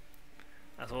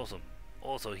 that's awesome.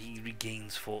 Also, he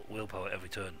regains 4 willpower every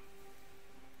turn.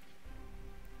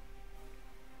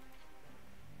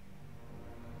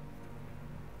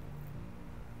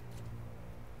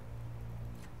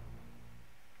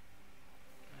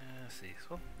 Let's see,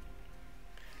 so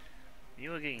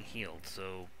you are getting healed,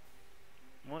 so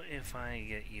what if I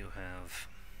get you have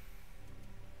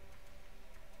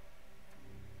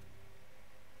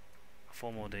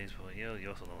 4 more days for you?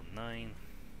 You're also level 9.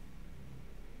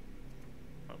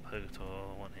 Not Purgator,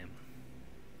 I want him.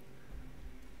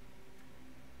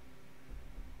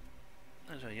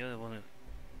 That's right, you're the one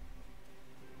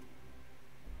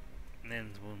who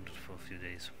Nen's wounded for a few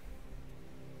days.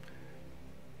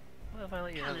 What if I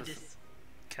let you have this?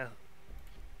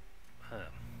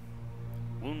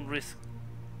 Wound risk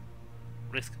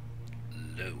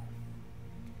low.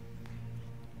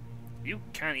 You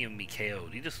can't even be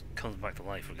KO'd, he just comes back to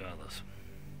life regardless.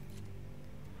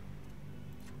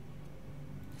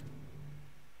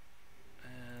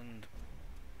 And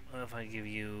what if I give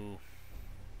you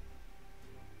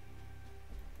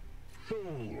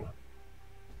Fool!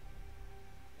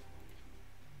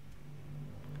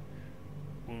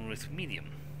 wound risk medium?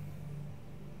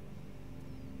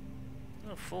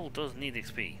 Oh, full does need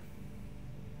XP.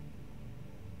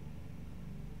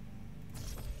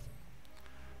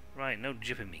 Right, no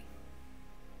jipping me.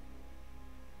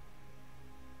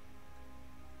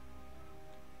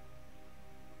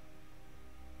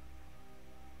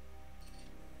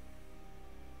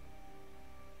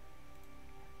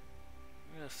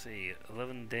 Let's see,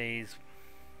 11 days.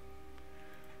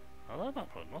 I love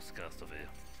about prognosticator stuff here.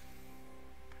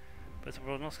 But the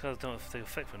prognosticators don't take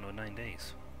effect for another 9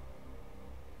 days.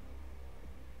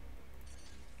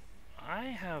 I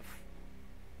have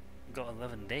got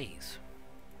 11 days.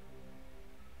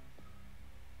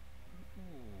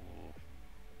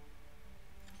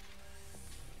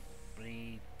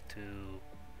 3, 2,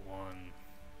 1.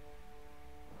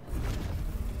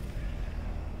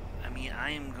 I mean,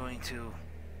 I am going to...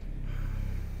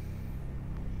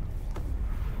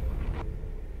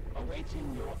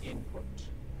 Awaiting your input.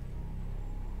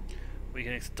 We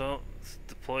can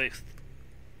deploy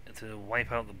to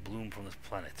wipe out the bloom from this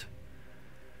planet.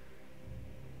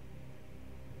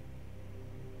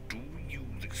 Do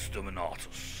use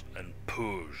Exterminatus and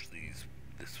purge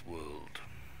this world.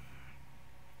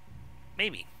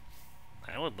 Maybe.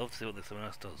 I would love to see what the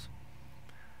Exterminatus does.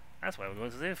 That's why we're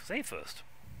going to save first.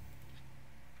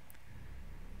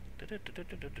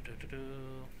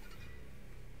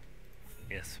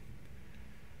 Yes.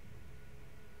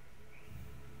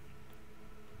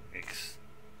 Exterminatus.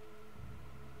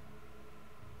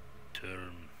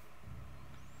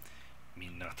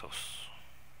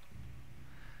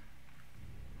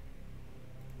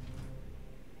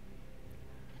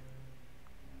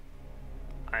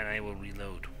 And I will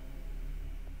reload.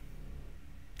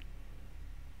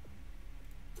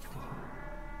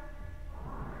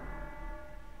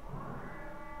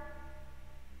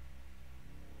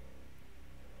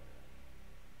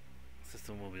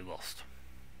 System will be lost.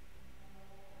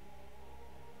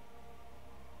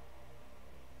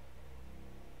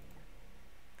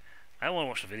 I want to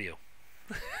watch the video.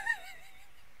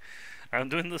 I'm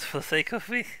doing this for the sake of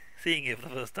me seeing it for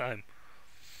the first time.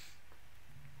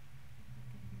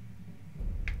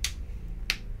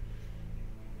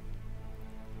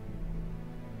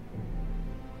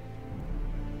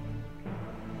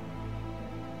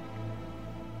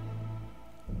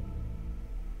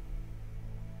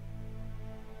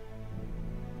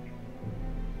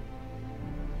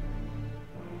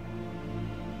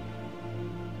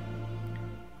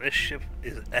 This ship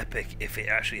is epic if it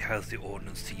actually has the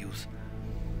ordnance to use.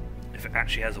 If it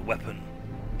actually has a weapon,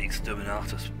 the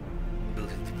Exterminatus,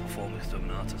 ability to perform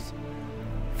Exterminatus.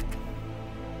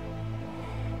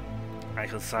 I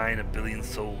can sign 1 billion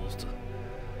souls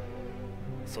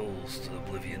to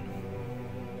oblivion.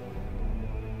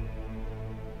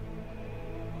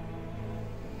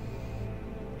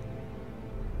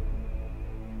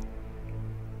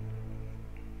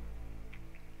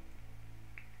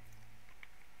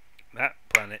 That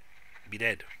planet be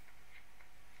dead.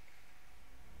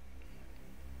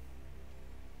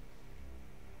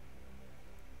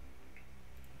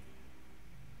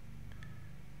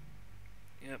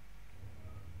 Yep.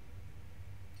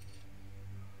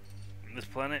 This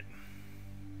planet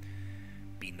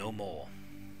be no more.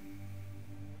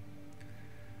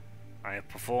 I have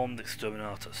performed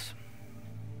Exterminatus.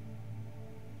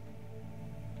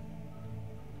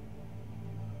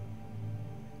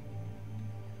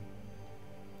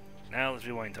 Now let's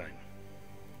rewind time.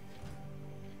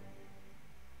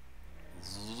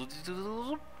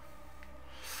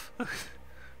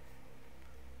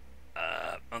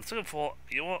 I'm still for,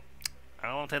 you know what?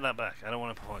 I want to take that back. I don't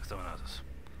want to perform Exterminatus.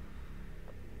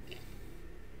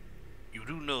 You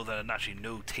do know that there's actually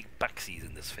no take backsies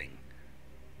in this thing.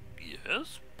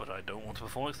 Yes, but I don't want to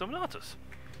perform Exterminatus.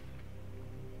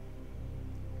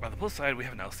 On the plus side, we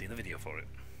have now seen the video for it.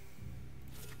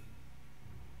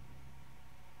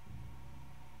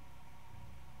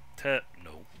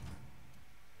 No.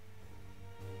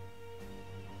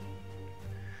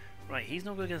 Right, he's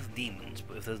not good against demons,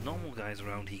 but if there's normal guys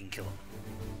around, he can kill them.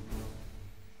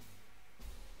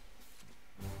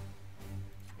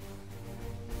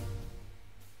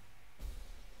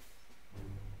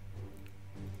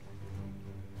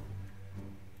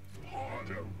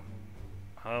 Harden.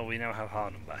 Oh, we now have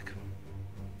Harden back.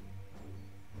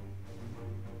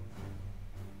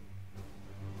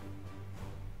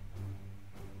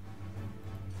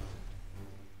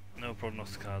 No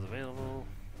prognosticators available.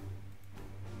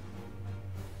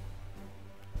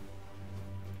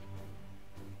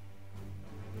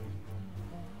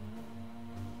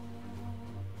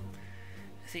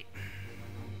 See,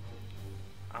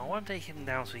 I want to take him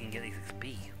down so we can get these XP.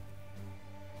 You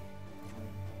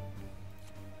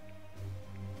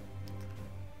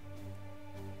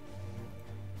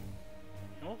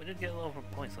know what? We did get a lot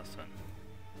of points last time.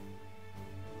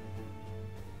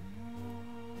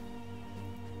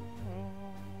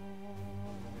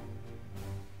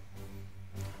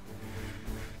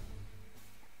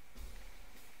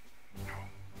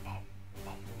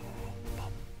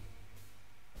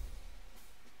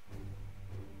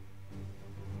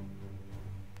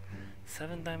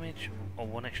 Seven damage or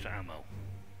 1 extra ammo.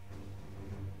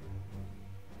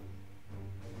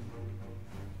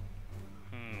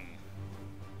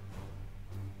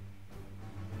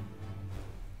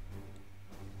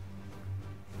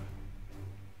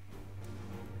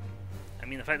 I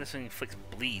mean, the fact this thing inflicts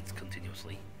bleeds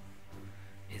continuously.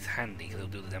 handy because it'll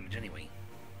do the damage anyway.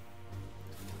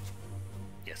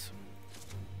 Yes.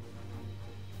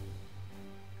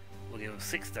 We'll give him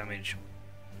 6 damage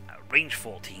at range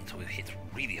 14, so it hits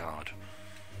really hard.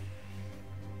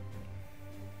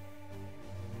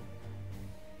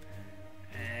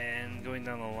 And going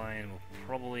down the line, we'll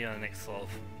probably on the next sort of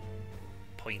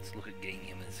points look at getting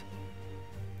him as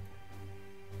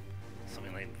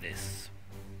something like this.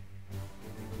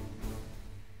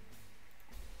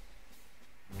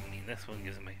 I mean, this one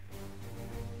gives me.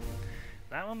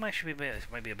 That one might be better.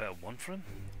 Might be a better one for him.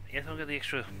 Yes, I don't get the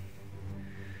extra.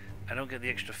 I don't get the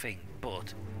extra thing,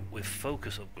 but with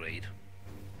focus upgrade,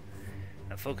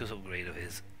 that focus upgrade of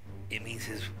his, it means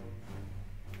his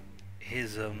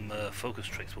focus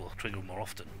tricks will trigger more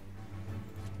often.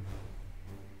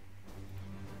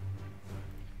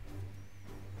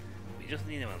 We just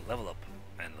need him to level up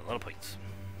and a lot of points.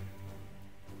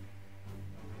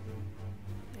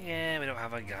 Yeah, we don't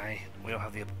have a guy. We don't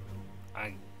have the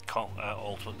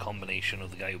ultimate combination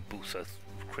of the guy who boosts our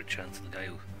crit chance and the guy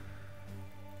who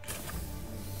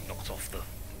knocks off the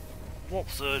warp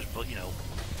surge, but you know,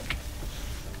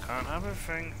 can't have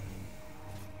everything.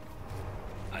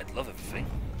 I'd love everything.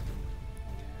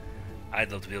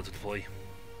 I'd love to be able to deploy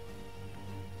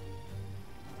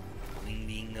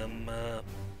leading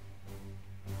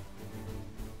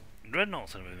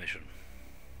dreadnoughts in every mission.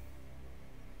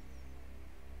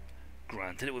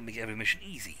 Granted, it would make every mission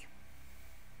easy,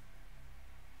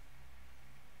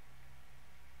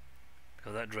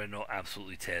 because that dreadnought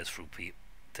absolutely tears through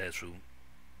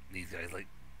these guys like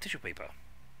tissue paper.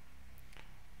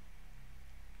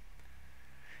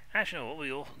 Actually, no,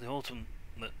 what the ultimate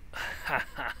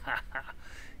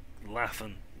laugh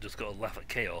and just got to laugh at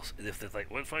chaos is if they're like,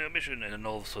 "Let's find a mission," and then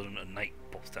all of a sudden a knight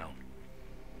pops down.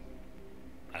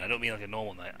 And I don't mean like a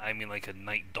normal knight; I mean like a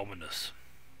knight dominus,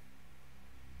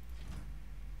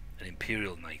 an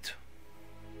imperial knight.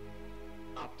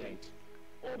 Update.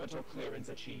 Orbital clearance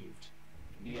achieved.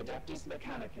 The Adeptus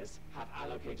Mechanicus have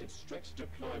allocated strict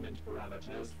deployment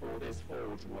parameters for this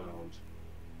forge world.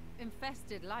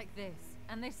 Infested like this,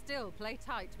 and they still play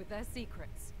tight with their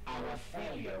secrets. Our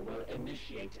failure will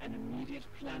initiate an immediate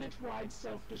planet-wide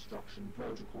self-destruction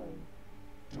protocol.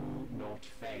 Do not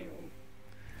fail.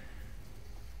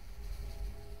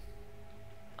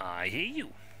 I hear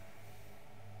you.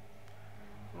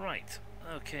 Right.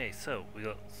 Okay, so we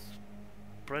got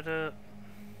spreader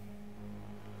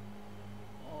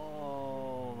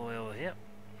all the way over here.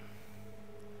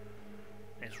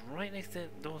 It's right next to the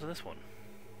door to this one.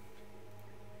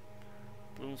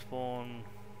 Bloom spawn.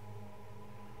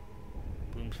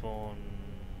 Bloom spawn.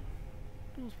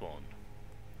 Bloom spawn.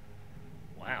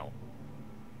 Wow.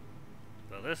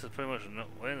 So this is pretty much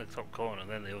we're in the top corner,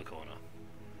 then the other corner.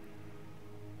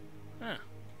 Huh.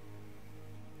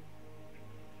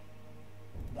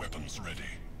 Weapons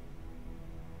ready.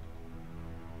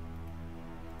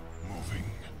 Moving.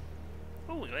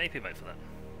 Oh, we got AP back for that.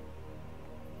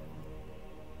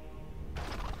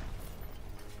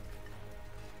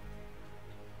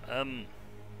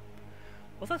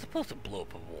 Was that supposed to blow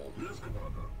up a wall? Yes,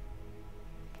 Commander.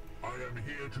 I am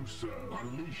here to serve.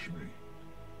 Unleash me.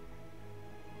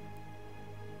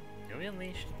 You'll be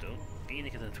unleashed. Don't be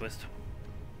nicked in a twist.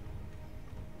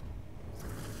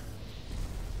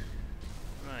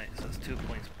 Right, so that's 2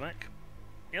 points back.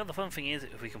 The other fun thing is,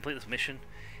 if we complete this mission,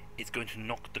 it's going to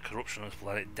knock the corruption on this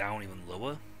planet down even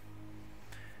lower.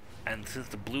 And since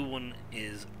the blue one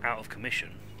is out of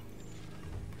commission,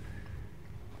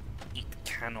 it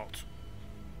cannot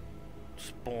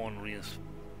spawn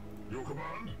Your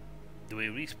command? do a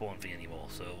respawn thing anymore,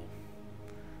 so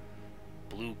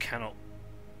blue cannot,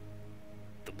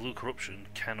 the blue corruption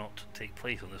cannot take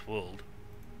place on this world,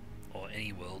 or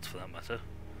any worlds for that matter.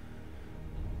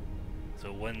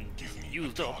 So when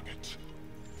used up,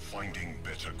 Finding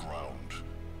better ground.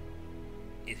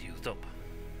 it's used up.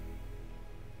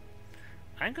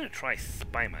 I'm going to try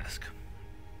Spy Mask.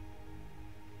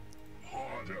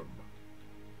 Hardem.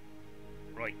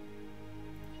 Right.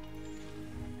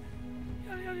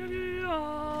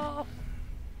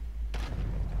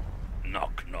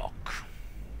 Knock, knock.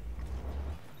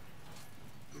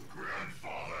 The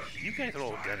grandfather. You guys are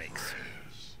all organics.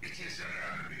 It is an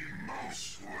enemy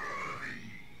most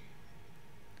worthy.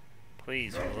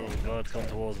 Please, for the love of God, come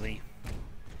towards me.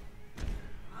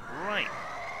 Right.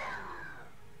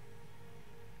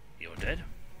 You're dead.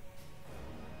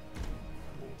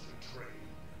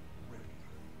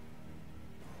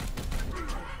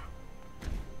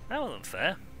 That wasn't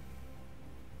fair.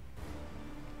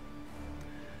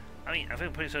 I mean, I think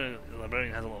I'm pretty sure the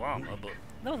librarian has a lot of armor, but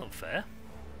that wasn't fair.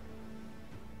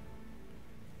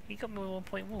 He got me with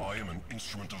 1.1. I am an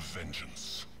instrument of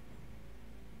vengeance.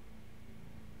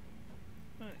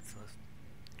 Right, so let's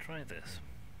try this.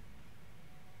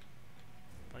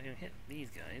 If I can hit these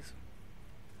guys.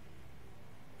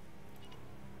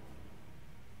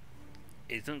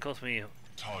 It doesn't cost me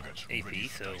Target AP, ready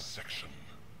for so. dissection.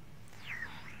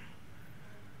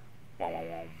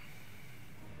 Wow.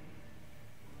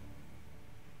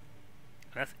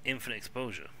 That's infinite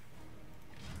exposure.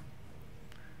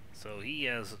 So he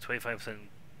has a 25%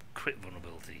 crit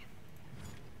vulnerability.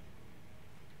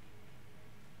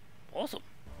 Awesome.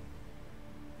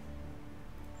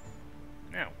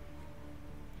 Now.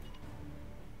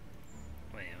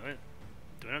 Wait, what?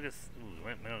 Do I not get... Ooh,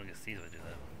 I might not get Steve if I do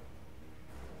that.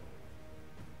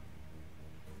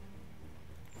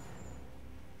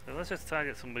 So let's just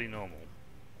target somebody normal.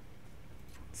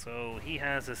 So he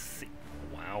has a...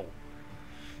 Wow.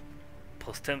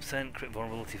 Plus 10%, crit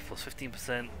vulnerability plus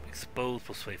 15%, exposed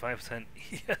plus 25%.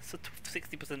 He has a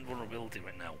 60% vulnerability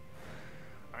right now.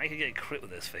 I could get a crit with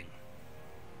this thing.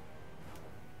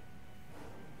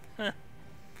 Huh.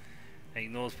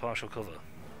 Ignores partial cover.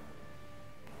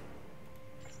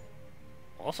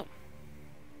 Awesome.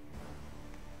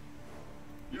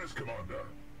 Yes, Commander.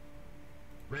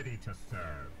 Ready to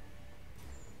serve.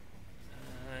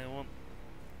 I want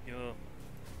your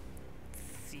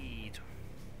seed.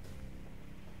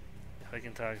 If I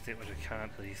can target it, which I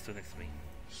can't because he's still next to me.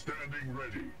 Standing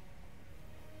ready.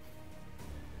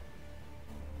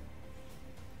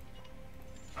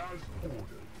 As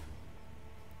ordered.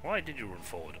 Why did you run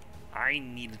forward? I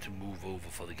needed to move over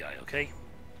for the guy, okay?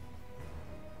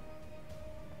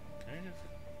 Can I just...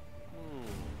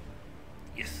 Ooh.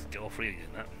 Yes, get all three of you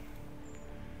in that.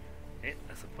 Yeah,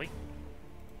 that's the point.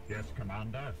 Yes,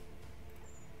 Commander.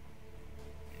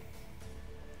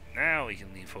 Now we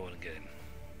can lean forward and get him.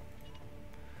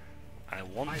 I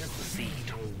want I the have seed.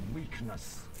 no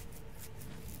weakness.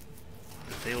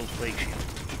 The failed plague shield.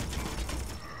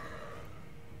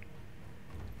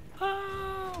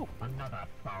 Oh! Another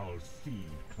foul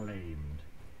seed claimed.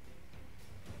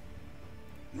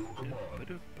 Your command.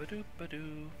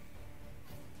 Ba-doop-ba-doop-ba-doo.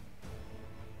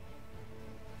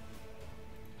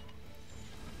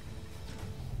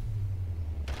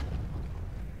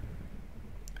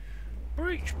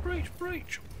 Breach, breach,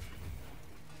 breach!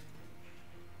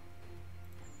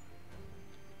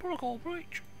 Protocol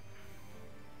breach!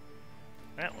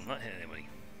 That one not hit anybody.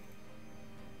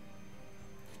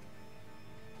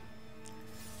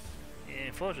 Yeah,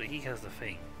 unfortunately he has the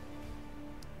thing.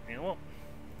 You know what?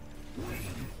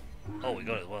 Oh, we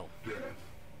got it as well.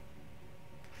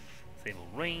 Disable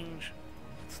range.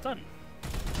 Stun.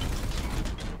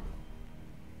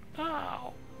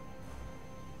 Ow!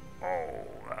 Oh,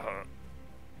 that hurt.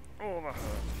 Oh, that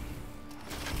hurt.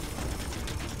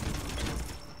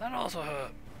 That also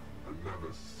hurt.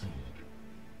 Another seed.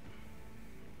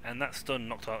 And that stun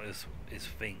knocked out his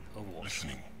thing, Overwatch.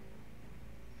 Listening.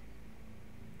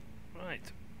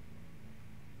 Right.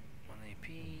 1 AP,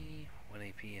 1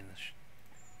 AP in the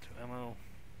 2 ammo.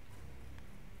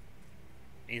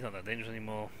 He's not that dangerous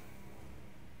anymore.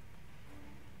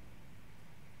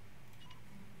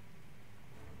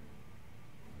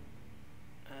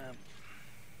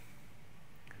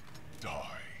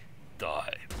 Die.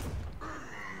 Die.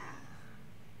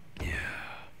 Yeah.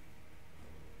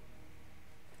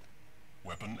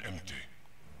 Weapon empty.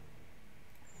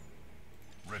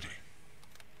 Ready.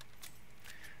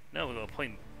 Now we've got a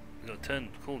point. We've got a turn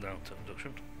cooldown to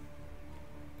induction.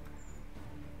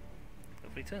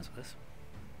 Got 3 turns for this.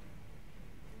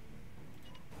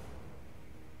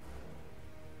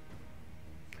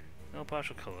 No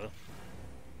partial cover.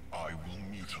 I will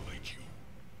mutilate you.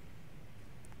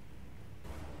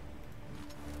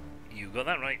 You got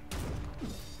that right.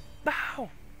 Bow!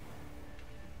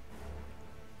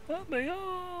 Let me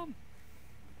on!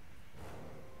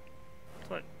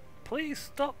 It's like, please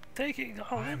stop taking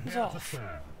our I am limbs here to off.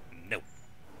 serve. No.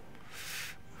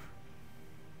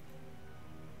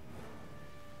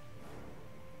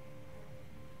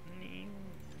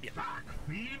 Yeah. Back,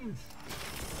 fiends!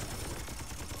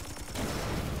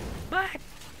 Back!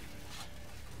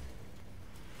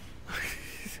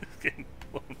 He's just getting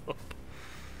blown up.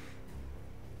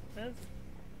 Yes.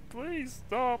 Please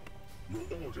stop. Your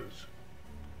orders.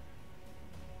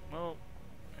 Well.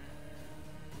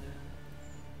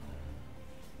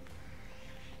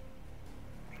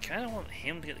 I kind of want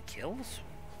him to get the kills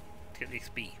to get the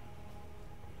XP.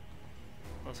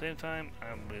 At the same time, I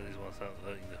really just want to start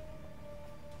hurting the.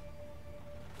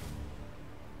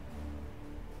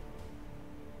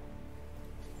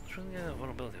 What's really a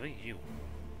vulnerability? I think you.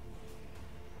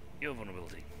 Your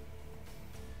vulnerability.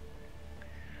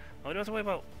 Oh, I don't have to worry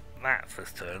about that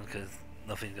first turn because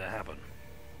nothing's gonna happen.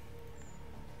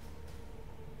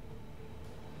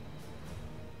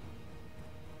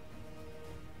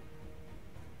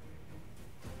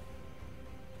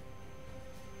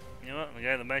 You know what? The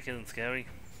guy in the back isn't scary.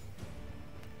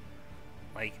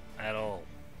 Like, at all.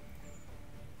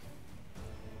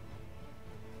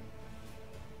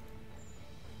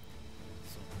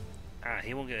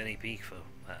 He won't get an AP for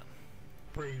that.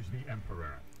 Praise the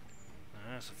Emperor.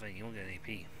 That's the thing, he won't get an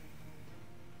AP.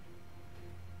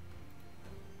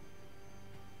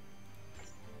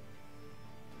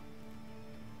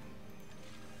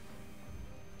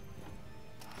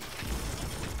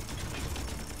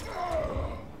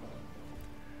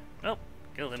 Nope,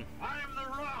 killed him. I am the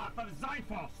wrath of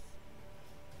Xiphos!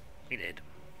 He did.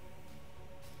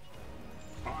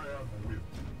 I am with you.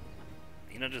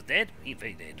 He not just dead, he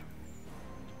very dead.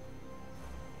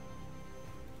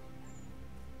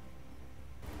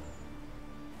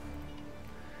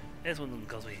 This one doesn't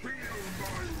cause me. Feel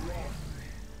my wrath.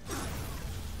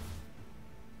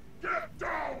 Get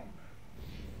down!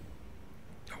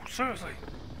 Oh, seriously.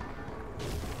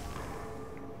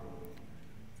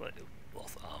 Like,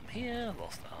 lost arm here,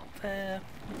 lost arm there.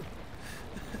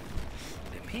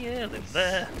 Limb here, limb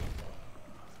there.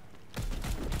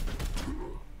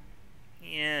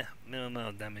 Yeah, minimum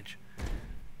amount of damage.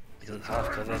 Because it's half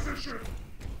cover.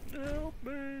 Help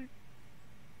me!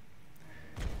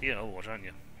 You're in Overwatch, aren't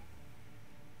you?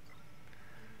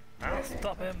 I'll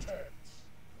stop him.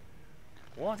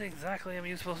 What exactly am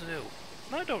you supposed to do?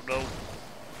 I don't know.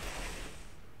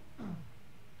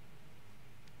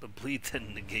 The bleed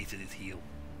then negated his heal.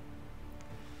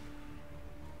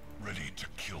 Ready to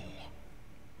kill.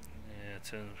 Yeah,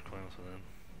 turns requirements for them.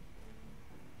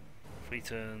 3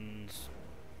 turns.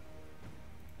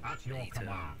 At your 8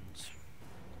 command. turns.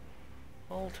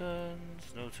 All turns,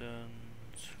 no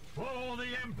turns. For the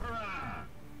Emperor!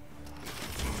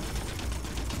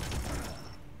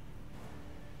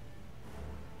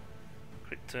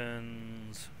 Crit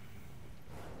turns.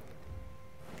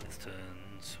 Blitz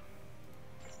turns.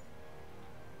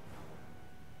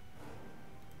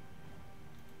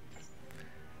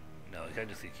 No, I can't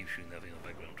just keep shooting that thing in the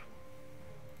background.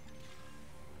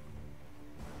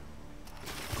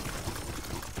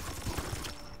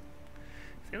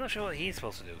 See, I'm not sure what he's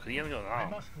supposed to do, because he hasn't got an I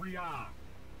arm. must rearm.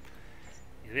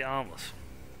 He's a bit armless.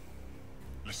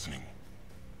 Listening.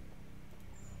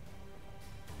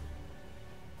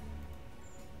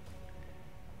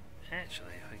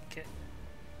 Actually, if I get...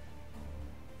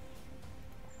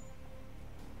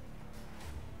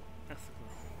 That's the goal.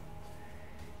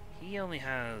 He only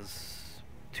has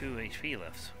 2 HP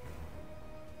left.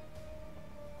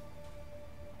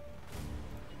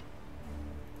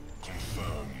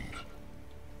 Confirmed.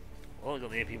 Well, I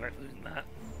got the AP back for doing that.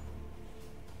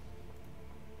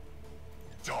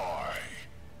 Die.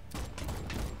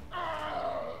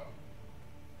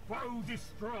 Foe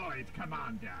destroyed,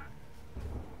 Commander.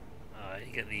 Alright,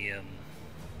 you get the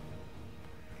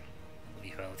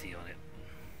lethality on it.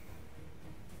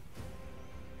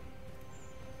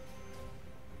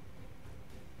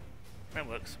 That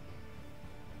works.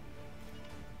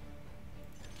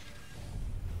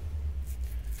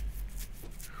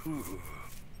 Whew.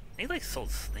 He likes Solid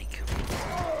Snake.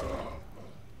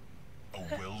 A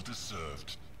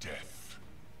well-deserved death.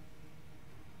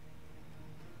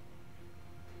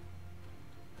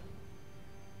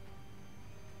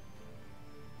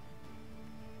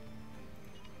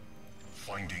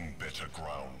 Finding better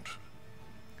ground.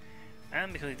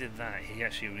 And because he did that, he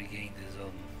actually regained his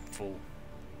full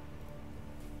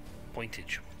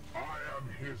pointage. I am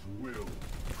his will.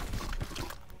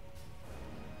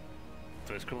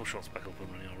 So his critical shot's back up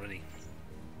and running already.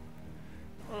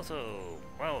 Also,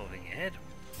 while moving ahead,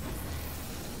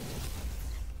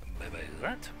 bye bye to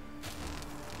that.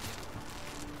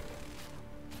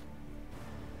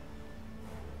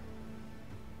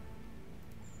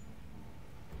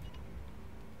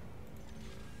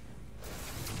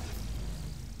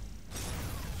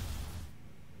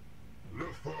 The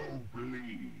foe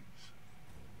bleeds.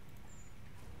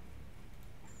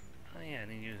 Oh yeah, I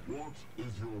need you. What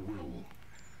is your will?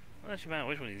 Well, actually, man,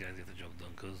 which one of these guys get the job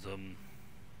done? Because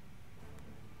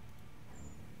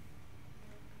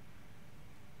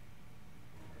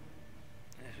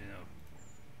actually no,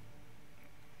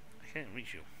 I can't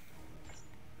reach you.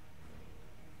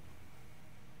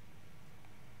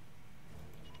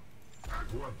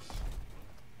 At once.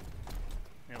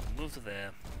 Now move to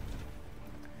there.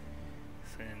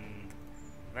 Send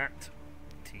that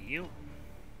to you.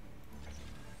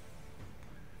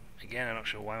 Again, I'm not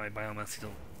sure why my biomass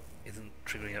isn't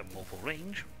triggering at multiple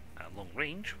range, at long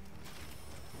range.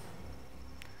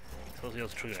 supposed to be able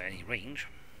to trigger at any range.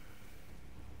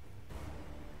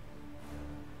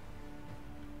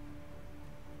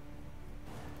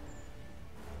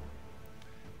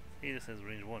 See, this says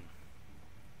range 1.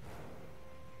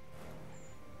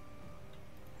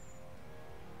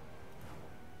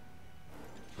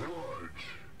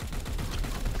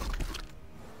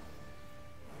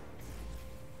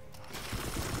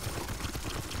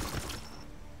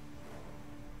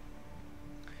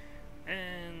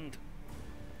 And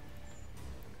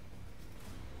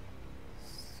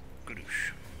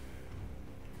Skadoosh.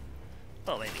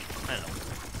 Well, maybe. I don't know.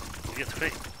 Did you get the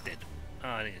crit? Did. Oh,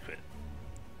 I didn't get the crit.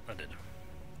 I did.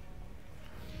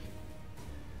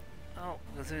 Oh,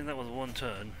 considering that was one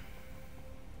turn.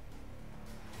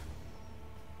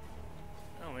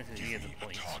 Oh, maybe you get the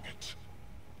points. Target.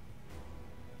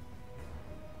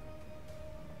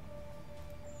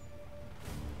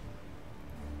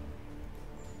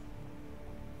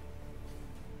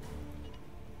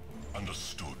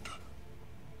 Understood.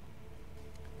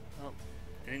 Well,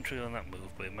 it didn't trigger on that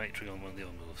move, but it might trigger on one of the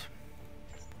other moves.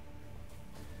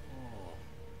 Oh.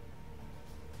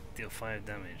 Deal 5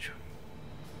 damage.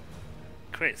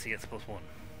 Crits, he gets +1.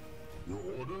 Your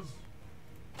orders?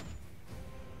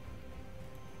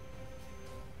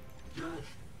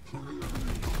 Death to the enemy.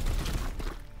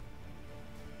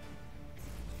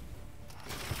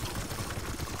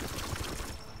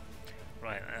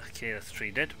 Right, okay, that's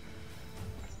 3 dead.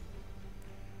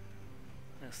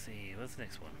 Let's see, what's the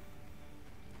next one?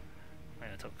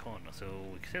 Right, top corner, so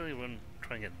we can certainly run,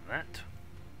 try and get that.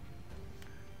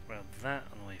 Grab that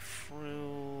on the way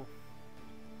through.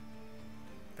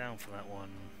 Down for that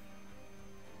one.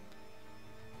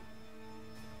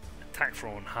 Attack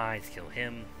throw on high to kill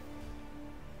him.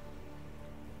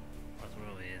 What's the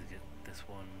row here? Get this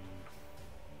one.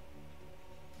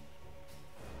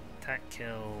 Attack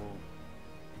kill.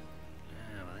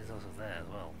 Yeah, well, he's also there as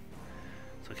well.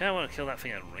 So we kind of want to kill that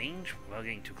thing at range without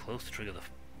getting too close to trigger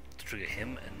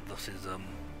him, and thus is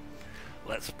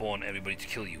let's spawn everybody to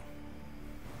kill you.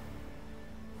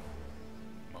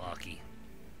 Malarkey.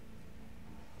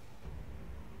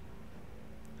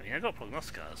 I mean, I got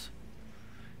prognosticators.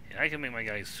 Yeah, I can make my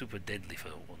guys super deadly for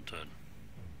one turn.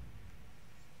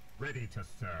 Ready to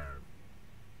serve.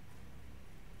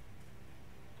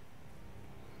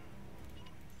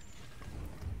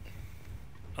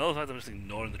 I love the fact that I'm just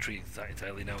ignoring the tree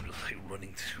entirely now and just like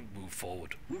running to move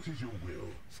forward. What is your will?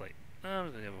 It's like, no, I'm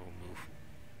gonna have a move.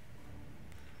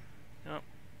 No,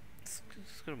 it's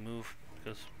just gonna move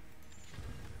because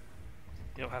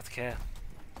you don't have to care.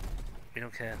 We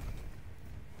don't care.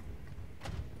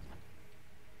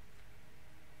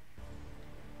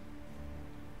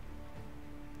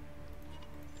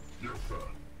 Yes, sir.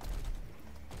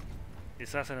 The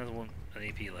assassin has an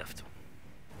AP left.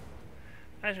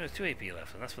 Actually, there's 2 AP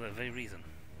left, and that's for that very reason.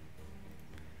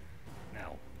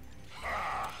 Now.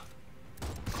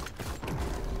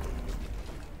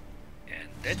 And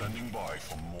dead. Standing by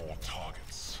for more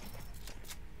targets.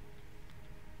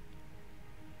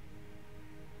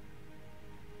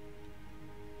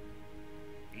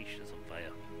 Each is on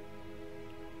fire.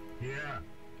 Here.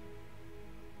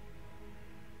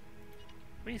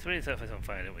 We need to really set this on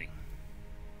fire, don't we?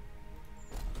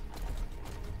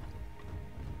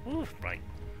 Ooh, right.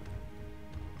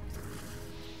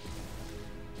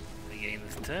 We gain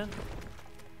this turn.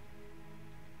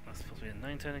 That's supposed to be a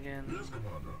 9 turn again. Yes,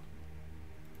 Commander.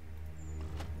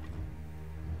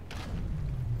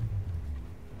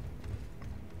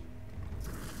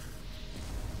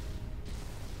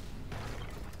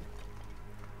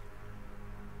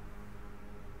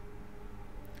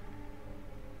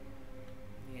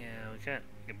 Yeah, we can't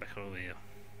get back over here.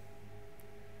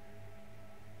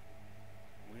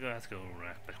 We're gonna have to go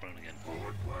back around again.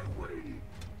 On my way.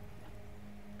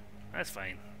 That's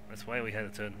fine. That's why we had a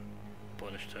turn.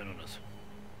 Punish turn on us.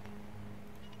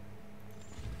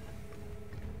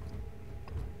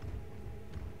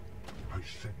 I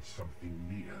sense something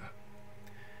near.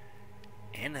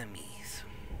 Enemies.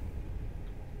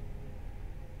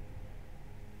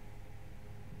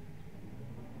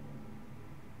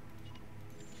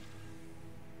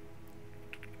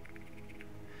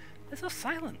 They're so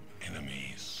silent.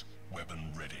 Enemies.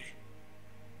 Weapon ready.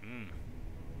 I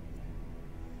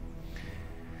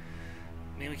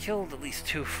mean, we killed at least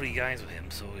 2 or 3 guys with him,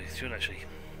 so it should actually.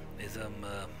 His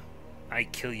I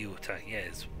kill you attack, yeah,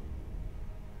 it's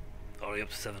already up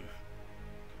to 7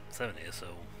 here, so.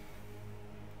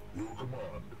 Your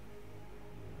command.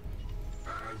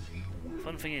 As you will.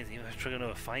 Fun thing is, you have to trigger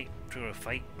a fight,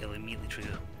 it'll immediately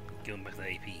trigger, give him back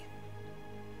the AP.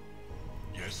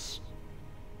 Yes.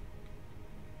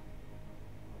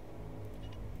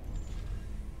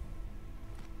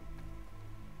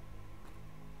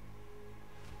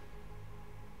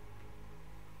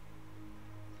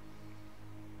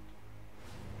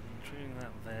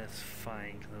 that's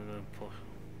fine, because I'm going to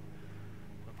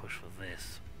push for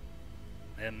this.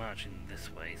 They're marching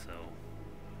this way, so...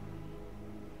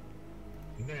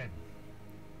 Men.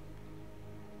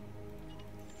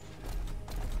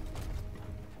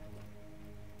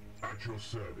 At your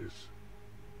service.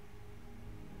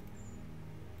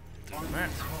 Doing that.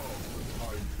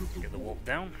 Get the walk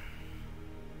down.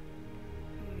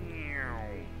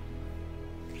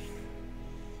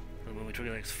 And when we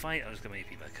trigger the next fight, I'll just get my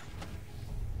AP back.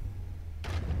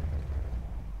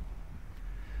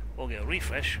 We'll get a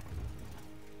refresh,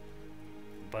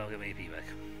 but I'll get my AP back.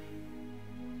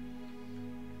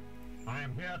 I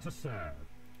am here to serve.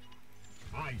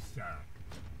 Aye, sir.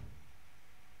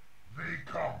 They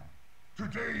come.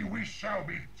 Today we shall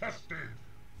be tested.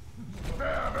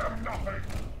 Spare them nothing.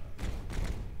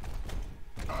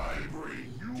 I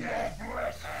bring you are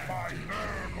blessed by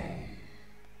Nurgle.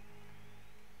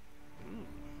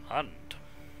 Hunt.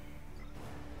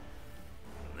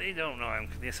 They don't know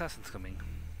the assassin's coming.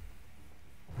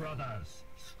 Brothers,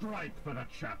 strike for the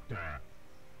chapter.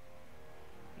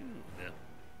 Ooh, the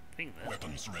thing there.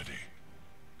 Weapons ready.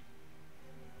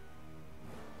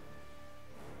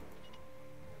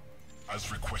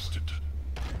 As requested.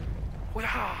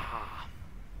 Hoo-yah!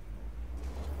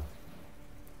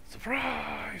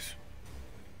 Surprise!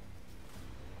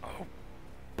 Oh,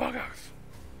 buggers!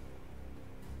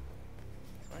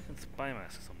 I can spy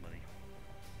mask somebody.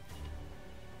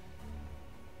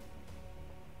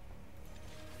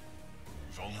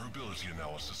 Vulnerability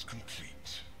analysis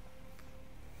complete.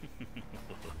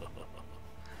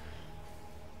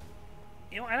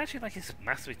 You know, I actually like his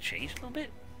mask to be changed a little bit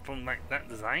from like that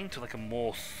design to like a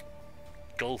more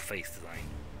skull face design.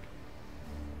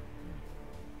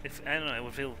 If I don't know,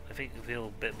 I think it would feel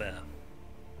a bit better.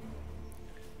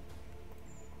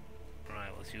 Right,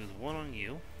 let's use one on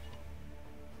you.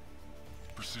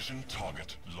 Precision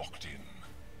target locked in.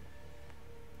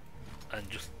 And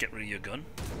just get rid of your gun.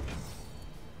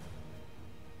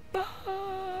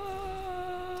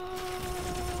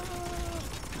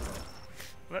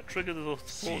 That triggered the support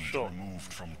Seed shot.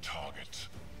 removed from target.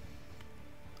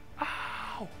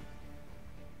 Ow!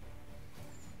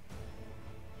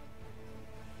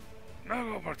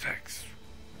 Nurgle protects.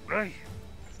 Right?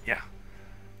 Yeah.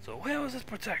 So where was this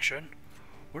protection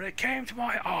when it came to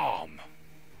my arm?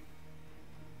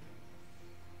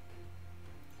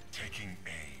 Taking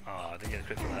aim. Ah, I didn't get a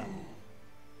crit for that.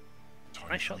 Time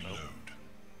Nice to shot, though. reload.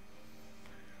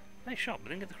 Nice shot, but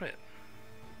didn't get the crit.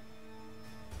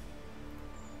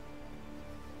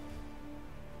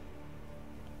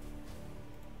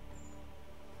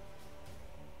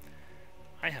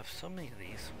 I have so many of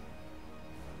these.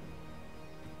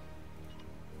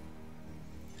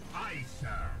 Aye,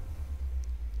 sir.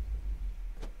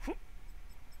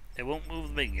 It won't move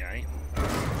the big guy,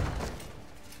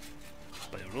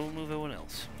 but it will move everyone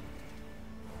else.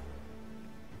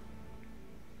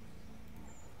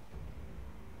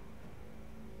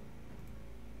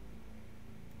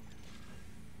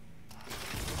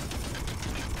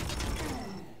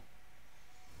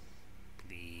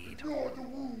 Bleed.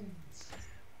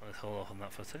 Let's hold off on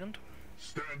that for a second.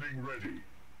 Standing ready.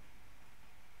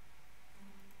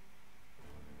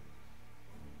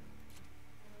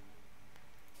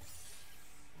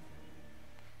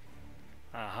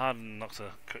 Harden knocks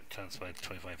a crit chance by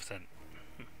 25%.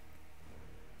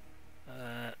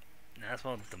 That's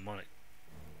more demonic.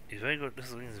 He's very good.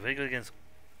 This is very good against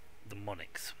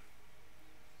demonics.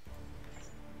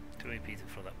 2 AP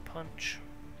for that punch.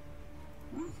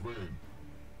 Win.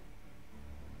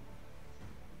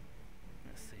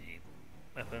 Let's see.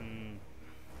 Weapon.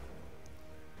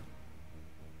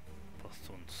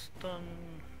 +1 stun.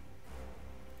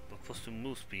 But +2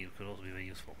 move speed could also be very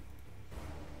useful.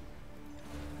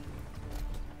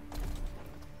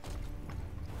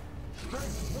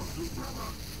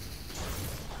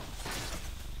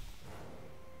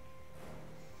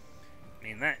 I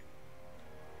mean, that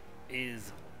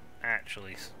is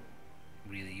actually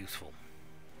really useful.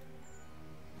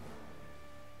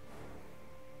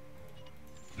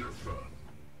 Yes, sir.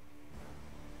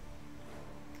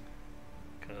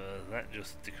 Because that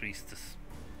just decreased this.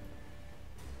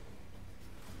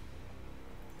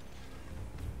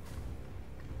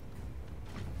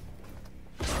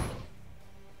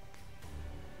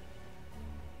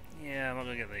 Yeah, I'm not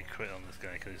gonna get the crit on this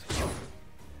guy because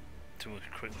too much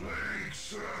crit. Plague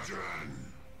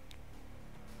Surgeon!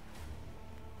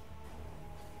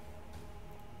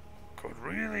 Could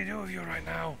really do with you right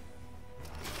now.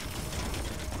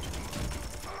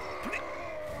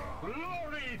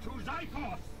 Glory to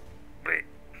Zyphos! Bleh.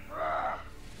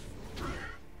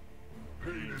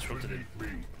 Pain is Disrupted him.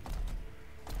 beneath me.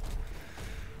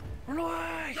 Run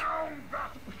away! Down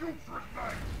that putrid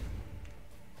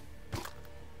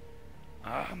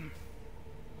thing!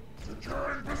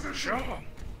 Secure in position! Sure!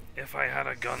 If I had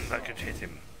a gun that could hit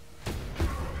him.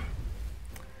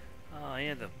 Oh,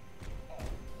 yeah, the...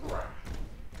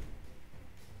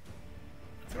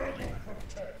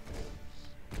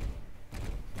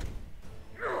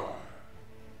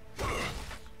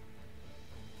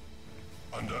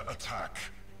 Under attack.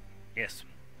 Yes.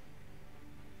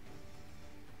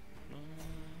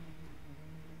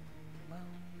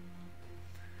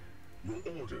 Your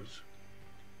orders.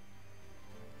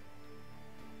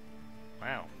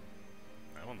 Wow.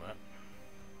 I want that.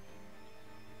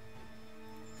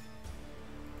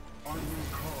 I will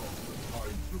calm the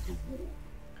tides of the war.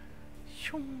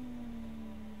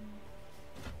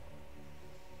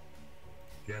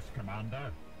 Yes,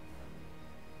 Commander.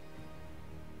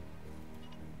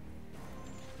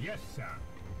 Yes, sir.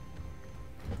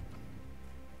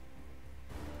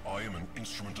 I am an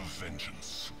instrument of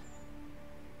vengeance.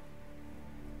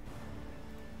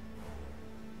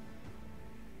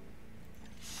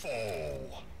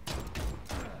 Fall.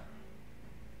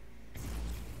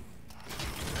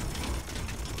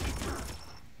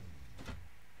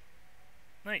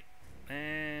 Right.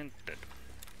 And dead.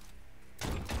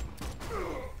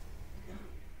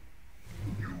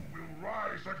 You will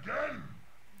rise again!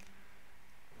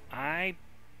 I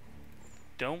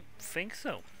don't think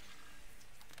so.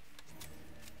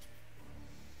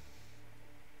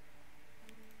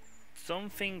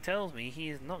 Something tells me he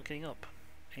is not getting up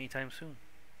anytime soon.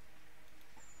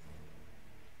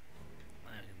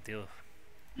 I can deal with...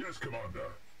 Yes,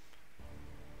 Commander.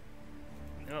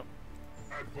 Oh,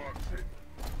 Advancing.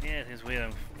 yeah, it's weird.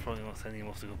 I'm probably not sending him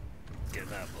off to go get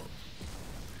that, but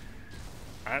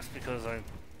that's because I'm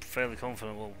fairly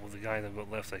confident with the guys I've got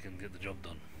left I can get the job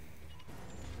done.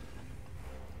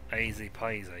 Easy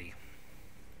peasy.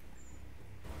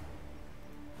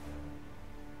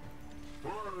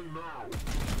 Firing now.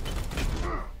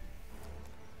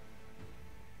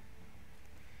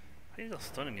 He's got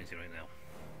stun immunity right now.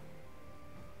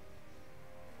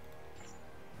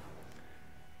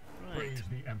 Right. Praise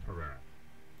the Emperor.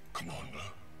 Commander.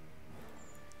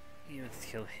 Either to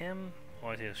kill him,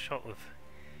 or to get a shot with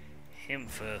him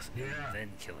first, Yeah. and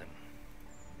then kill him.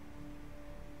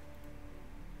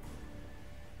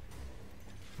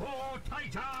 For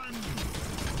Titan!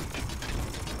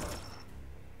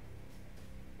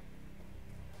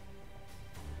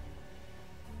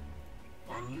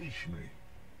 Unleash me.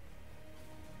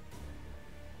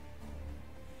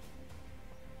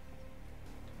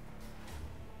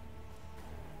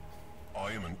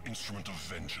 I am an instrument of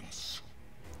vengeance.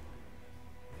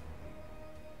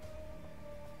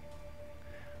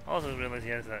 I also realised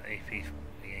he has that AP thing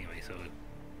anyway, so it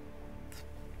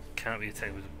can't be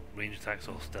attacked with range attacks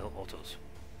or stealth autos.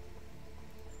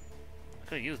 I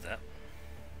could have used that.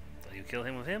 So you kill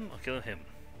him with him, or kill him?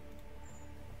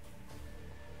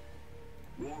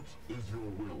 What is your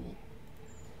will?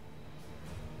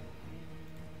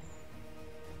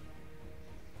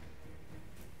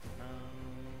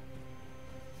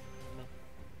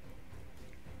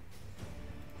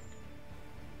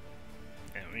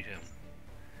 Yeah, reach him.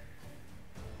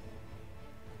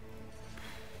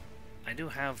 I do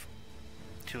have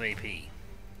 2 AP.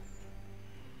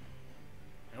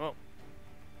 Well,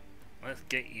 let's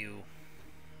get you.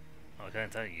 Oh, I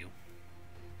can't tell you.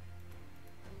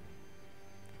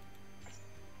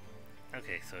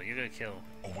 Okay, so you're gonna kill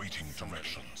Awaiting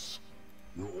directions.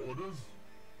 Your orders?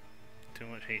 too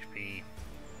much HP,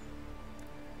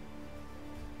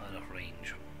 not enough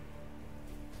range.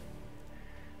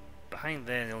 Behind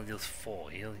there, he only deals 4.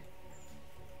 He's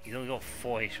only got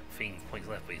 4 HP points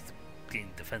left, but he's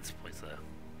getting defensive points there.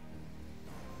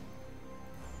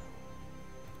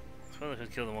 So I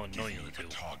could kill the more annoying of the two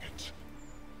Target.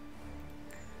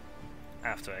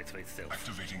 after I activate stealth.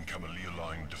 Activating Camellia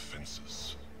line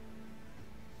defenses.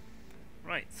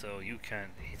 Right, so you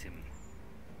can't hit him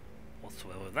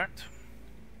whatsoever with that.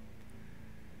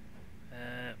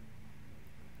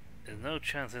 There's no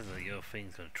chance, is there, that your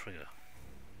thing's going to trigger.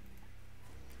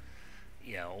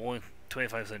 Yeah,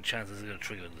 25% chance this is going to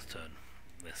trigger in this turn.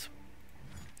 This.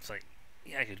 It's like,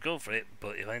 yeah, I could go for it,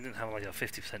 but if I didn't have like a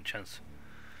 50% chance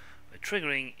of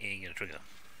triggering, it ain't going to trigger.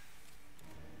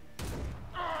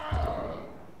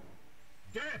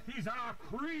 Death is our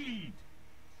creed!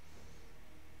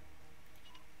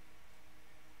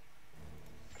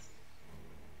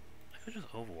 I could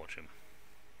just overwatch him.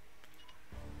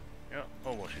 Yeah,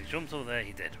 overwatch. He jumps over there,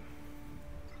 he's dead.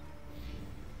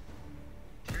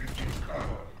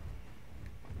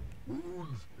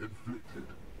 Wounds inflicted.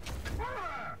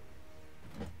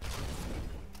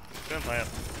 and fire.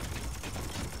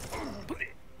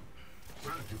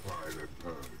 Sanctified and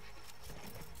purged.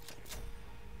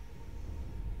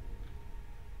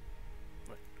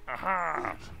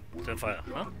 Aha! Turn fire,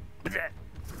 huh?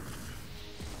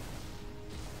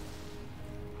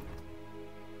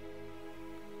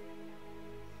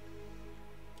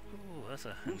 Ooh, that's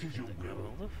a handy thing to grab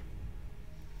hold of.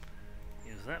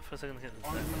 Use that for a second to get the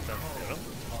down to 0.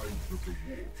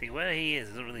 See, where he is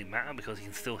doesn't really matter because he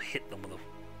can still hit them with a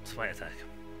spite attack.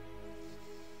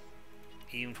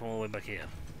 Even from all the way back here.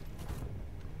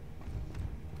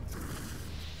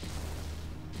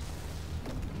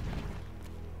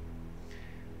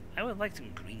 I would like some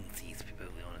green seeds, to be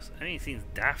perfectly honest. I mean, it seems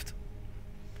daft,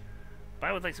 but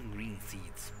I would like some green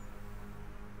seeds.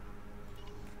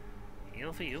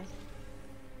 Heal for you.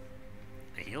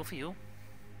 A heal for you.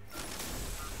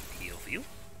 Heal for you.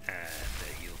 And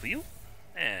a heal for you.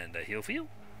 And a heal for you.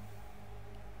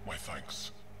 My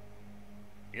thanks.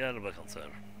 You're welcome, sir.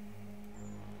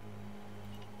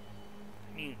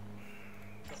 I mean,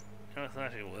 it's not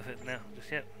actually worth it now,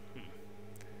 just yet.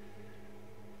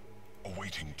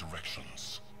 Awaiting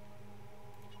directions.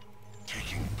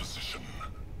 Taking position.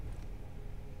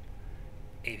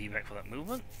 AP back for that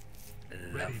movement.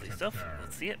 Lovely stuff.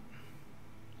 Let's see it.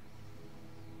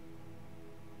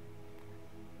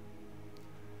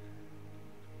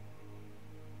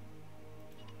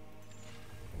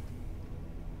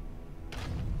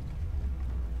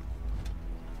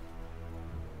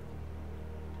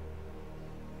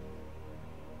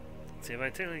 See, if I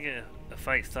technically get a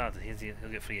fight started,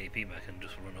 he'll get free AP back and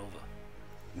just run over.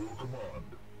 Your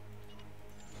command.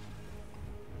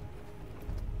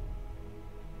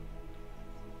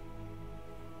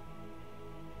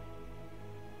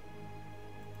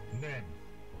 Men.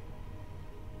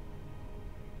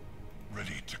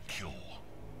 Ready to kill.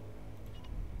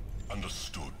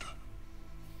 Understood.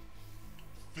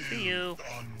 See you.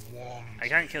 I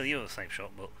can't kill you with a snipe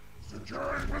shot, but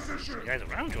Securing position. the guys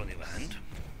around you on the other hand,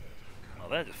 well,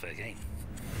 they're just fair game.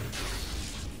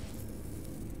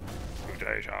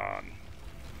 Rotation.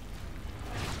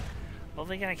 Well,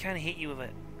 then again, I can hit you with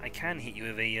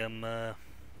a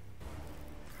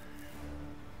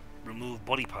remove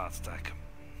body parts attack.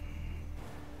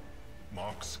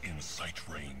 Marks in sight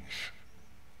range.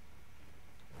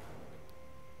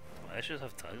 Well, I should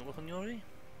have target lock on you already.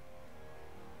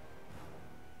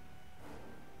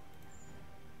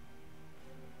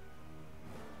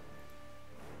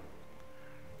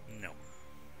 No.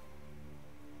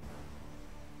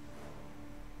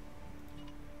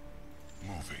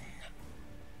 Moving.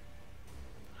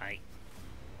 Hi.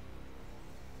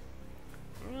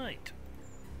 Right.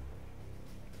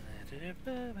 I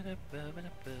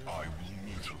will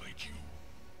mutilate you.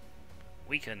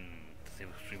 Weaken.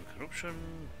 Disable Stream of Corruption.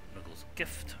 Knuckles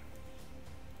Gift.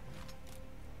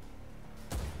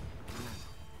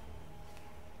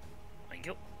 Thank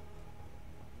you.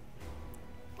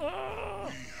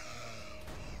 Ah!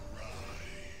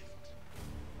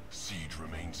 Siege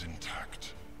remains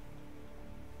intact.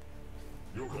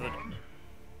 Your command.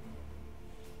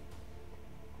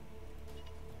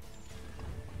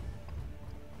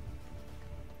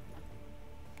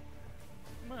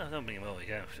 Well, I don't bring him over, you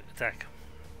can attack.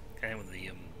 Can with the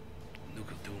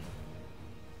Nuke of Doom.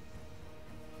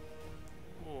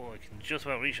 Oh, I can just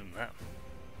about reach him with that.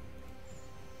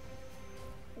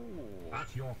 Ooh.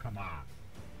 At your command.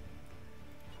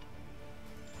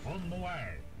 On the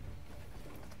way.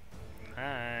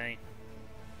 Hi.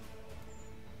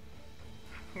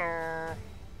 Hello. I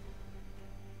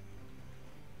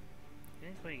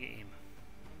think we get him.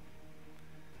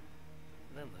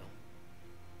 Then though.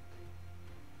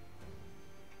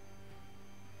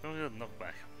 Oh, good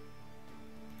knockback.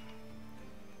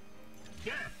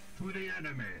 Death to the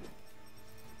enemy.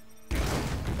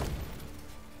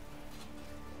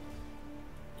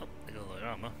 Oh, they got a lot of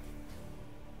armor.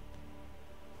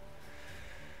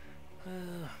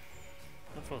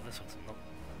 I'll throw this one some knock.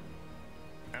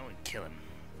 That would kill him.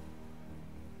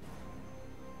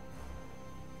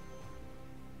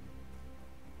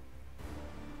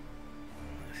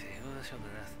 Let's see, who else on the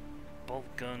death?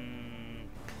 Bolt gun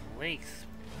plague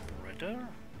spreader?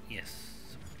 Yes.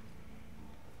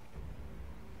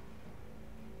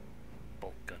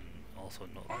 Bolt gun also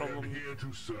not a I problem. am here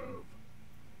to serve.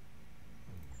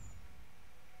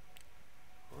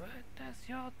 Witness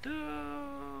your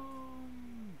doom!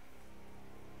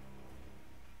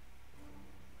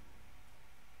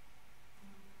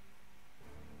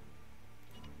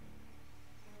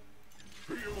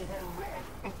 Feel the wrath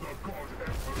of the God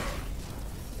Emperor.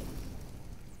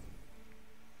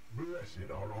 Blessed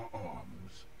are our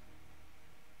arms.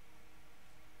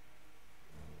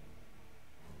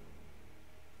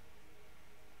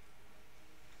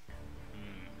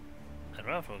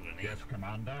 grenade. Yes,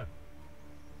 Commander.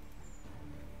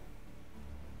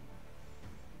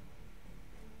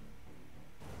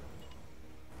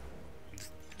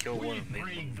 Just kill one and make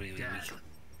them really weak.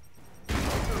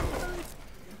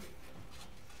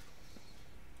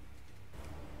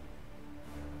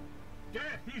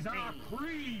 Death is our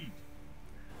creed.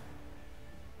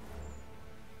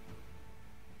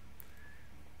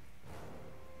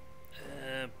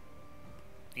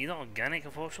 He's not organic,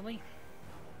 unfortunately.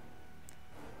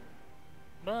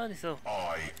 But he's still.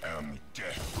 I am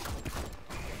death.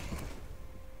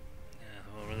 Yeah,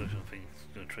 well, resolution thing's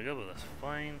gonna trigger, but that's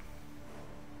fine.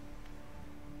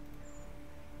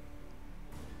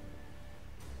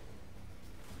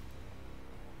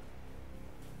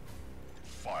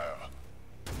 Fire.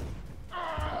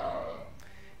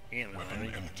 He ain't really Weapon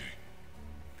heavy. empty.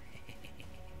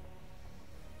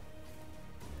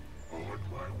 On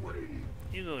my way.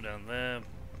 You go down there.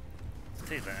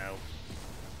 Take that out.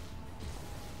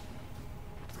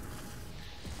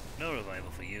 No revival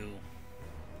for you.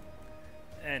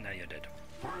 And now you're dead.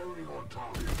 Firing on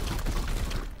target.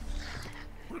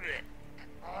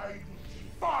 I will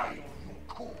defile your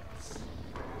corpse.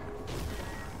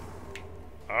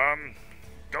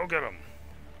 Go get him.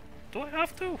 Do I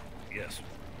have to? Yes.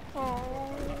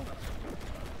 Oh.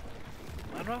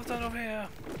 I'd rather stand over here.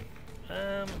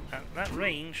 At that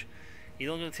range, he's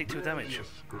only going to take 2 damage. Barely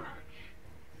a scratch.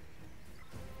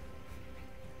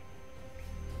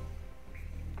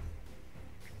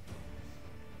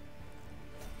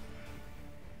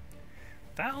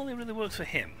 That only really works for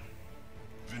him.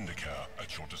 Vindicator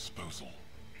at your disposal.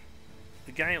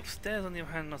 The guy upstairs, on the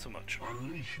other hand, not so much.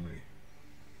 Unleash me.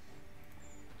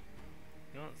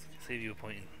 You know what? Save you a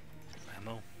point in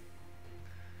ammo,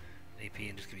 AP,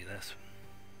 and just give you this.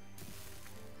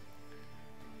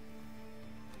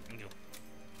 There you go.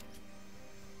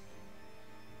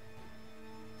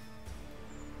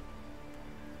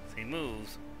 So he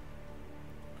moves.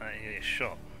 He gets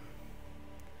shot.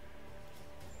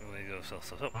 There you go,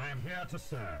 stuff up. I am here to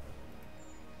serve.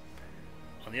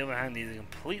 On the other hand, he's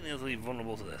completely utterly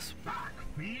vulnerable to this. Back,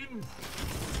 fiend.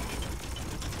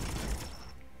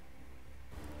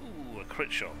 Ooh, a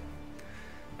crit shot.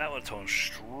 That would have torn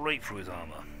straight through his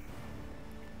armor.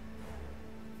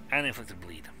 And inflicted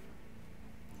bleed.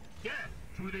 Death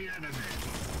to the enemy.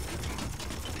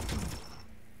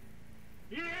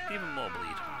 Yeah! Even more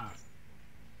bleed.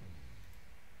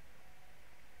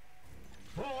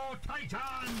 For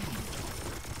Titan!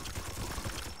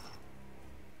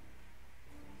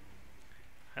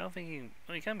 I don't think he...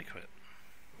 Well, he can be crit.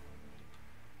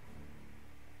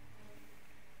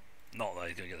 Not that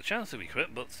he's going to get the chance to be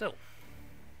crit, but still.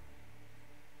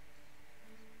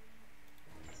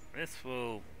 This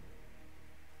will...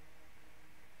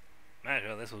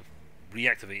 Actually, this will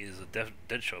reactivate his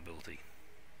dead shot ability.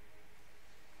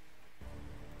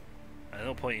 There's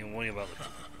no point in worrying about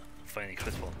finding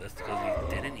crits on this because he's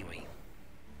dead anyway.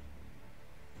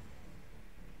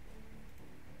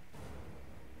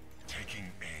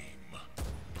 Taking aim.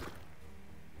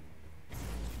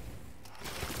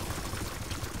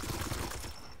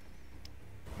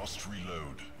 Must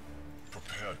reload.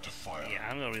 Prepared to fire. Yeah,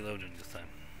 I'm gonna reload him this time.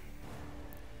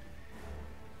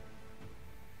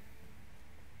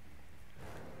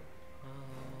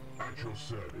 At your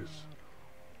service.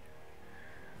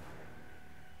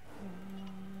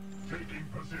 Taking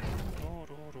position.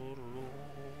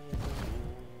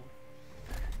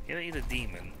 Yeah, he's a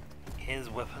demon. His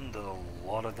weapon does a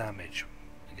lot of damage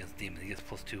against demons. He gets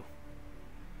 +2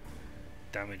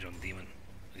 damage on demon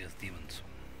against demons.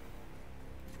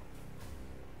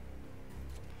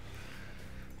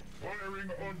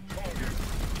 Firing on target.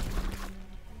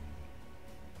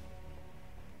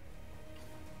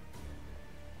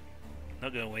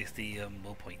 Not gonna waste the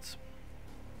low points.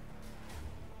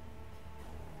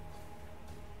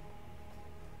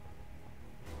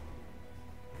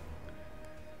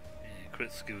 Yeah,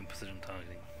 crits given precision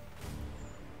targeting.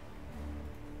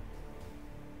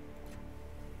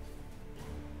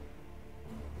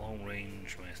 Long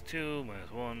range -2,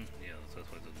 -1. Yeah,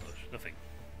 that's what it does. Nothing.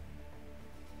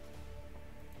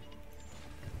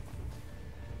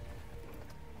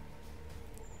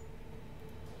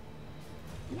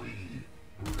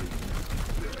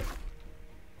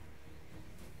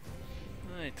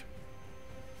 Right.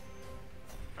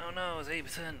 Oh no, it's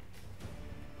 8%.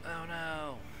 Oh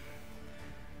no.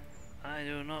 I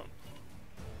do not.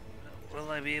 Will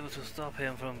I be able to stop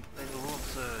him from the warp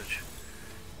surge?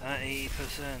 At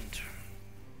 8%.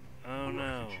 Oh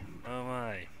no. Oh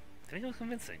my. I think it was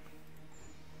convincing.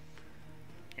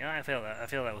 Yeah, I feel that. I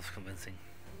feel that was convincing.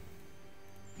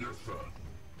 Yes, sir.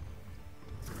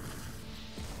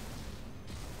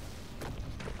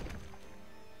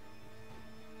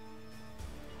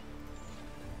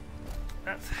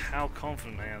 how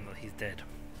confident I am that he's dead.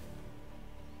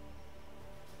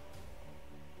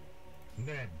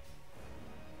 Then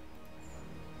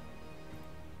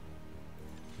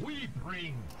we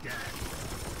bring death.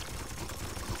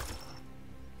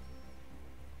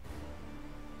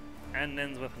 And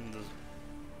Nen's weapon does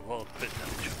a lot of crit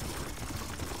damage.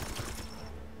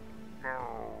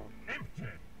 Empty.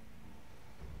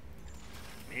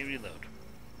 Let me reload.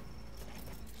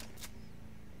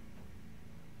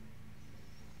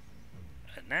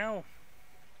 And now,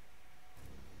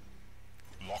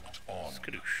 Locked on.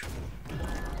 skadoosh.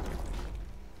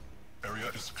 Area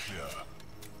is clear.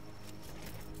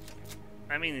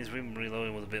 I mean, his room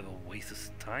reloading was a bit of a waste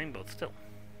of time, but still.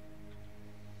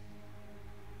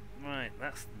 Right,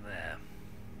 that's there.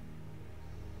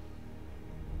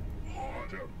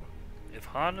 Hardem. If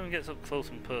Hardem gets up close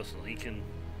and personal, he can,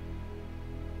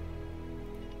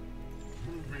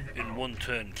 Moving in out. one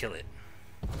turn, kill it.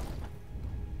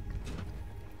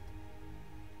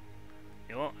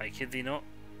 You know what? I kid thee not.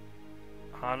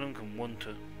 Hardem can one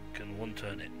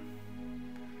turn it.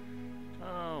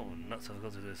 Oh, nuts! I've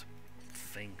got to do this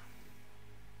thing.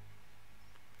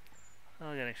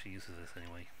 I'll get extra use of this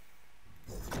anyway.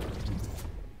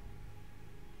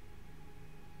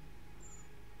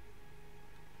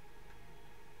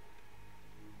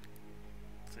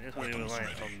 So here's where you Weapons rely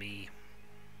ready. on me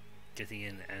getting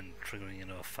in and triggering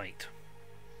another fight.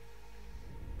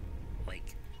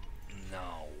 Like,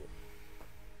 now.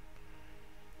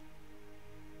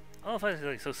 All the fights are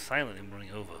like so silent and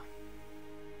running over.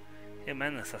 Hey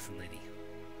man, assassin lady.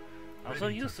 I'm so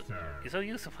Ready to used to serve. you're so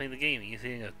used to playing the game and you're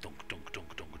seeing a dunk dunk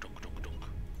dunk dunk dunk dunk dunk.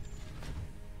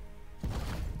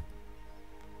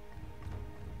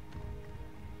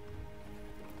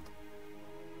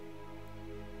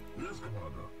 Yes,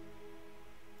 Commander.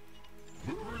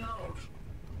 Moving out.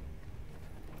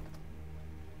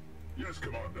 Yes,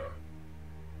 Commander.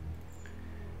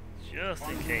 Just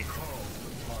I in will case. calm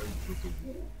the tides of the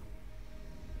war.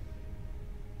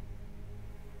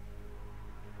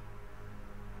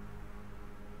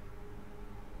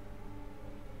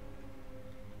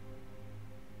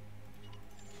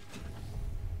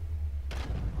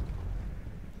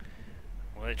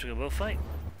 Will I trigger both fight?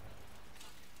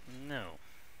 No.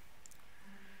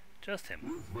 Just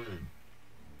him. With me.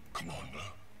 Commander.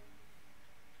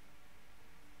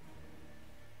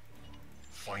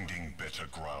 Finding better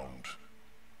ground.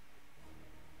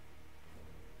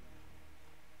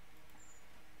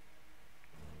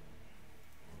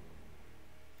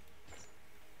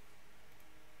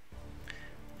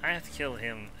 I have to kill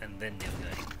him and then the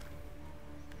other guy.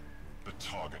 The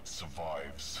target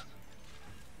survives.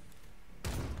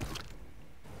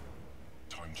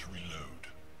 Time to reload.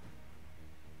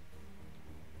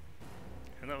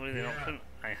 I'm not really an Yeah. option.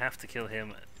 I have to kill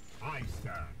him I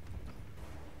stand.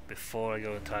 before I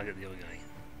go and target the other guy.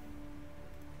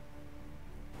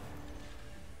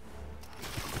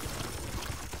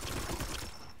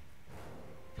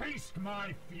 Taste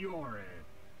my fury.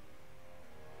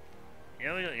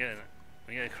 Yeah,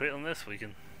 we got a crit on this. We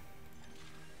can.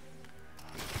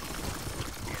 Yeah,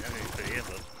 not really crit here,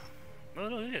 but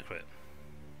no, we get a crit.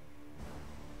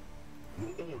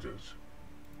 Your orders.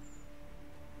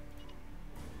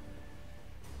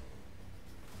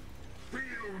 Feel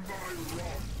my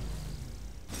wrath.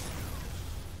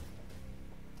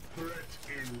 Threat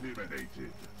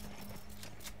eliminated.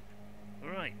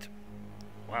 Right.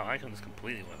 Wow, I can just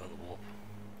completely wipe out the warp.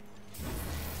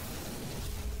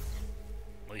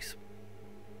 Nice.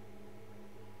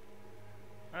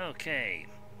 Okay.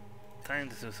 Time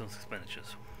to do some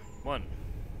expenditures. 1.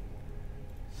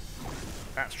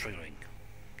 That's triggering.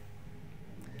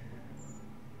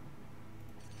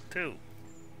 2.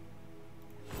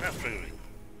 That's triggering.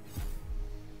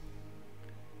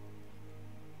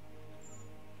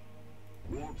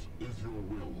 What is your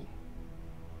will?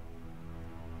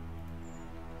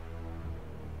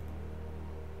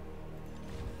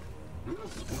 This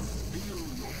will steal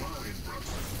your mind,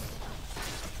 brother.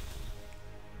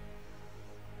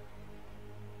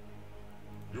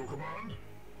 Your command?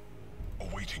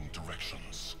 Awaiting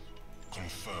directions.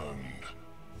 Confirmed.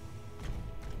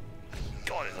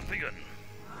 God, it's a big one.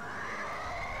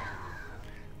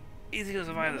 Easy to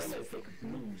survive this. Monolithic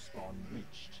blue spawn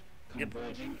reached. Yep.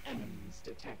 Converging enemies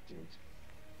detected.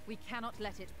 We cannot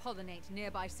let it pollinate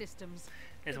nearby systems.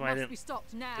 That's It why I must didn't. be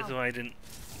stopped now. This is why I didn't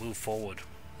move forward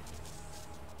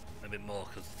a bit more,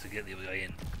 cause to get the other guy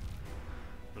in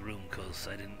the room, because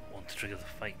I didn't want to trigger the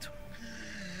fight.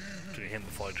 Trigger him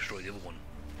before I destroy the other one.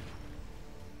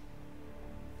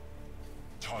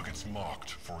 Targets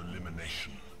marked for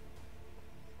elimination.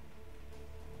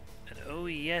 And oh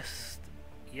yes,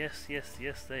 Yes, yes,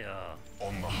 yes, they are.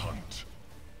 On the hunt.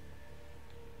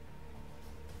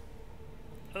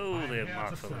 Oh, I'm they have here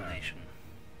marked to for serve. elimination.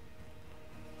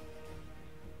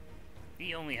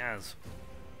 He only has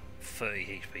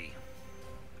 30 HP.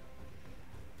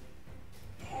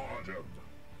 Hardem.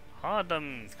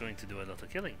 Hardum is going to do a lot of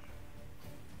killing.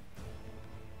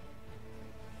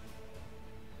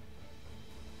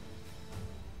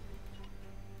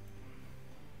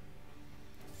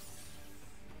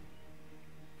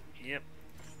 Yep.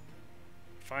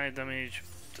 5 damage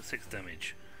to 6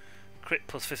 damage. Crit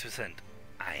plus 50%.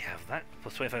 I have that.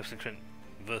 Plus 25% crit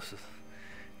versus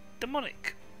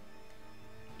Demonic.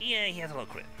 Yeah, he has a lot of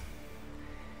crit.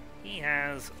 He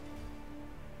has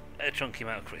a chunky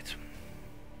amount of crit.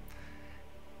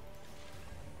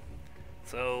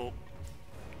 So,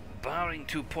 barring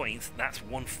 2 points, that's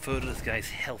 1/3 of this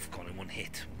guy's health gone in one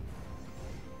hit.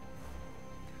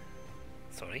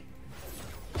 Sorry.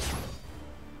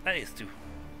 That is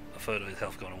 1/3 of his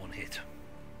health gone in one hit.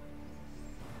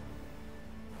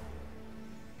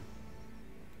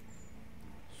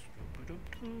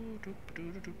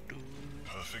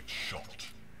 Perfect shot.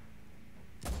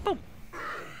 Boom!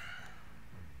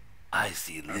 I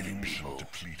see living Ammunition people.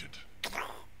 depleted.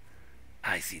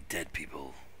 I see dead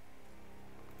people.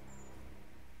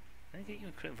 Can I get you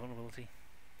a crit vulnerability?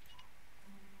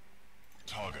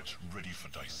 Target ready for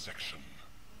dissection.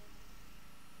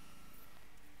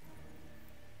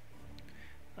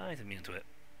 Oh, he's immune to it.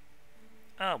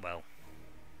 Oh well.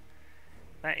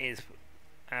 That is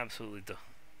absolutely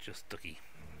just ducky.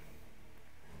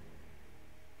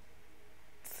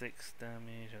 6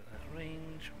 damage at that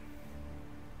range.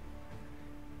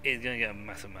 He's going to get a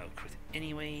massive amount of crit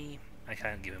anyway. I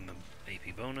can't give him an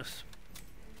AP bonus.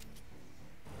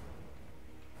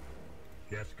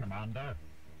 Yes, Commander.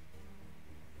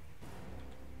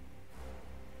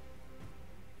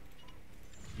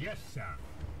 Yes, sir.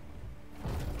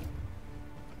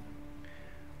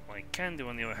 What I can do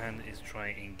on the other hand is try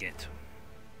and get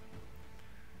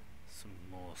some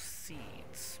more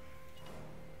seeds.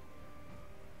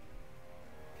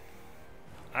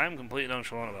 I'm completely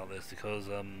nonchalant about this because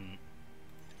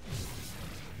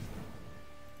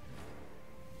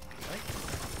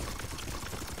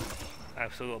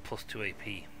I've still got plus 2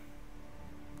 AP.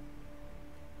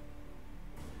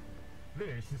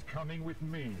 This is coming with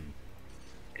me.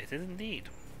 It is indeed.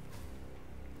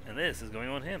 And this is going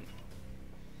on him.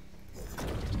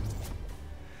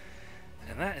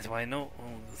 And that is why no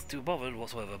one was too bothered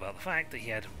whatsoever about the fact that he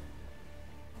had.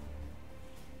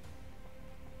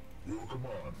 Your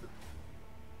command.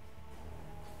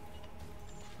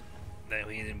 That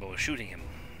we didn't bother shooting him.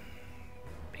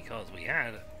 Because we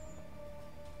had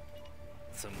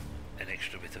an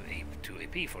extra bit of 2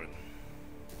 AP for him.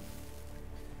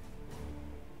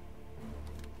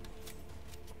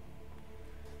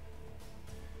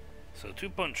 So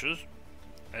 2 punches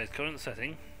at his current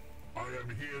setting. I am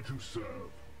here to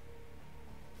serve.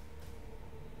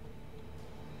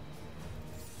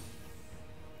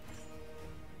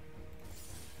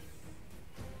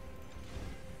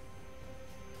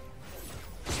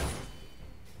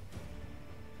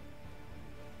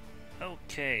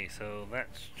 Okay, so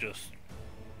that's just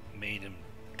made him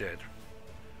dead.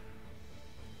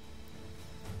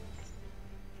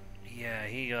 Yeah,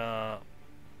 he got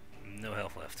no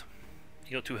health left.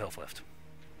 He got 2 health left.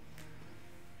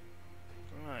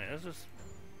 Alright, let's just...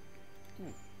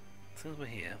 Ooh, since we're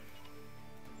here,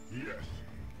 Yes.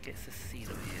 gets the seed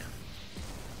over here.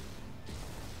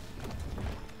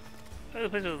 I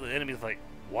was thinking the enemy's like,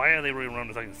 why are they running around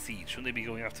attacking seed? Shouldn't they be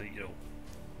going after, you know,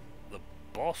 the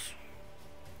boss?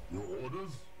 Your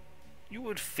orders? You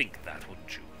would think that,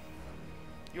 wouldn't you?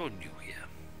 You're new here.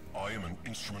 I am an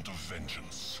instrument of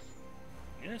vengeance.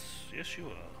 Yes, yes you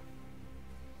are.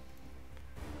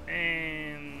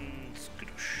 And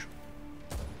skadoosh.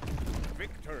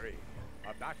 Victory!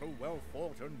 A battle well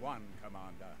fought and won,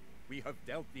 Commander. We have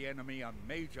dealt the enemy a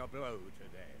major blow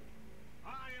today.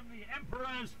 I am the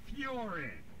Emperor's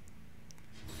Fury.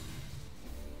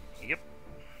 Yep.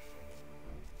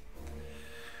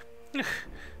 I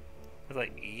was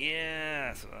like,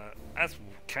 yeah, that's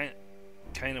kind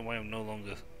of why I'm no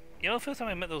longer. You know, the first time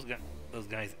I met those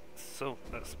guys, so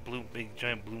that's big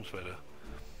giant bloom spreader,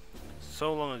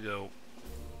 so long ago,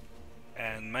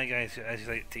 and my guys, as you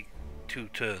say, take 2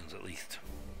 turns at least,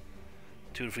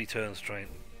 2 to 3 turns to try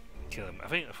and kill him. I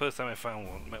think the first time I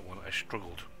met one, I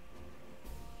struggled.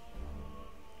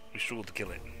 We struggled to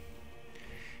kill it.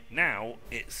 Now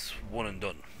it's one and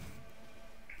done.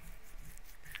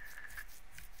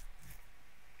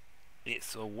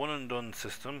 It's a one and done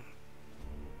system.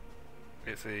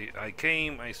 It's a I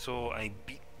came, I saw, I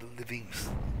beat the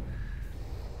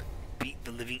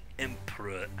living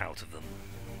emperor out of them.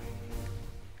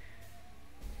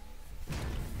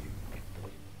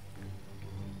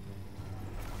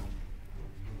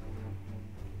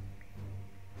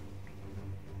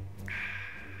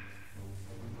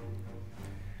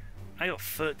 I got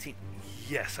 13.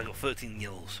 Yes, I got 13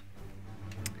 gills.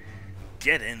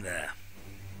 Get in there.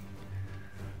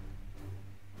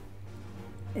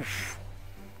 Oof.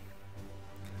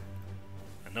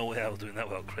 No way I was doing that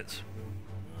without crits.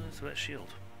 So let's shield.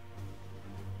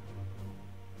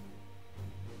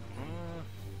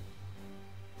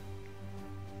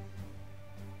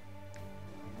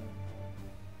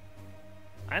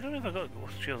 I don't know if I got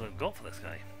what shield I've got for this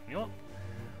guy. You know what?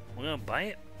 We're gonna buy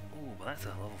it. Ooh, but that's a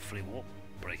level 3 warp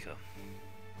breaker.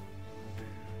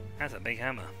 That's a big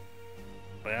hammer.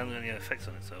 But I haven't got any effects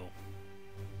on it, so.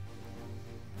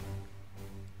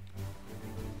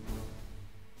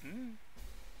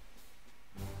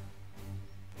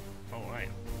 Alright,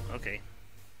 okay.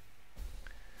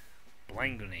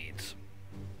 Blind grenades.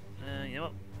 You know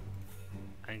what?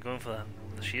 I'm going for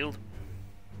the shield.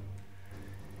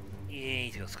 Yeah,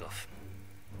 he's got scuff.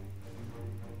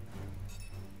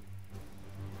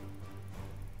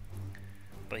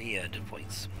 But he earned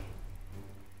points.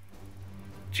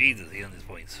 Jesus, he earned his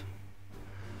points.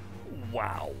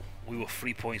 Wow, we were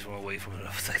 3 points away from an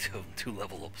effective of 2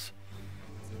 level ups.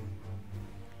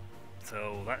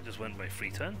 So that just went by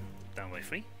free turn, down by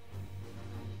 3.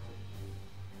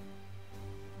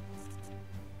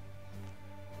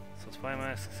 So Spy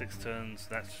Mask, 6 turns,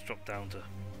 that's dropped down to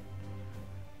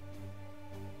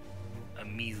a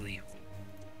measly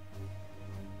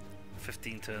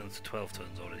 15 turns to 12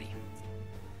 turns already.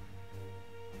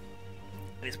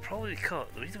 It's probably because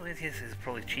the reason why it is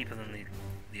probably cheaper than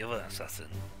the other assassin,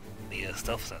 the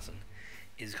stealth assassin,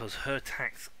 is because her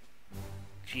attacks,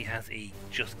 she has a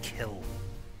just kill,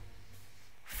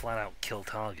 flat out kill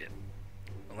target.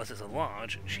 Unless it's a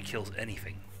large, she kills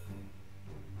anything.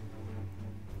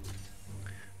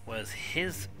 Whereas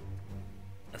his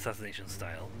assassination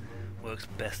style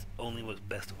only works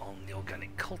best on the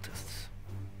organic cultists.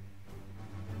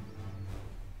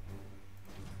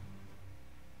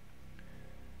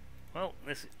 Well,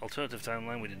 this alternative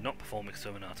timeline, we did not perform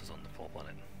exterminators on the 4th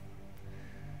planet.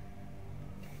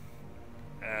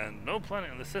 And no planet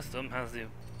in the system has a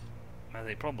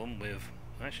problem with...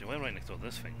 Actually, we're right next door to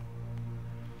this thing.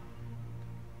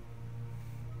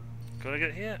 Could I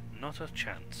get here? Not a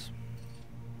chance.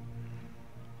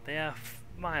 They are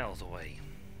miles away.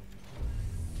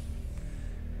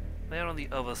 They are on the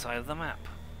other side of the map.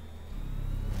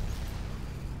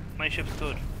 My ship's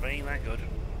good, but ain't that good.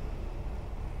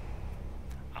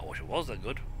 I wish it was that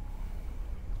good.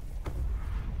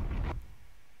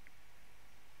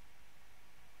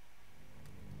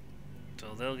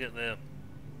 So they'll get their...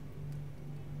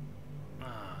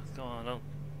 go on, don't...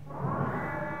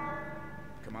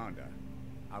 Commander,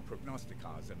 our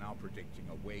prognosticators are now predicting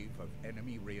a wave of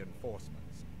enemy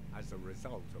reinforcements as a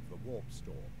result of the warp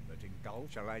storm that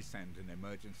engulfed. Shall I send an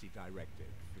emergency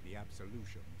directive for the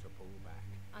Absolution to pull back?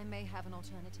 I may have an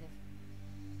alternative.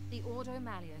 The Ordo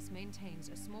Malleus maintains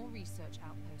a small research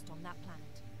outpost on that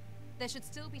planet. There should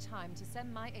still be time to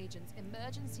send my agents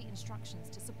emergency instructions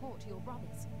to support your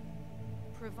brothers.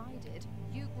 Provided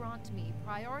you grant me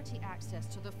priority access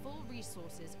to the full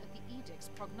resources of the Edict's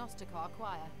Prognosticar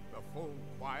Choir. The full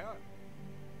choir?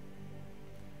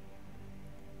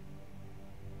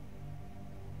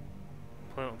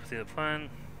 See the plan.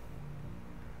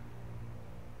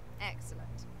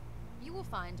 Excellent. You will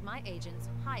find my agents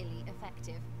highly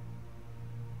effective.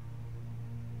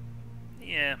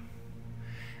 Yeah.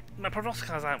 My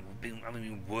prognosticators haven't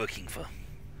been working for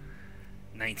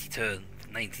 90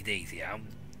 days here. I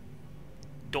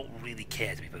don't really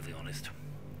care, to be perfectly honest.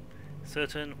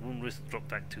 Certain wound risk dropped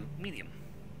back to medium.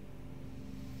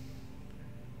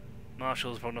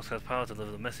 Marshall's prognosticator's power to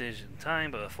deliver the message in time,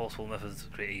 but forceful methods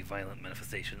create a violent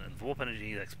manifestation and warp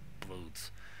energy that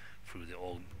explodes through the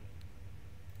orb.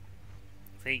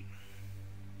 See?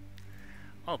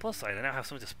 On the plus side, I now have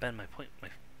something to spend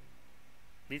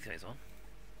these guys on.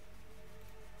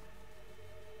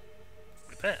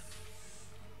 Repair.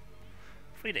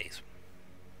 3 days.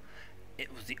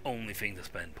 It was the only thing to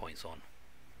spend points on.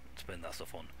 Spend that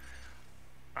stuff on.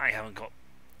 I haven't got...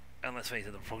 And let's face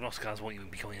it, the prognosticators weren't even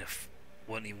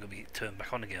going to be turned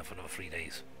back on again for another 3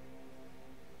 days.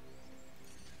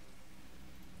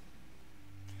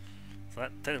 So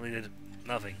that technically did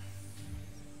nothing.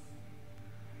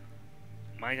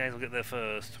 My guys will get there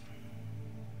first.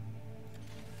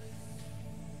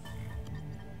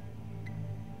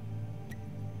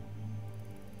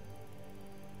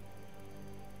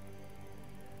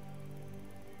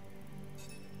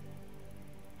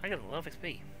 I got a lot of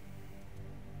XP.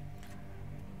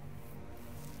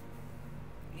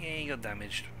 Yeah, he got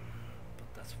damaged,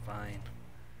 but that's fine.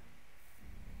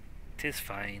 Tis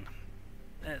fine.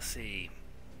 Let's see.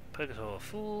 Purgator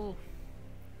full.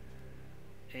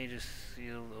 Aegis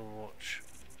Shield Overwatch.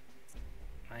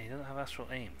 Ah, he doesn't have Astral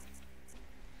Aim.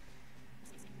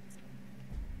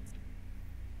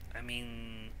 I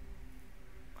mean,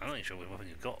 I'm not even sure what weapon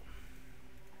you've got.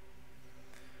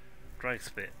 Drag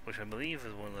Spit, which I believe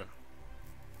is one of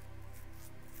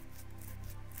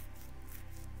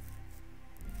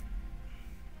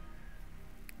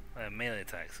the melee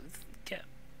attacks.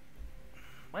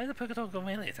 Why does the Purgator go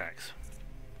melee attacks?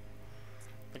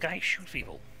 The guy shoots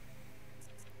people.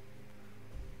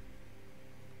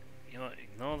 You know what,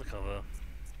 ignore the cover.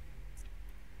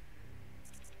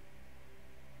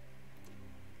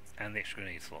 And the extra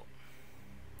grenade slot.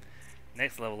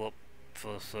 Next level up,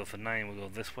 so for 9 we'll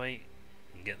go this way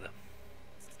and get them.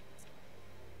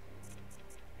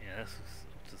 Yeah, this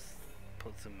just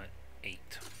puts them at 8.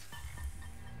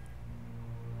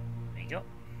 There you go.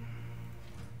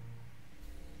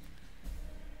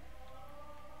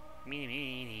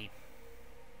 Meanie.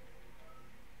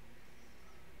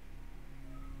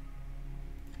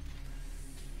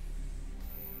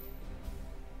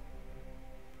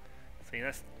 See,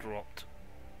 that's dropped.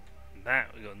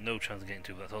 That we got no chance of getting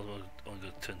to, but that's also only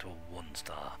going to turn to a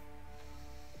 1-star.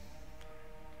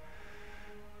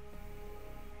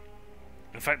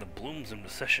 In fact, the blooms in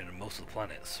recession in most of the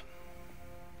planets.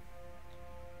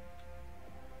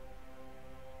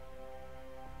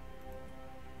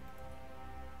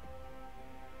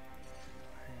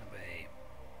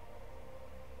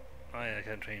 Oh yeah, I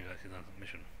can't change actually on the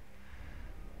mission.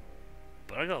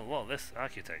 But I got a lot of this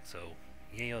architect, so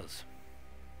yay us.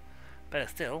 Better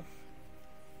still,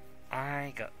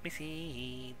 I got my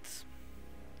seeds.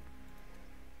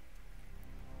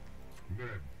 Then,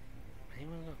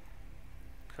 Anyone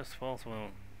got Cust False? Well,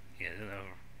 yeah, didn't have.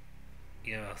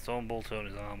 Yeah, a Storm Bolter on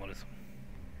his arm, on his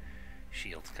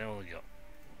shield. Kind of all I got.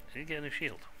 Did he get a new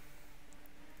shield?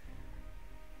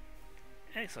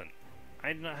 Excellent.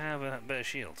 I do not have a better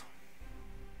shield.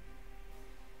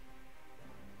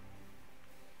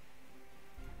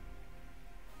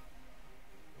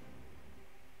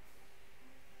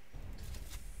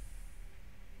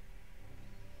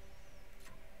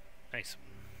 Nice.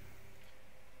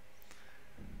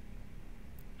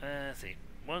 Let's see.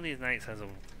 One of these knights has a.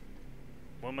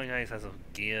 One of my guys has a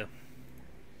gear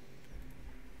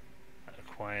that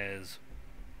requires.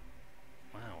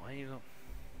 Wow, why you go?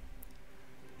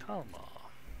 Kalmar.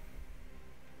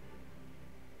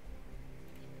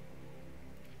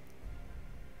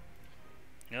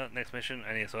 Yeah, next mission.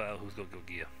 I need to sort out who's got good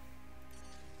gear.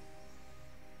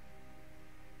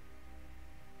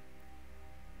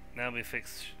 That'll be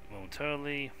fixed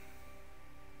momentarily.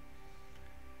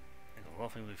 I got a lot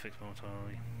of things will be fixed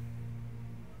momentarily.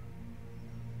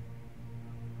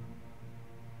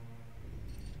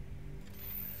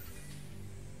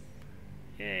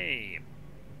 Yay!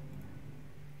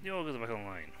 The ogres are back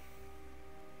online.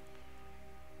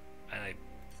 And I...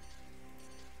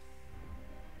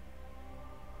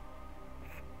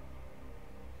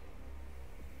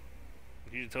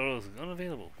 Future totals is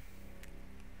unavailable.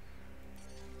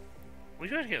 We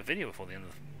should actually get a video before the end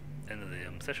of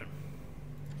the session.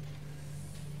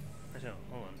 Actually,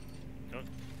 hold on.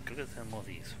 Go get 10 more of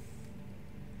these.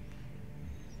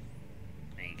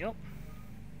 There you go.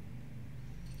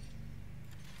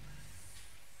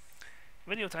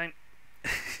 Video time.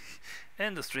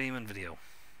 End the stream and video.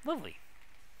 Lovely.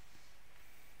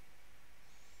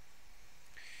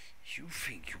 You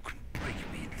think you can break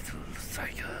me, little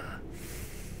psyker?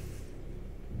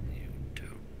 You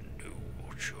don't know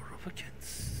what you're up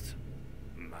against.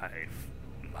 My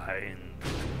mind.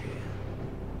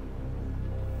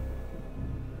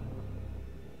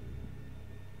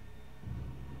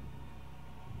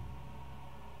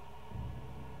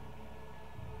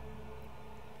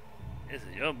 Is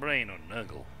it your brain or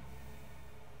Nurgle?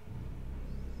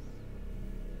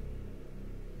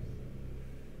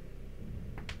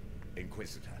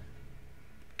 Inquisitor.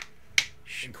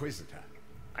 Inquisitor.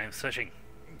 I am searching.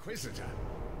 Inquisitor.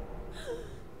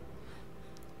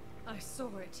 I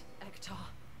saw it, Ektar.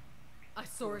 I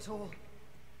saw it all.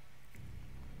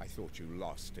 I thought you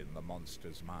lost in the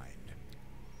monster's mind.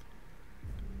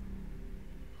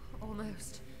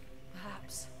 Almost,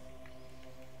 perhaps.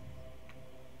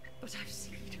 But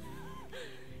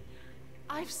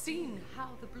I've seen how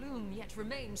the bloom yet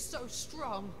remains so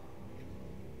strong.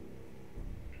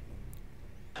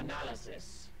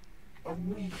 Analysis. A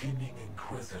weakening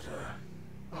Inquisitor.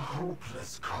 A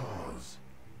hopeless cause.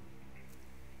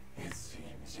 It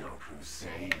seems your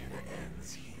crusade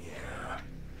ends here.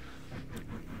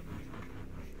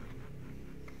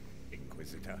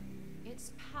 Inquisitor.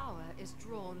 Its power is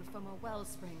drawn from a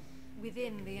wellspring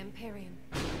within the Imperium.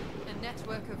 A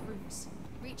network of roots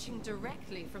reaching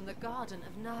directly from the Garden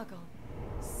of Nurgle.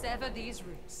 Sever these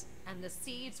roots, and the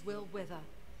seeds will wither.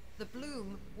 The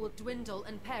bloom will dwindle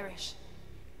and perish.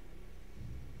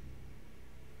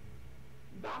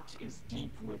 That is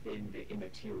deep within the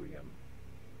Immaterium,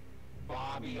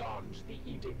 far beyond the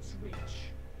Edict's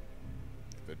reach.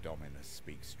 The Dominus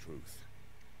speaks truth.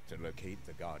 To locate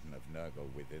the Garden of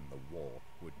Nurgle within the warp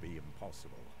would be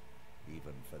impossible,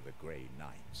 even for the Grey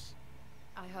Knights.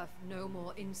 I have no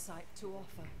more insight to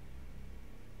offer.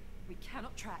 We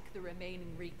cannot track the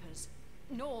remaining Reapers,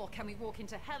 nor can we walk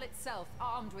into Hell itself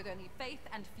armed with only faith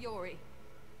and fury.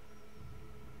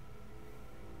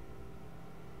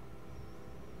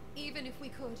 Even if we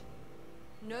could,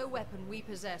 no weapon we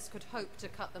possess could hope to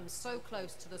cut them so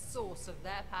close to the source of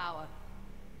their power.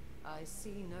 I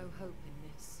see no hope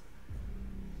in this.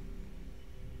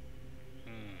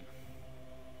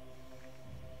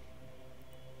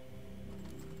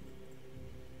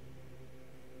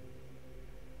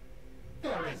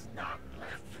 There is none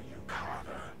left for you,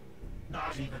 Carver.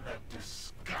 Not even the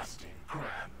disgusting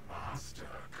Grand Master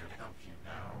could help you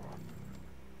now.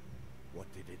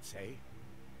 What did it say?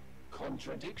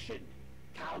 Contradiction.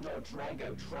 Caldo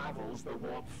Drago travels the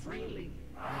warp freely.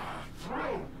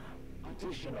 Throne!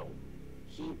 Additional,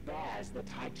 he bears the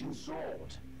Titan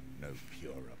sword. No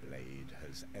purer blade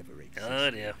has ever existed.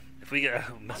 Oh dear. If we get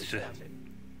a message. Uncertain.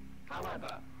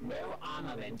 However, no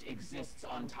armament exists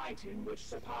on Titan which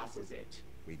surpasses it.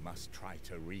 We must try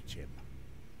to reach him.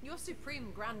 Your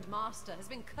Supreme Grand Master has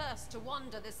been cursed to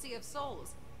wander the Sea of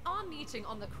Souls. Our meeting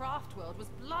on the Craft World was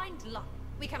blind luck.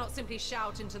 We cannot simply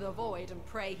shout into the void and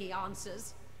pray he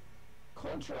answers.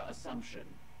 Contra-assumption.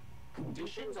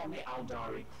 Conditions on the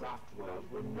Aldari Craft World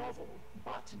were novel,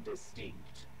 but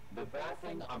distinct. The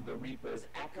birthing of the Reapers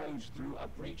echoed through a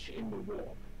breach in the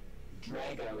warp.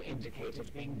 Drago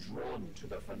indicated being drawn to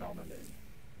the phenomenon.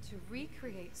 To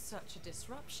recreate such a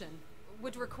disruption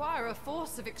would require a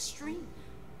force of extreme.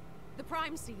 The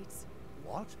Prime Seeds.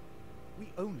 What?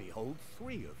 We only hold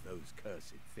 3 of those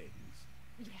cursed things.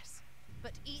 Yes,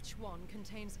 but each one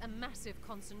contains a massive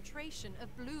concentration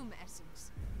of bloom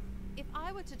essence. If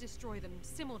I were to destroy them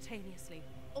simultaneously,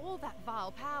 all that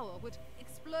vile power would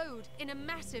explode in a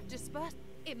massive dispersion.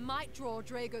 It might draw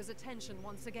Drago's attention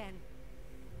once again.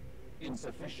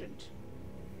 Insufficient.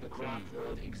 The Craft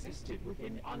World existed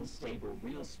within unstable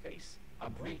real space. A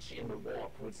breach in the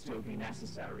warp would still be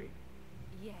necessary.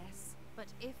 Yes, but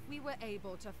if we were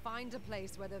able to find a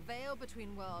place where the veil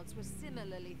between worlds was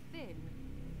similarly thin...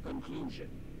 Conclusion.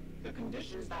 The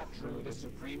conditions that drew the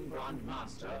Supreme Grand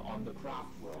Master on the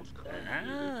Craft World could be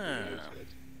recreated.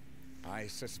 I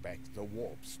suspect the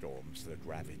warp storms that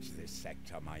ravage this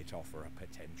sector might offer a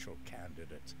potential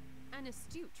candidate. An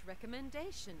astute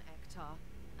recommendation, Ektar.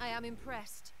 I am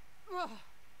impressed. Ugh.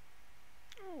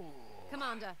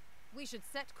 Commander, we should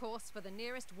set course for the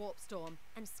nearest warp storm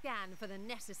and scan for the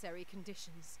necessary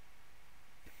conditions.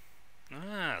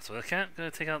 So we're not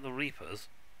going to take out the Reapers.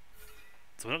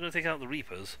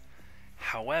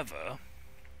 However,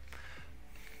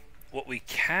 what we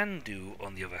can do,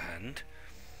 on the other hand,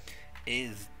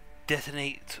 is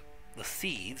detonate the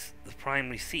seeds, the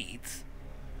primary seeds,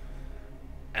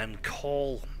 and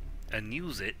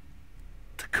use it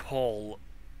to call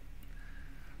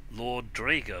Lord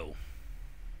Drago.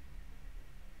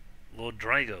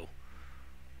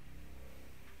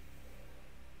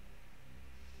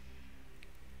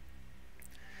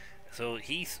 So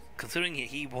considering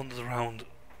he wanders around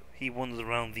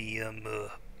the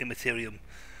Immaterium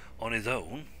on his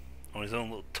own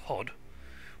little Todd,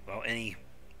 without any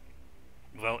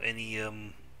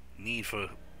need for,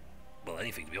 well,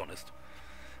 anything, to be honest.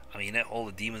 I mean, all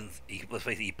the demons, let's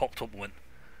face it, he popped up and went,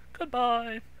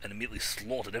 goodbye, and immediately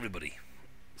slaughtered everybody.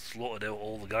 Slaughtered out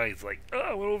all the guys, like,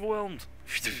 oh, we're overwhelmed.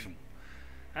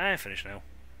 I'm finished now.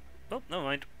 Oh, never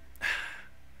mind.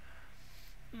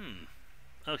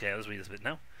 Okay, let's read this bit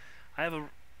now. I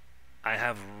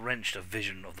have wrenched a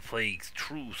vision of the plague's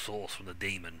true source from the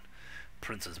daemon,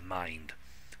 Prince's mind.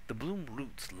 The bloom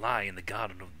roots lie in the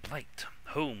Garden of Blight,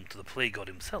 home to the plague god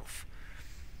himself.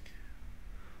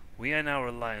 We are now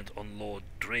reliant on Lord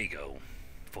Drago,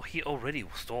 for he already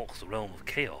stalks the realm of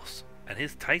chaos, and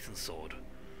his Titan sword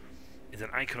is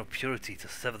an icon of purity to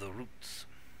sever the roots.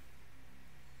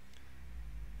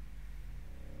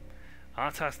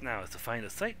 Our task now is to find a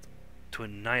site to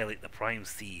annihilate the prime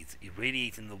seeds,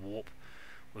 irradiating the warp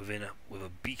with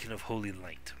a beacon of holy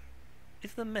light.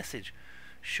 Is the message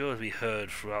sure to be heard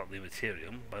throughout the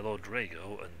Materium by Lord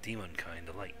Drago and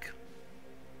demonkind alike.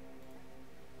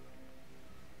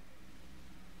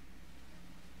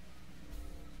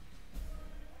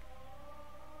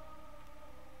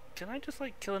 Can I just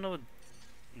like kill another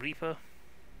Reaper?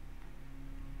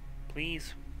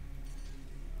 Please?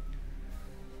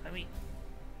 I mean,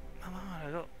 come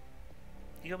on,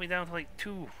 you got me down to like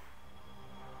 2.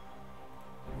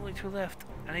 Only 2 left,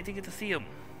 and I didn't get to see them.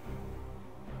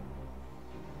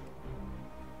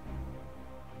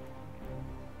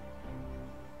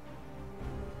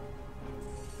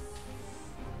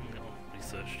 No,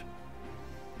 researched.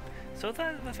 So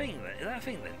that's the thing then. Is that a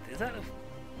thing then? Is that a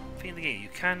thing in the game you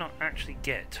cannot actually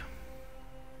get?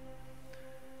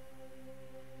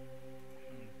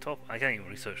 I can't even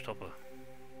research Topper.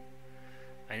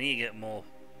 I need to get more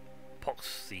pox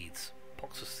seeds.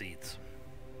 Poxus seeds.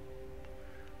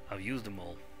 I've used them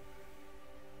all.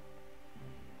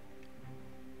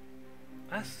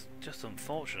 That's just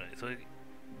unfortunate. So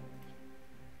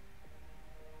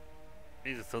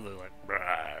these are still like.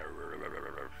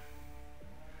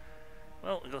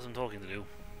 Well, we've got some talking to do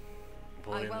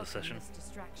before the end of the session. This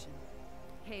distraction.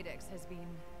 Cadex has been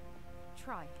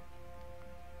trying.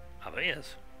 I bet he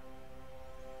is.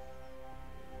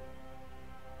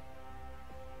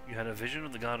 You had a vision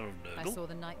of the Garden of Nurgle? I saw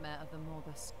the nightmare of the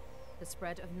Morbus. The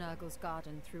spread of Nurgle's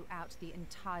garden throughout the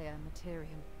entire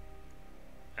Materium.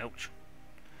 Ouch.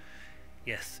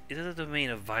 Yes, it is a domain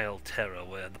of vile terror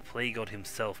where the Plague God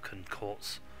himself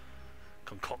concocts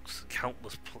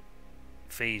countless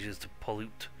phages to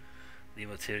pollute the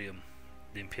Materium,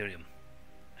 the Imperium,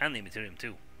 and the Materium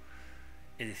too.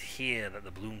 It is here that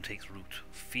the bloom takes root,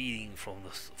 feeding from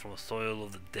a soil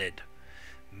of the dead.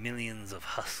 Millions of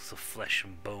husks of flesh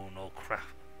and bone all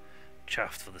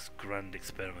chaffed for this grand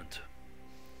experiment.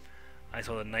 I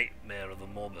saw the nightmare of the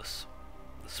Morbus,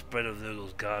 the spread of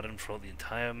Nurgle's garden throughout the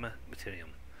entire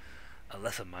Materium. A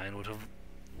lesser mind would have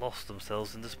lost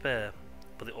themselves in despair,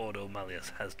 but the Ordo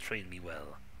Malleus has trained me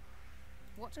well.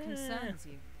 What concerns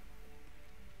you?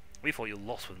 We thought you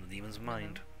lost within the demon's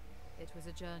mind. It was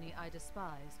a journey I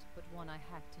despised, but one I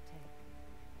had to take.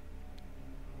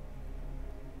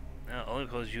 Now, only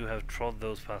because you have trod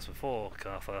those paths before,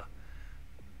 Cartha.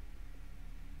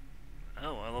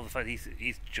 Oh, I love the fact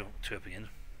he's chirping in.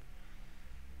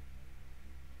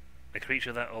 A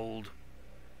creature that old,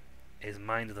 his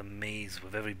mind is a maze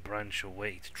with every branch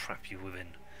away to trap you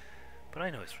within. But I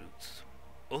know its roots.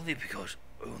 Only because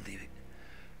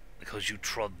you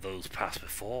trod those paths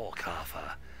before,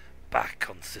 Cartha. Back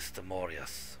on Sister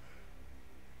Morius.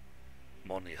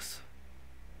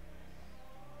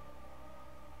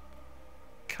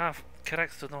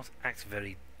 Cadex does not act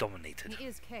very dominated. He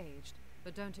is caged,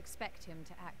 but don't expect him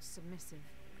to act submissive.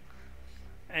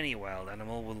 Any wild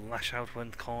animal will lash out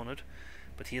when cornered,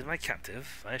 but he is my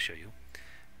captive, I assure you.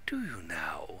 Do you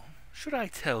now? Should I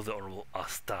tell the Honourable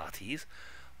Astartes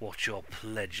what your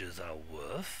pledges are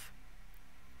worth?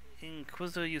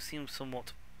 Inquisitor, you seem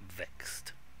somewhat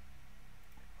vexed.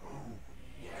 Oh,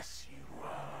 yes you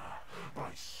are.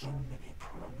 By so many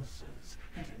promises,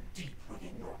 hidden deep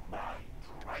within your mind,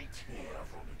 right here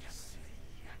for me to see.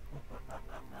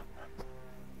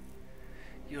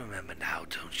 You remember now,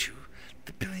 don't you?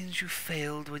 The billions you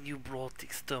failed when you brought the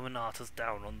exterminators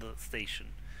down on the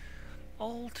station.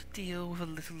 All to deal with a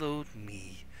little old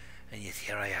me, and yet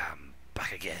here I am,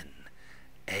 back again.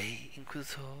 Eh,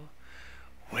 Inquisitor?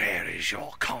 Where is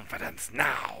your confidence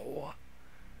now?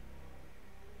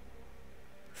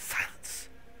 Silence.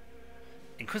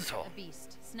 Inquisitor. A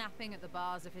beast, snapping at the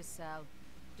bars of his cell.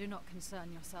 Do not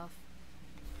concern yourself.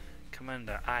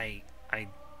 Commander, I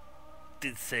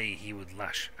did say he would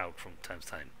lash out from time to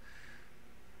time.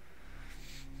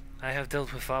 I have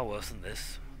dealt with far worse than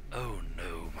this. Oh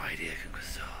no, my dear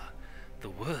Inquisitor. The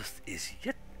worst is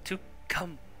yet to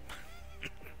come.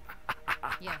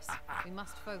 Yes, we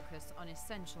must focus on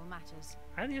essential matters.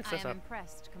 How do you I set am up?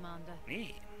 impressed, Commander.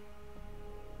 Me.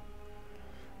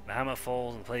 The hammer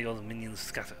falls and the Plague God's minions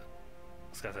scatter.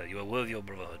 You are worthy of your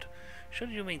brotherhood.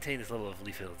 Should you maintain this level of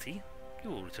lethality, you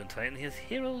will return to Titan his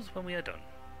heroes when we are done.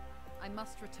 I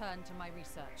must return to my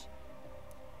research.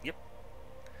 Yep.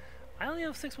 I only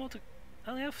have 6 more to...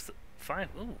 I only have 5.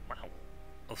 Oh, wow.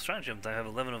 Of stratagems, I have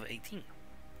 11 of 18.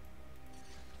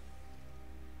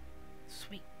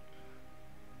 Sweet.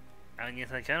 And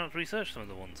yet I cannot research some of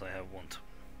the ones I have want.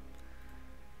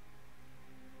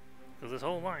 Because this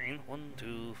whole line, 1,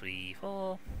 2, 3,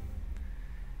 4.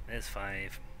 There's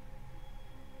 5.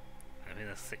 I think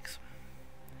that's 6.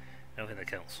 I don't think that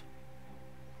counts.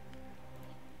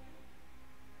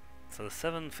 So there's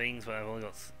 7 things, but I've only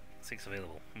got 6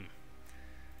 available.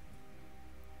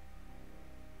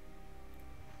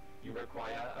 You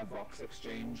require a Vox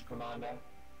exchange, Commander?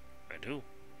 I do.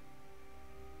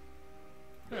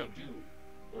 They do.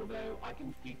 Although I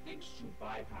can see things to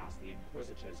bypass the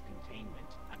Inquisitor's containment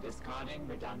and discarding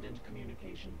redundant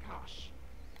communication cache.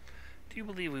 Do you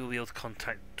believe we will be able to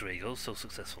contact Drago so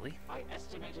successfully? I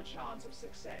estimate a chance of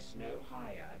success no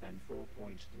higher than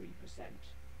 4.3%.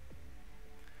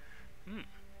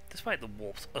 Despite the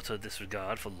Warp's utter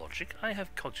disregard for logic, I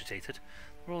have cogitated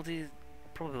the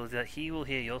probability that he will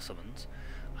hear your summons.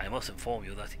 I must inform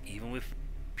you that even with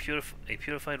a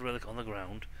purified relic on the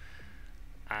ground,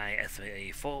 I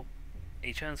estimate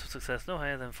a chance of success no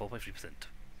higher than 4.3%.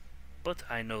 But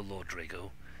I know Lord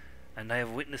Drago, and I have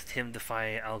witnessed him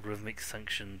defy algorithmic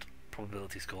sanctioned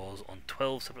probability scores on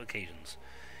 12 separate occasions.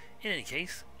 In any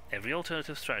case, every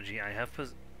alternative strategy I have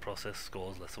processed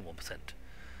scores less than 1%,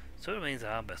 so it remains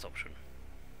our best option.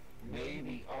 May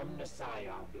the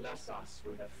Omnissiah bless us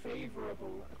with a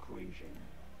favorable equation.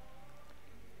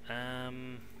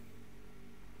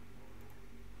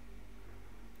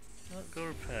 Go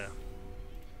repair.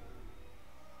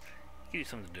 Give you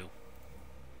something to do.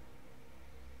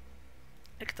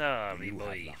 Ictari You have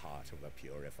boy. the heart of a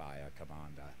purifier,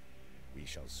 Commander. We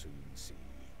shall soon see.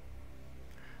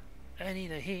 I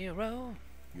need a hero.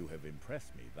 You have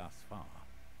impressed me thus far.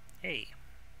 Hey.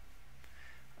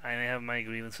 I may have my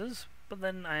grievances, but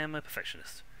then I am a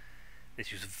perfectionist.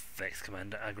 This use of Vex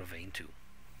Commander Agravain too.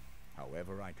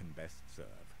 However I can best serve.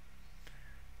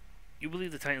 You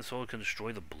believe the Titan Sword can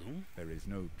destroy the Bloom? There is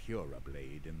no purer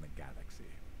blade in the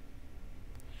galaxy.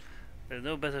 There is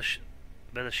no better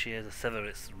shear to sever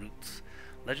its roots.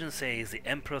 Legend says the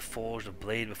Emperor forged a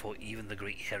blade before even the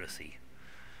Great Heresy.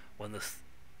 When the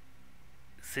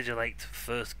Sigillite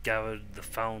first gathered the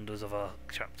founders of our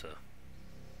chapter,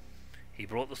 he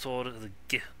brought the sword as a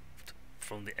gift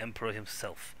from the Emperor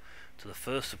himself to the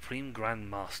first Supreme Grand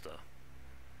Master.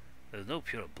 There is no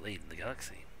purer blade in the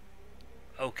galaxy.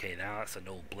 Okay, now that's an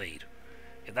old blade.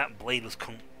 If that blade was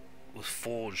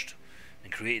forged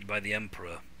and created by the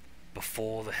Emperor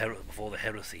before the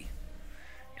heresy,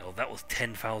 you know, that was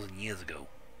 10,000 years ago.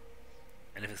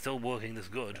 And if it's still working this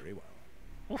good, Very well.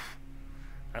 oof,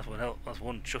 that's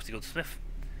one trusty good smith.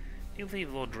 Do you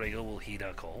believe Lord Drago will heed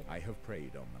our call? I have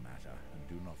prayed on the matter, and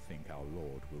do not think our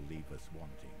Lord will leave us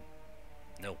wanting.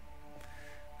 No.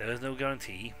 There is no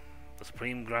guarantee. The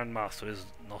Supreme Grand Master is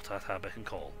not at our beck and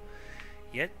call.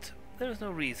 Yet, there is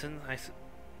no reason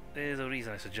there is a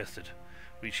reason I suggested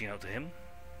reaching out to him.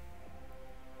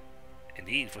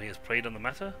 Indeed, for he has prayed on the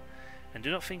matter, and do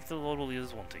not think the Lord will leave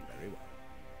us wanting. Very well.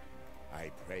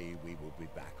 I pray we will be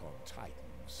back on Titan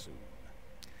soon.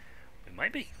 It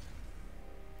might be.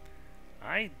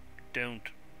 I don't...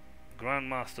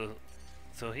 Grandmaster...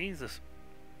 So he's this...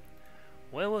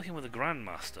 We're working with the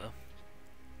Grandmaster.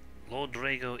 Lord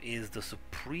Drago is the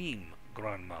Supreme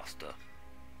Grandmaster.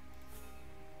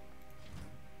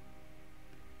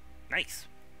 Nice.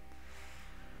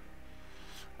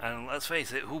 And let's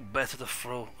face it, who better to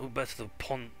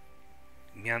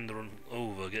meander on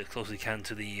over, get as close as he can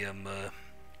to the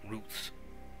roots,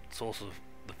 source of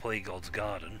the Plague God's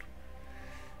garden,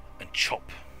 and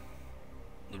chop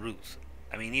the roots.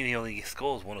 I mean, even if he only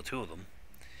scores one or two of them,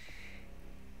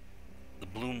 the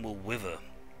bloom will wither.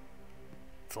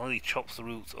 So long as he chops the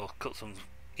roots or cuts them,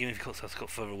 even if he has to cut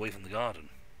further away from the garden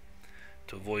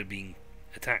to avoid being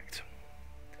attacked,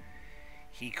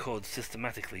 he could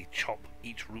systematically chop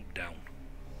each root down.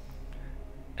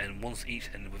 And with each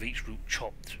root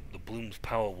chopped, the bloom's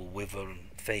power will wither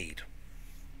and fade.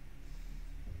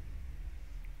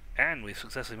 And we've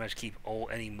successfully managed to keep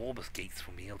any Morbus gates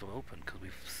from being able to open, because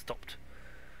we've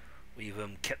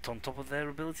kept on top of their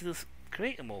ability to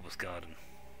create a Morbus garden.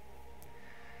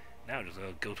 Now just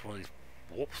go to one of these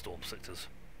warp storm sectors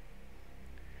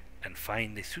and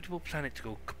find a suitable planet to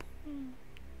go kaboom.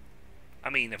 I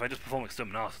mean, if I just perform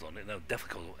Exterminatus on it, that would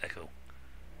definitely cause echo.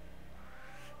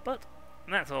 But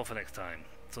that's all for next time.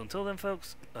 So until then,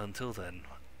 folks,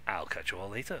 I'll catch you all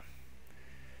later.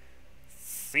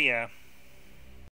 See ya.